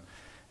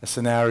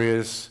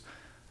scenarios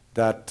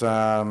that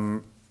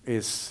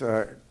is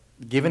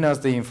giving us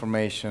the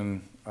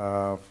information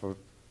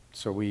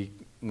so we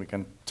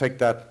can take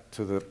that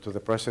to the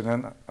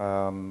president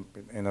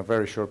in a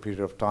very short period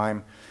of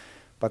time.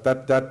 But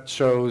that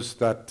shows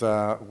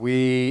that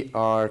we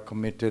are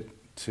committed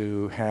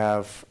to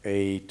have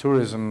a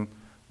tourism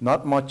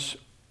not much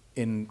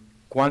in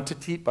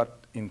quantity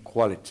but in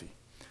quality.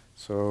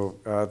 So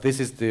this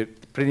is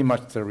pretty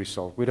much the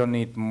result. We don't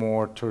need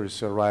more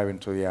tourists arriving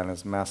to the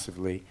islands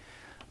massively.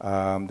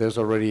 There's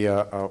already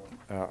a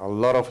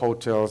lot of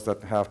hotels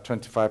that have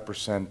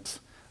 25%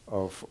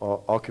 of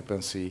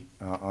occupancy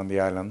on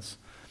the islands.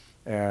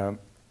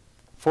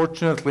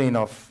 Fortunately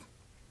enough,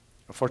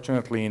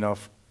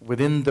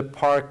 within the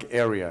park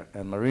area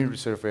and marine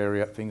reserve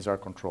area, things are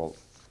controlled.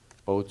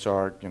 Boats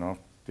are,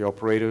 the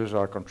operators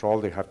are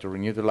controlled. They have to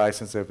renew the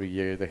license every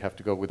year. They have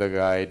to go with a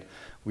guide.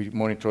 We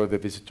monitor the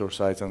visitor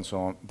sites and so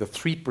on. The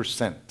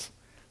 3%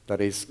 that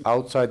is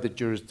outside the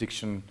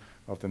jurisdiction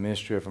of the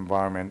Ministry of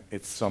Environment,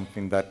 it's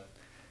something that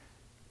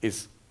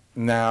is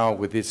now,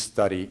 with this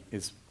study,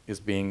 is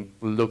being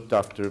looked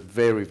after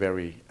very,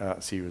 very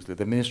seriously.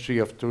 The Ministry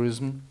of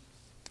Tourism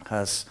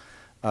has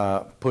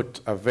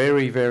put a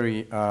very,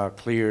 very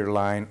clear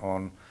line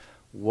on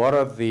what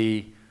are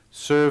the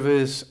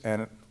service,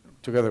 and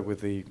together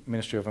with the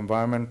Ministry of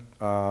Environment,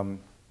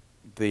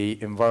 the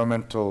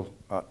environmental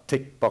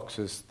tick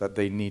boxes that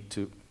they need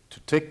to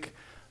tick.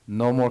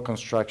 No more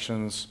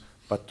constructions,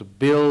 but to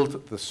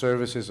build the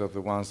services of the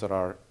ones that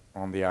are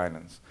on the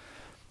islands.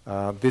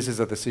 This is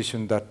a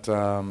decision that,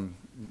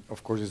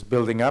 of course, is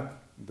building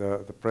up.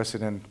 The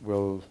President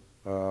will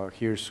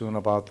hear soon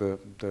about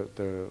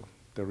the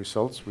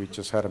results. We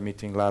just had a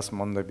meeting last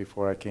Monday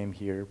before I came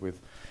here with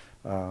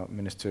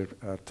Minister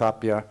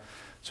Tapia.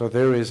 So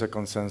there is a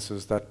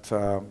consensus that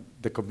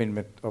the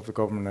commitment of the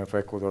government of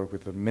Ecuador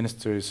with the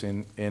ministers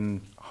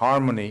in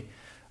harmony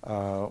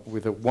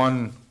with a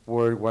one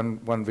word,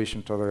 one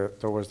vision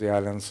towards the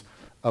islands,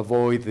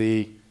 avoid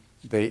the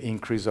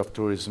increase of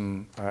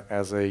tourism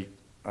as an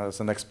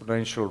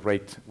exponential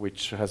rate,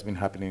 which has been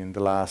happening in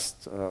the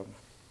last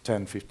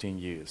 10, 15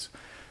 years.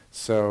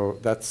 So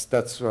that's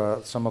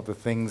some of the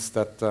things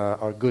that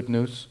are good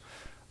news.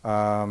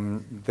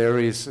 There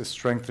is a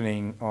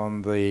strengthening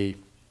on the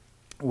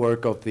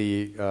work of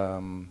the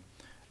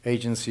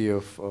Agency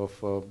of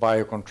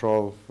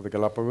Biocontrol for the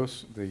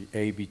Galapagos, the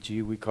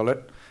ABG we call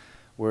it,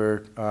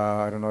 where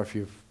I don't know if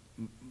you've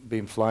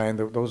been flying.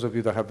 Those of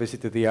you that have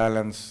visited the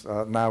islands,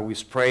 now we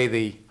spray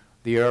the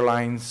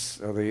airlines,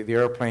 the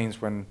airplanes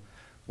when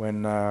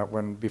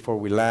before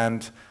we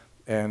land,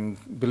 and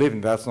believe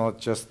me, that's not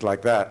just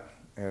like that.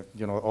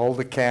 All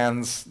the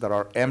cans that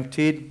are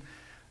emptied,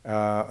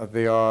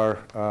 they are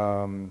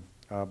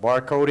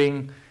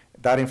barcoding.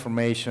 That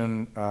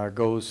information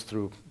goes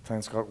through,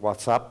 thanks God,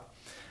 WhatsApp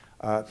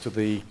to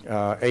the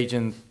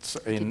agents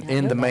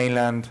in the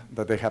mainland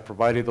that they have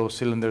provided those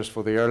cylinders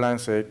for the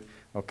airlines. Say,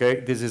 okay,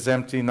 this is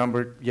empty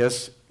number.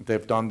 Yes,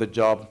 they've done the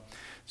job.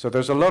 So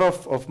there's a lot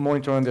of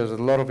monitoring. There's a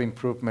lot of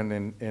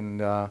improvement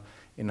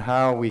in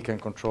how we can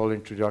control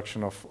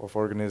introduction of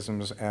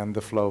organisms and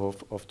the flow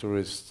of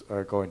tourists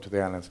going to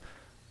the islands.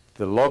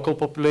 The local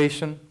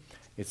population,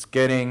 it's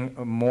getting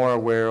more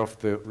aware of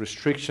the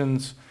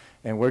restrictions.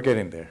 And we're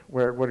getting there.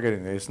 We're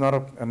getting there. It's not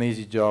an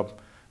easy job,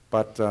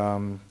 but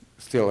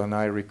still, and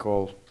I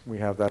recall we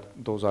have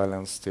those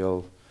islands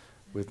still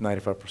with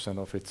 95%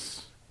 of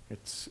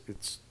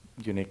its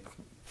unique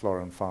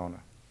flora and fauna.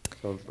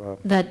 So,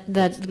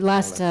 that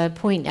last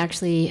point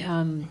actually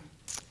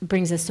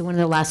brings us to one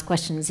of the last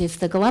questions. If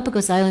the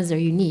Galapagos Islands are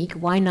unique,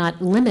 why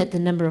not limit the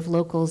number of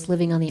locals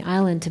living on the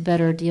island to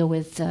better deal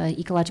with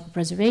ecological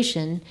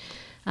preservation?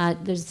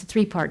 There's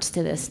 3 parts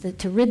to this.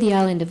 To rid the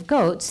island of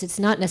goats, it's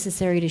not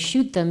necessary to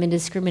shoot them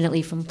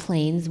indiscriminately from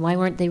planes. Why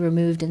weren't they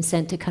removed and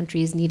sent to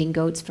countries needing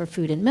goats for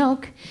food and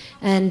milk?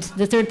 And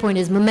the 3rd point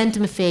is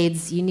momentum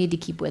fades. You need to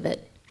keep with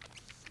it.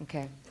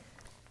 Okay.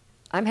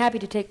 I'm happy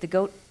to take the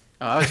goat.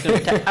 Oh, I was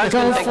going to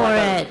go for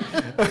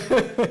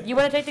it. You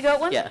want to take the goat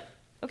one? Yeah.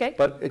 Okay.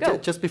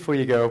 But just before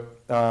you go,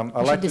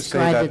 I'd like to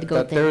say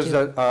that there's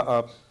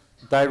a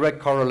direct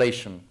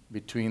correlation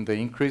between the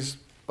increase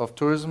of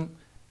tourism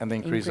and the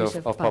increase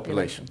of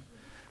population.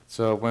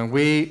 So when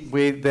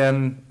we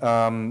then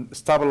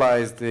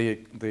stabilize the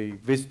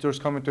visitors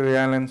coming to the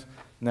islands,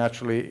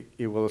 naturally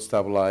it will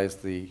stabilize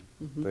the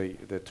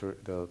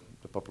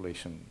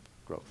population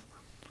growth.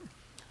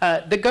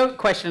 The goat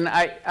question,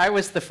 I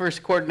was the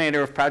first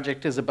coordinator of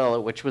Project Isabella,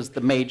 which was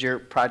the major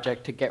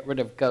project to get rid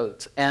of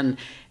goats.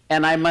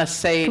 And I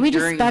must say, can we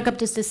just back up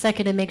just a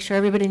second and make sure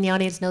everybody in the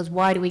audience knows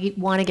why do we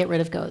want to get rid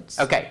of goats?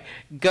 Okay.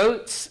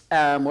 Goats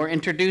were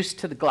introduced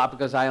to the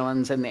Galapagos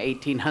Islands in the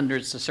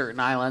 1800s to certain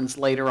islands.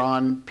 Later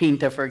on,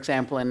 Pinta, for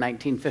example, in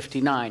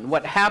 1959.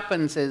 What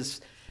happens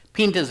is,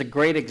 Pinta is a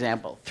great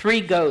example.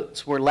 3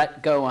 goats were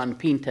let go on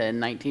Pinta in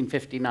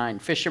 1959.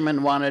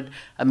 Fishermen wanted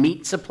a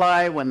meat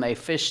supply when they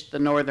fished the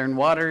northern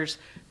waters.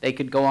 They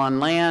could go on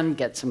land,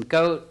 get some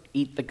goat,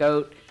 eat the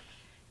goat.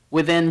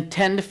 Within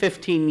 10 to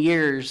 15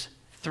 years,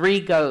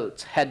 3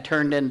 goats had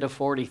turned into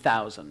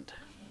 40,000.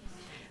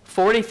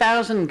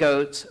 40,000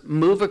 goats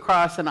move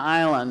across an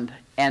island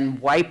and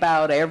wipe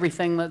out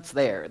everything that's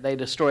there. They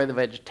destroy the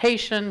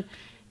vegetation.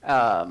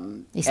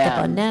 They step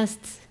on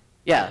nests.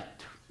 Yeah,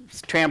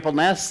 trample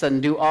nests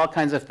and do all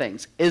kinds of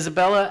things.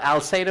 Isabella,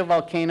 Alceda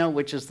volcano,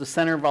 which is the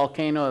center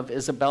volcano of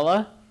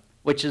Isabella,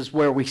 which is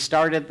where we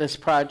started this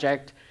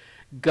project.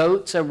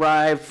 Goats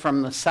arrived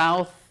from the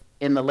south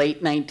in the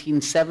late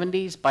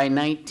 1970s. By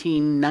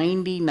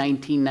 1990,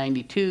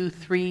 1992,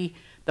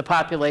 the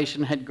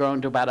population had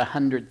grown to about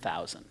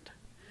 100,000.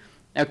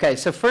 Okay,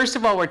 so first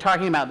of all, we're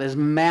talking about this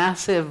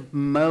massive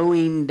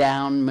mowing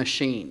down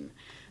machine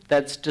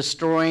that's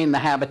destroying the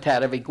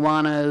habitat of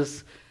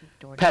iguanas,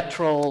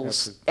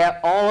 petrels,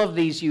 all of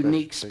these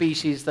unique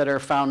species that are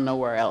found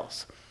nowhere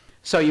else.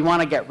 So you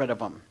want to get rid of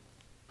them.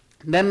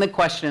 Then the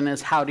question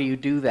is, how do you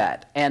do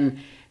that?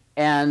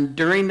 And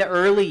during the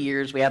early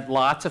years, we had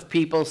lots of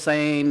people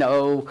saying,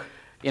 oh,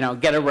 you know,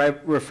 get a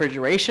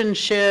refrigeration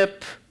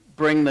ship,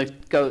 bring the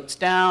goats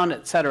down,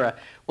 etc.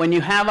 When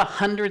you have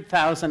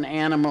 100,000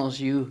 animals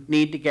you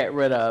need to get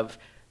rid of,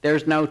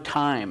 there's no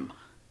time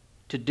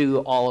to do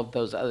all of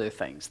those other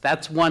things.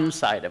 That's one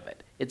side of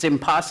it. It's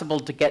impossible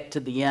to get to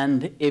the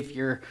end if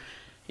you're,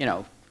 you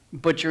know,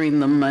 butchering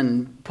them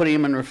and putting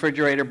them in a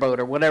refrigerator boat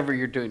or whatever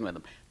you're doing with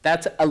them.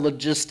 That's a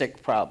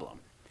logistic problem.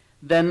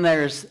 Then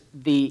there's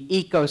the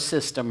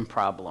ecosystem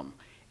problem.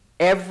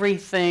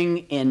 Everything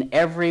in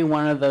every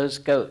one of those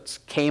goats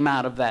came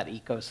out of that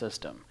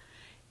ecosystem.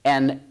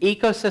 And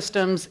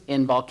ecosystems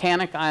in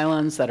volcanic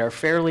islands that are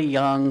fairly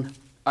young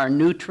are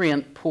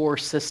nutrient-poor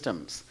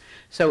systems.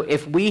 So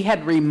if we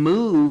had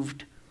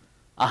removed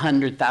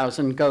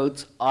 100,000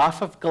 goats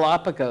off of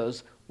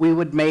Galapagos, we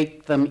would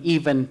make them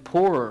even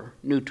poorer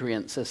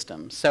nutrient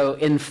systems. So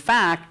in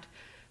fact,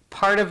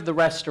 part of the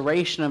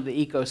restoration of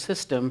the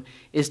ecosystem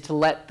is to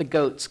let the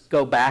goats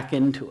go back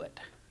into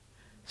it.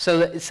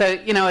 So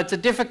you know, it's a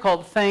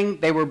difficult thing.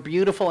 They were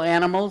beautiful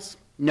animals.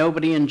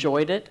 Nobody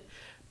enjoyed it.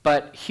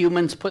 But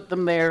humans put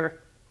them there.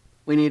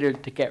 We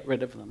needed to get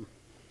rid of them.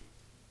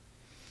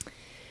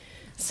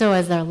 So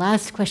as our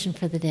last question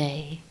for the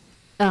day,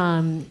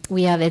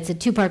 it's a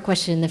two-part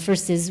question. The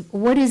first is,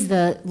 what is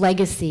the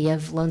legacy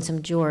of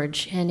Lonesome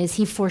George, and is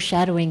he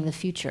foreshadowing the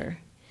future?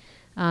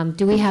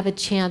 Do we have a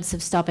chance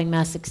of stopping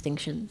mass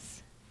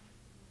extinctions?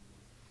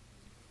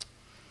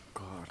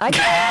 God.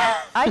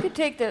 I could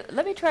take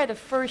let me try the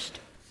first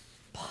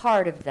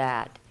part of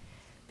that.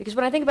 Because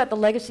when I think about the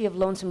legacy of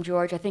Lonesome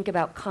George, I think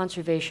about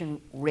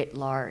conservation writ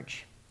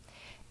large.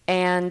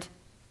 And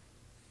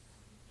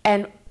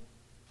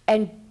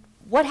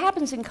what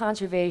happens in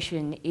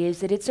conservation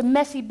is that it's a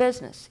messy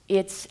business.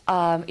 It's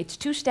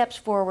 2 steps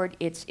forward,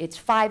 it's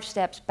 5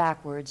 steps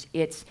backwards,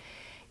 it's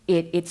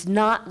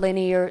not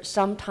linear.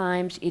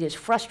 Sometimes it is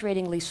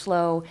frustratingly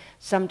slow.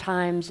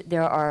 Sometimes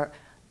there are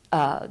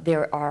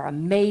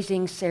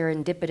amazing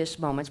serendipitous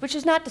moments, which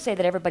is not to say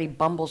that everybody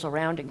bumbles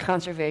around in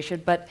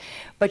conservation, but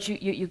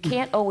you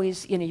can't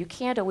always, you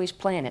can't always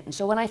plan it. And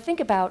so when I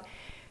think about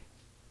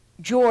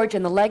George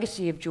and the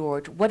legacy of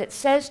George, what it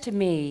says to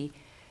me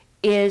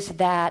is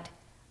that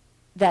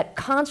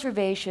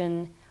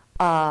conservation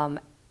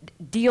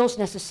deals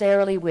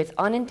necessarily with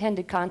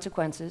unintended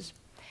consequences,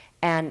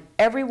 and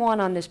everyone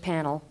on this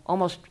panel,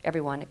 almost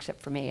everyone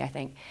except for me, I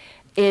think,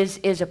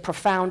 is a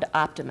profound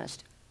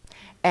optimist.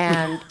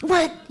 And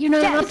what? You're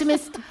not an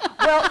optimist?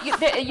 Well,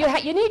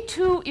 you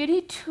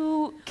need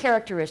two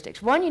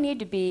characteristics. One, you need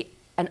to be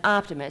an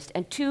optimist,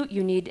 and 2,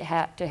 you need to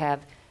have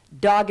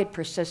dogged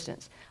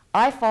persistence.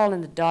 I fall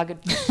in the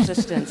dogged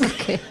persistence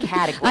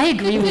category. I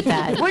agree with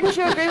that. Wouldn't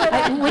you agree with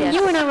that? When Yes.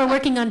 you and I were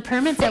working on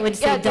permits, I would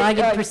say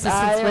dogged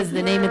persistence was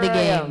the name of the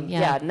game.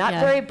 Yeah, not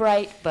very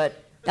bright,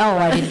 but oh,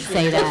 I didn't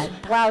say that.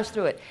 Plows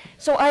through it.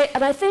 So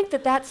I think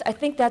that's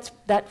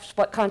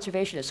what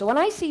conservation is. So when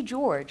I see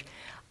George,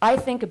 I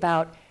think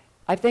about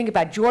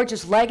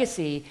George's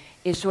legacy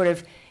is sort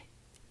of,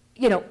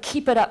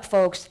 keep it up,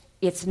 folks.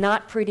 It's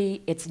not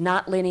pretty, it's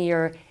not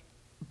linear,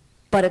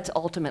 but it's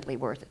ultimately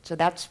worth it. So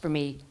that's, for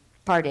me,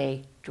 part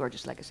A,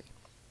 George's legacy.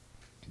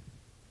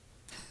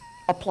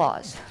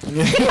 Applause.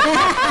 Figured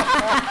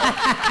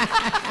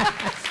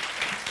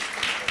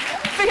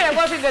I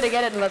wasn't going to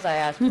get it unless I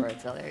asked for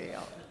it, so there you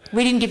go.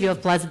 We didn't give you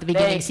applause at the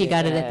beginning, so you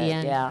got it at the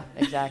end. Yeah,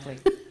 exactly.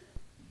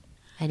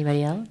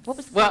 Anybody else?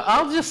 Well,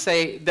 I'll just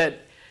say that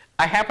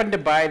I happened to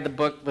buy the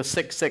book, The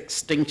Sixth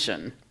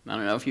Extinction. I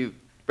don't know if you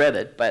read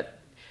it,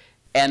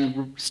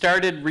 and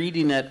started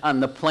reading it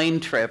on the plane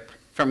trip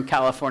from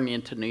California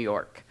to New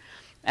York.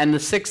 And the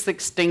Sixth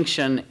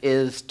Extinction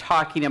is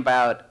talking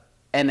about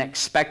an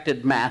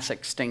expected mass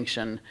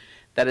extinction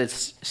that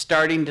is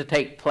starting to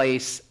take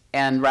place,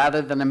 and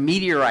rather than a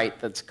meteorite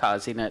that's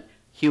causing it,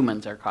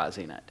 humans are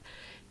causing it.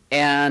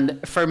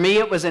 And for me,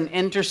 it was an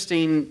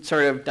interesting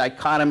sort of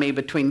dichotomy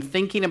between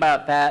thinking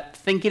about that,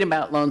 thinking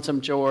about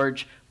Lonesome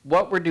George,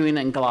 what we're doing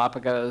in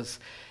Galapagos,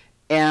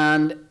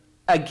 and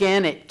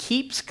again, it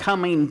keeps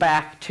coming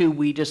back to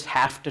we just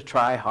have to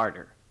try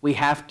harder. We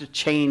have to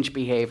change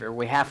behavior.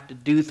 We have to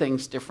do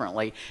things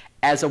differently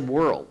as a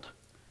world,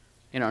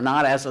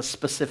 not as a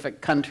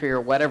specific country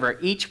or whatever.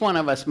 Each one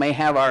of us may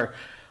have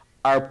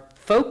our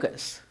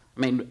focus. I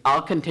mean,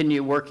 I'll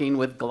continue working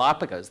with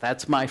Galapagos.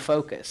 That's my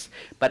focus.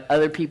 But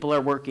other people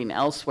are working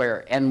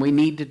elsewhere, and we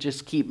need to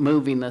just keep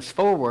moving this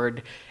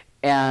forward,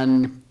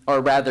 or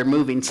rather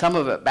moving some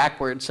of it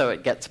backward so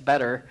it gets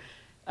better.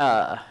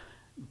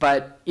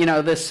 But, you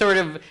know, this sort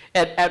of,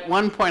 at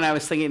one point I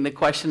was thinking the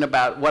question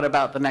about what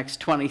about the next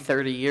 20,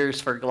 30 years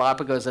for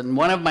Galapagos, and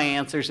one of my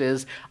answers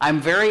is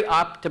I'm very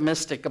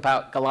optimistic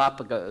about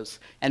Galapagos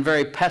and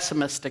very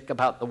pessimistic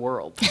about the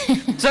world.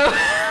 So,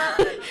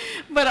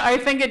 but I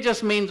think it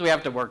just means we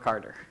have to work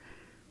harder.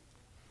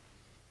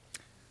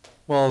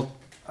 Well,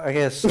 I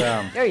guess,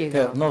 there you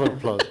go. Yeah, another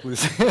applause,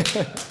 please.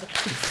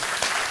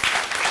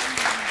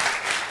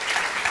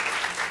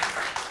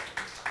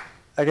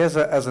 I guess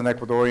as an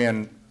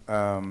Ecuadorian,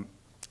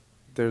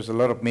 there's a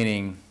lot of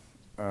meaning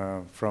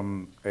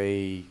from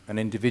an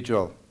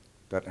individual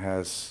that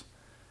has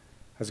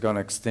gone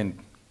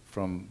extinct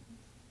from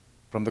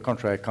the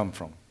country I come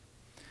from.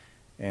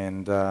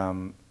 And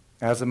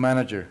as a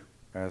manager,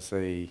 as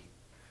a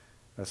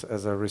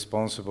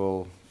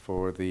responsible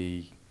for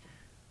the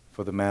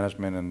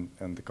management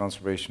and the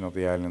conservation of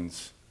the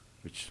islands,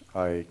 which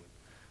I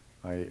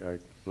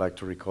like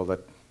to recall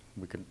that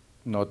we can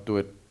not do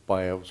it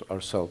by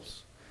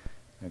ourselves.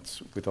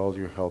 It's with all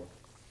your help.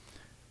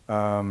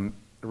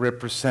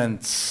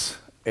 Represents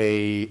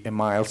a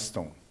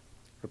milestone.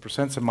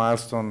 Represents a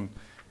milestone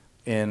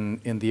in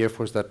the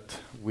efforts that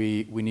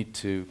we need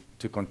to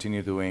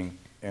continue doing.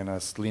 And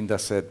as Linda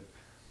said,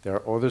 there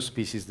are other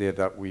species there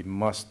that we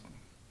must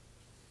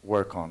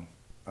work on,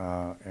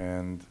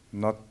 and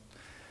not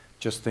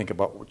just think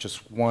about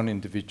just one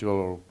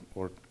individual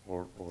or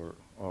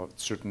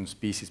certain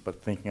species,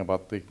 but thinking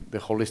about the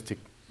holistic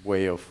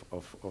way of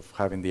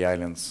having the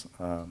islands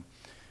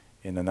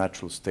in a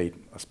natural state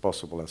as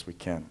possible as we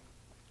can.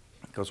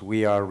 Because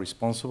we are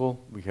responsible,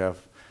 we have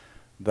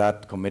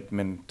that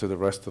commitment to the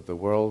rest of the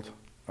world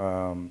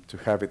to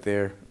have it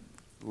there.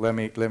 Let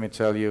me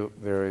tell you,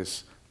 there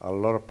is a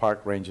lot of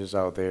park rangers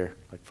out there,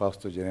 like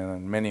Fausto Giannina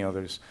and many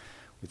others,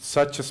 with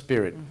such a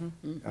spirit.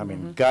 I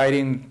mean,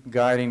 guiding,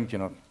 you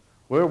know,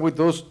 where would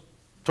those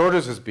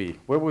tortoises be?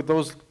 Where would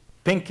those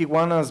pink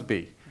iguanas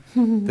be?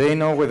 They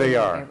know where they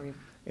are.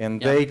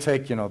 And they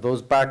take, you know,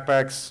 those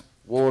backpacks,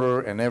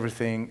 water and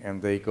everything,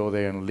 and they go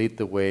there and lead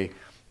the way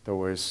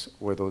towards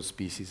where those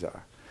species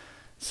are.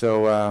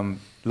 So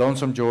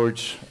Lonesome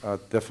George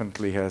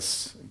definitely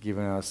has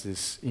given us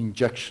this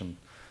injection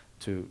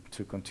to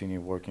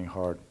continue working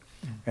hard.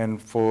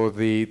 And for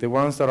the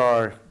ones that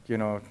are, you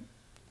know,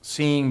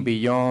 seeing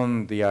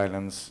beyond the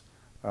islands,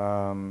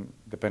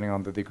 depending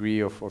on the degree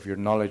of your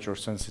knowledge or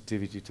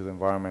sensitivity to the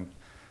environment,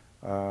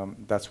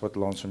 that's what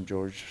Lonesome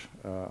George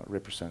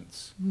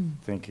represents,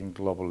 thinking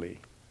globally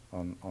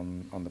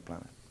on the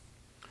planet.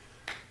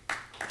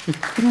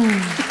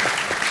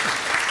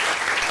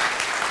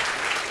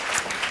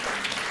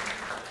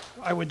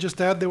 I would just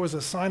add there was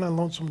a sign on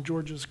Lonesome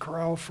George's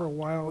corral for a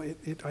while.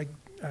 I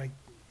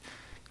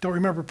don't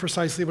remember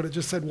precisely, but it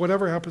just said,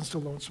 whatever happens to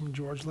Lonesome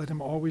George, let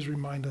him always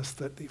remind us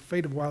that the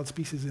fate of wild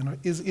species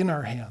is in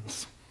our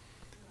hands.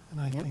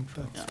 And I think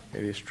that's...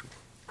 It is true.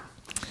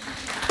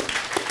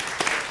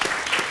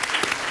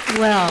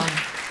 Well,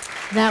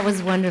 that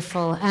was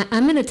wonderful.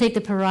 I'm going to take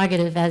the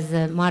prerogative as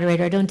the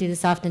moderator, I don't do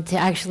this often, to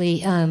actually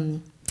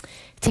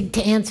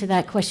to answer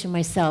that question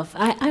myself.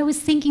 I was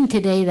thinking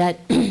today that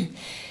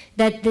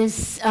that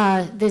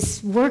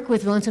this work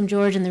with Lonesome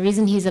George, and the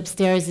reason he's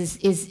upstairs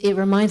is it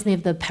reminds me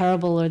of the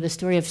parable or the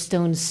story of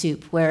stone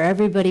soup, where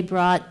everybody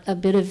brought a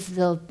bit of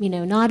the, you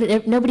know,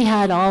 nobody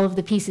had all of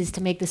the pieces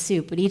to make the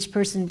soup, but each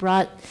person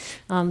brought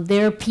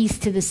their piece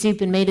to the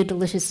soup and made a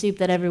delicious soup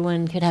that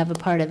everyone could have a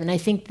part of. And I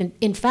think that,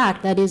 in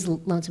fact, that is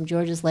Lonesome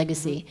George's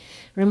legacy,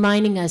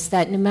 reminding us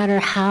that no matter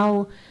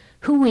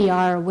who we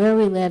are, where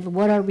we live,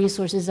 what our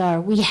resources are,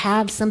 we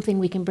have something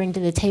we can bring to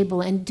the table,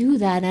 and do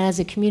that as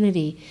a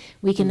community.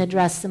 We can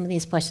address some of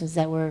these questions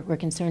that we're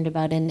concerned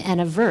about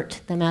and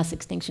avert the mass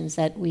extinctions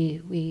that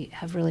we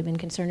have really been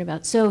concerned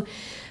about. So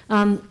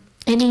in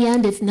the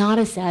end, it's not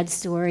a sad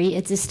story.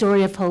 It's a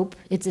story of hope.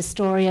 It's a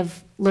story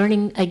of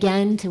learning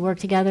again to work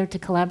together, to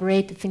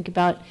collaborate, to think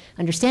about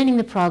understanding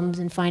the problems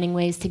and finding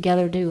ways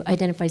together to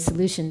identify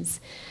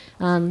solutions.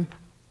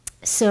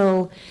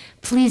 So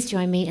please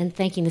join me in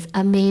thanking this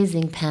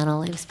amazing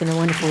panel. It's been a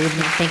wonderful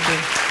evening. Thank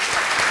you.